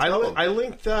ahead, Devin. Tell him. I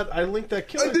linked that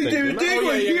killer I think thing. David didn't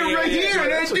I? Dave here, right here,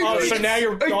 and I think Oh, so now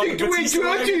you're on the Batista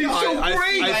line?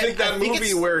 I think that I think movie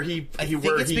it's- where he think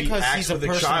where it's he because acts he's a with a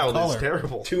person of child is color.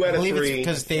 terrible. 2 out I of believe 3. it's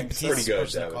because Dave Pretty Bautista's good,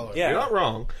 person of Devin. color. Yeah. You're not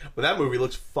wrong, but that movie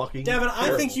looks fucking. Devin, I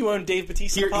terrible. think you own Dave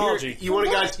Bautista's apology. You want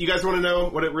to you guys want to know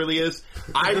what it really is?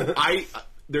 I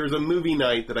there's a movie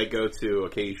night that I go to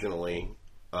occasionally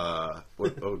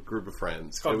with a group of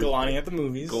friends. It's called Galani at the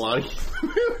movies. Galani.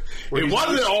 It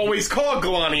wasn't always called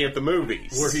Galani at the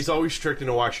movies. where he's always tricked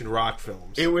into watching rock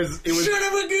films. It was. Shut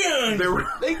up again!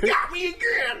 They got me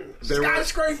again.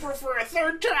 Skyscraper for a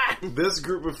third time. This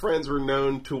group of friends were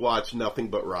known to watch nothing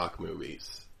but rock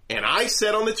movies. And I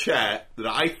said on the chat that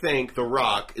I think The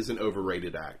Rock is an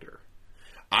overrated actor.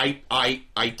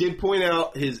 I did point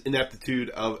out his ineptitude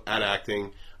at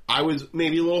acting. I was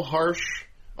maybe a little harsh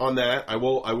on that. I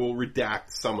will redact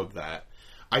some of that.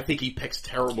 I think he picks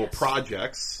terrible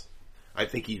projects. I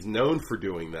think he's known for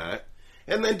doing that.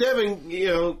 And then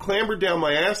Devin, clambered down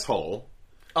my asshole.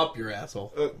 Up your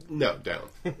asshole. No, down.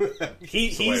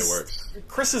 He's the way it works.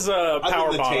 Chris is a power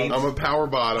in the bottom. taint. I'm a power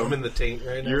bottom. I'm in the taint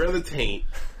right now. You're in the taint.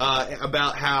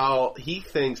 About how he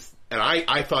thinks, and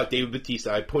I thought David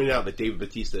Bautista, I pointed out that David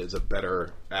Bautista is a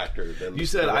better actor than You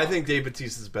said The I Rock. think Dave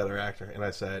Bautista's a better actor, and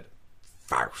I said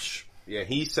farce. Yeah,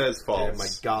 he says false. And my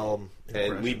Gollum. and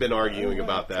impression. we've been arguing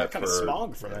about that kinda for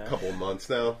smog for a that. couple of months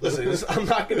now. Listen, I'm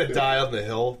not going to die on the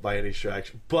hill by any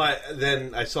stretch, but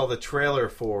then I saw the trailer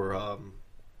for.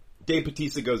 Dave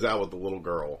Bautista goes out with the little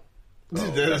girl. Oh,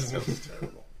 That that is- sounds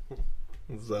terrible.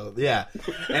 So yeah,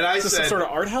 and I Is this said, some sort of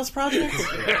art house project?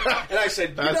 and I said,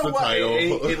 you That's know the what? title.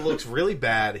 It looks really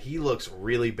bad. He looks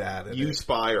really bad. In You it.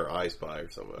 Spy or I Spy or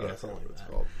something. I Yeah, don't something know like what it's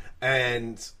that. called.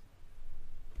 And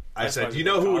I That's said, why you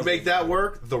know who would make that Cosby-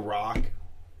 work? The Rock,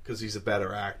 because he's a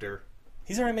better actor.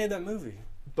 He's already made that movie.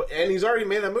 And he's already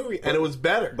made that movie, and it was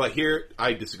better. But here,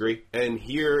 I disagree. And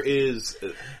here is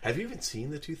Have you even seen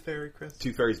the Tooth Fairy, Chris?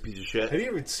 Tooth Fairy's a piece of shit. Have you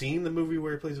even seen the movie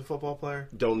where he plays a football player?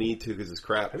 Don't need to because it's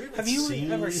crap. Have you, even Have you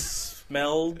seen... ever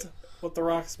smelled what The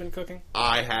Rock's been cooking?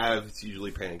 I have. It's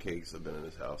usually pancakes. I've been in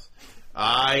his house.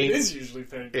 It is usually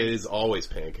pancakes. It is always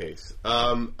pancakes.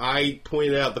 I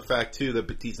pointed out the fact too that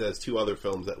Batista has 2 other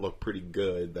films that look pretty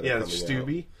good. That Yeah, are coming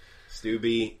Stubby.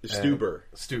 Stuber.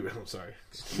 Stuber, I'm sorry.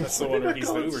 That's the one where he's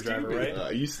the call it Uber driver, Stevie?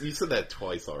 right? You said that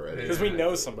twice already. Because we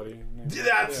know somebody.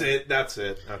 That's it.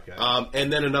 Okay.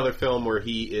 And then another film where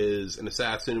he is an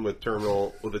assassin with a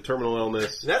terminal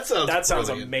illness. that sounds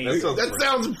amazing. That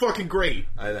sounds fucking great.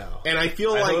 I know. And I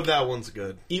feel I like hope that one's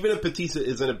good. even if Batista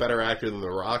isn't a better actor than The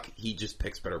Rock, he just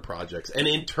picks better projects, and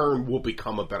in turn will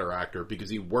become a better actor because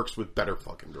he works with better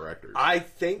fucking directors. I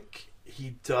think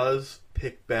he does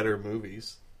pick better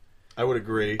movies. I would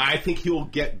agree. I think he'll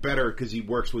get better because he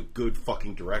works with good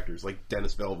fucking directors like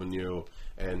Denis Villeneuve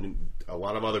and a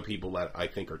lot of other people that I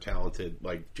think are talented,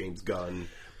 like James Gunn.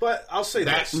 But I'll say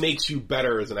That this. makes you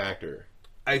better as an actor.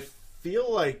 I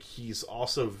feel like he's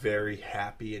also very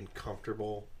happy and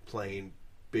comfortable playing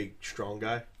big, strong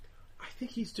guy. I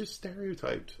think he's just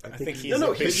stereotyped. I think he's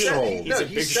No, a he big, said- he's no, a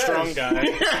he big says- strong guy.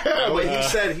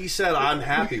 But he said, I'm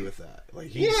happy with that. Like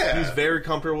he's very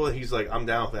comfortable. He's like, I'm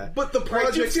down with that. But the I do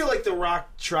project, feel like The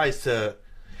Rock tries to.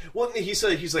 Well,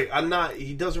 he's like, I'm not.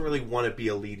 He doesn't really want to be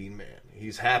a leading man.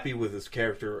 He's happy with his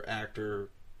character actor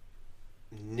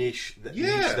niche. That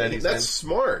Yeah, that he's that's in.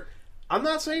 smart. I'm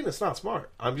not saying it's not smart.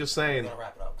 I'm just saying. I'm gonna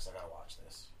wrap it up because I gotta watch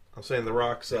this. I'm saying The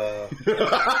Rock's. I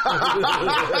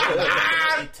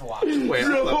need to watch it Wait,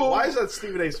 No. why is that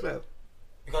Stephen A. Smith?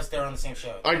 because they're on the same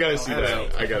show. I gotta see I that. know.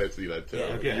 I gotta see that too. Yeah.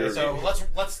 Okay. You're- So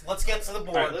let's get to the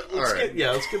board. Let's All right.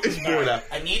 let's get this board out.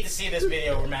 I need to see this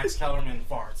video where Max Kellerman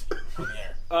farts on the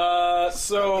air.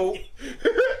 So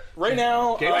right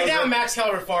now, Right now, Max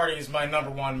Kellerman farting is my number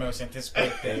one most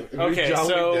anticipated thing. okay. John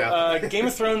So Wick down. Game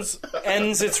of Thrones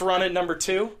ends its run at number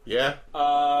 2. Yeah. You're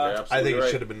I absolutely think it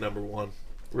right. should have been number 1.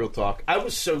 Real talk. I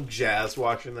was so jazzed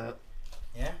watching that.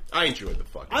 Yeah. I enjoyed the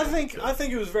fucking. I think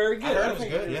it was very good. heard I it was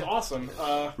think good, it was yeah. awesome.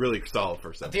 really solid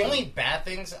first episode. The only bad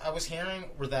things I was hearing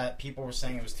were that people were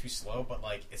saying it was too slow, but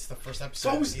like it's the first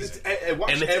episode of the season. and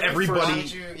it's everybody,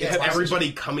 first- it's yeah,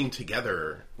 everybody coming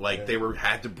together. Like they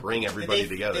had to bring everybody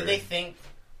together. Did they think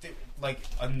like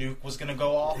a nuke was gonna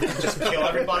go off and just kill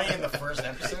everybody in the first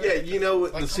episode? Yeah, you know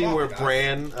Like, the come scene on, where guys.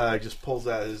 Bran just pulls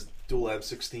out his dual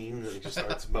M16 and he just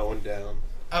starts mowing down.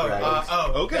 dragons.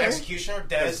 Okay. The Executioner,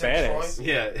 Dez, That's and Troy. badass.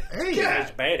 Yeah. Hey, Yeah.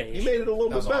 It's badass. you made it a little That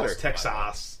bit was better. awesome.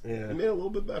 Texas. You Yeah. made it a little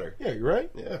bit better. Yeah, you're right.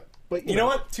 Yeah. But You know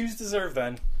what? 2's deserved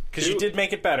then, because you Two. did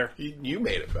make it better. You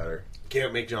made it better.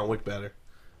 Can't make John Wick better.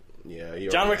 Yeah. You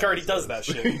John Wick already has does those.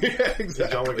 that shit. Yeah,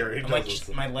 exactly. John Wick already My, does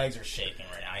this. my legs are shaking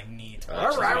right now. I need to.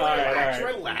 All right, All right, relax, all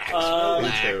right. relax, Me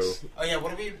relax. too. Oh yeah,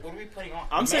 what are we putting on?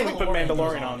 I'm saying we put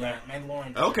Mandalorian goes on there.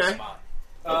 Mandalorian. Okay. goes spot.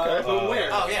 Okay. But where?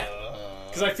 Oh yeah.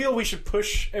 Because I feel we should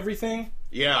push everything.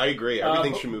 Yeah, I agree.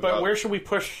 Everything should move but up. where should we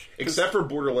push? 'Cause- Except for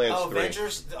Borderlands 3.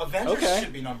 Avengers. Avengers Okay.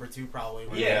 should be number 2 probably.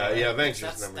 right? Yeah, Avengers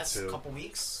That's, number that's 2. a couple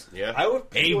weeks. Yeah. I would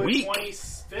A put week.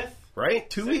 25th. Right?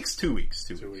 2 weeks? 2 weeks.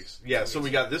 2 2 weeks. weeks. Yeah, so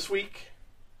we got this week.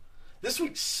 This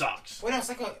week sucks. Wait, no, it's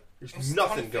like a. There's it's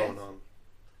nothing 25th. going on.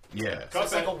 Yeah. So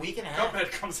it's like a week and a half.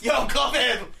 Cuphead comes. Yo,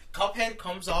 Cuphead! Cuphead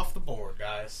comes off the board,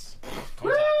 guys.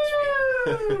 Comes out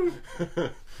this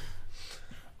week.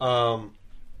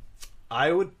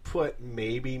 I would put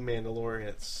maybe Mandalorian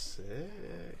at 6.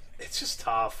 It's just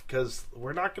tough because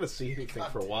we're not going to see anything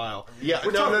for a while. Yeah,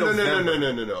 We're no, talking no, no, no, no, November.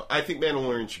 no, no, no. I think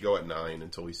Mandalorian should go at 9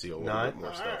 until we see a little 9. bit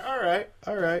more stuff. All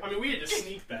right. I mean, we had to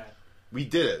sneak that. We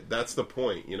did it. That's the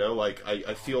point, you know? Like,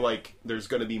 I feel like there's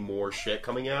going to be more shit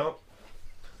coming out.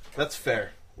 That's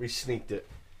fair. We sneaked it.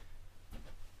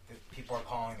 People are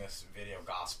calling this video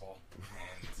gospel.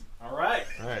 And All right.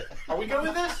 All right. Are we good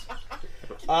with this?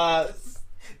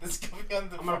 this is going on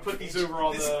the I'm gonna put these over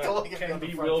on This is the totally gonna can on the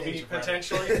be, front will page be of Reddit.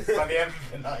 potentially. By the end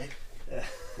of the night.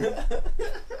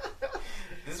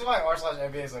 This is why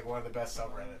r/NBA is like one of the best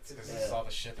subreddits because this is all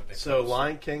the shit that they. So post.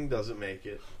 Lion King doesn't make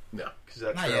it No. because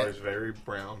that Not trailer yet. is very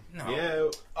brown. No. Yeah.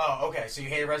 Oh, okay. So you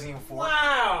hated Resident Evil 4.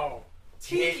 Wow.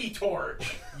 Tiki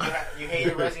torch. You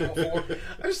hated Resident Evil 4.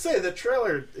 I just say the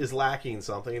trailer is lacking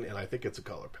something, and I think it's a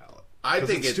color palette. I 'Cause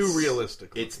think it's too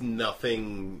realistic. It's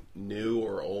nothing new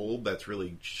or old that's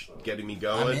really getting me I'm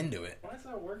going. into it. Why does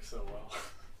that work so well?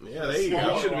 Yeah, there you We Small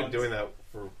go. should have been ones. doing that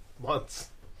for months.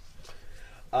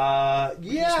 Yeah,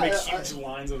 Just make huge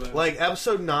lines of that. like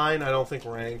episode 9, I don't think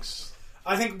ranks.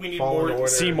 I think we need Fallen more. Order.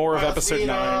 See more of Alright, let's episode read,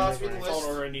 9. let's read the Fallen list.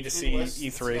 Order. I need to Let's see read the list.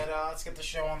 E3. Let's get the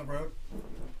show on the road.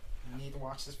 We need to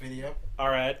watch this video. All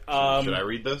right. Should I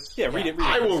read this? Yeah, read it. Read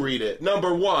I it. will read it.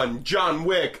 Number 1, John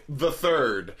Wick the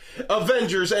Third.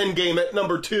 Avengers Endgame at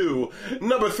number 2.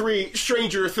 Number 3,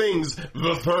 Stranger Things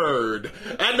the Third.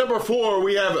 At number 4,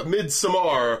 we have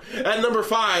Midsommar. At number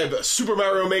 5, Super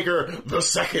Mario Maker the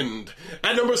Second.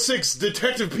 At number 6,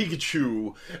 Detective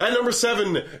Pikachu. At number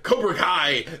 7, Cobra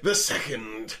Kai the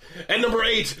Second. At number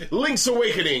 8, Link's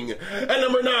Awakening. At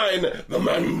number 9, The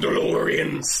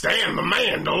Mandalorian. Stan the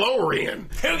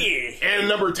Mandalorian. Hell yeah. And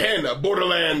number 10,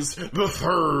 Borderlands the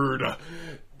Third.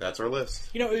 That's our list.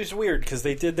 You know, it was weird because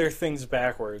they did their things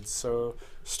backwards. So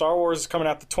Star Wars is coming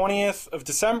out the 20th of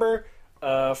December.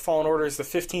 Fallen Order is the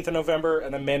 15th of November,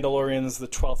 and then Mandalorian's the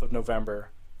 12th of November.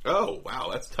 Oh, wow,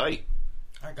 that's tight.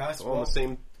 All right, guys. All in the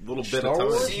same little bit Star of time.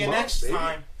 Wars? See you Month, next baby.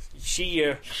 time. See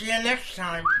ya. See you next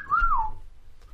time.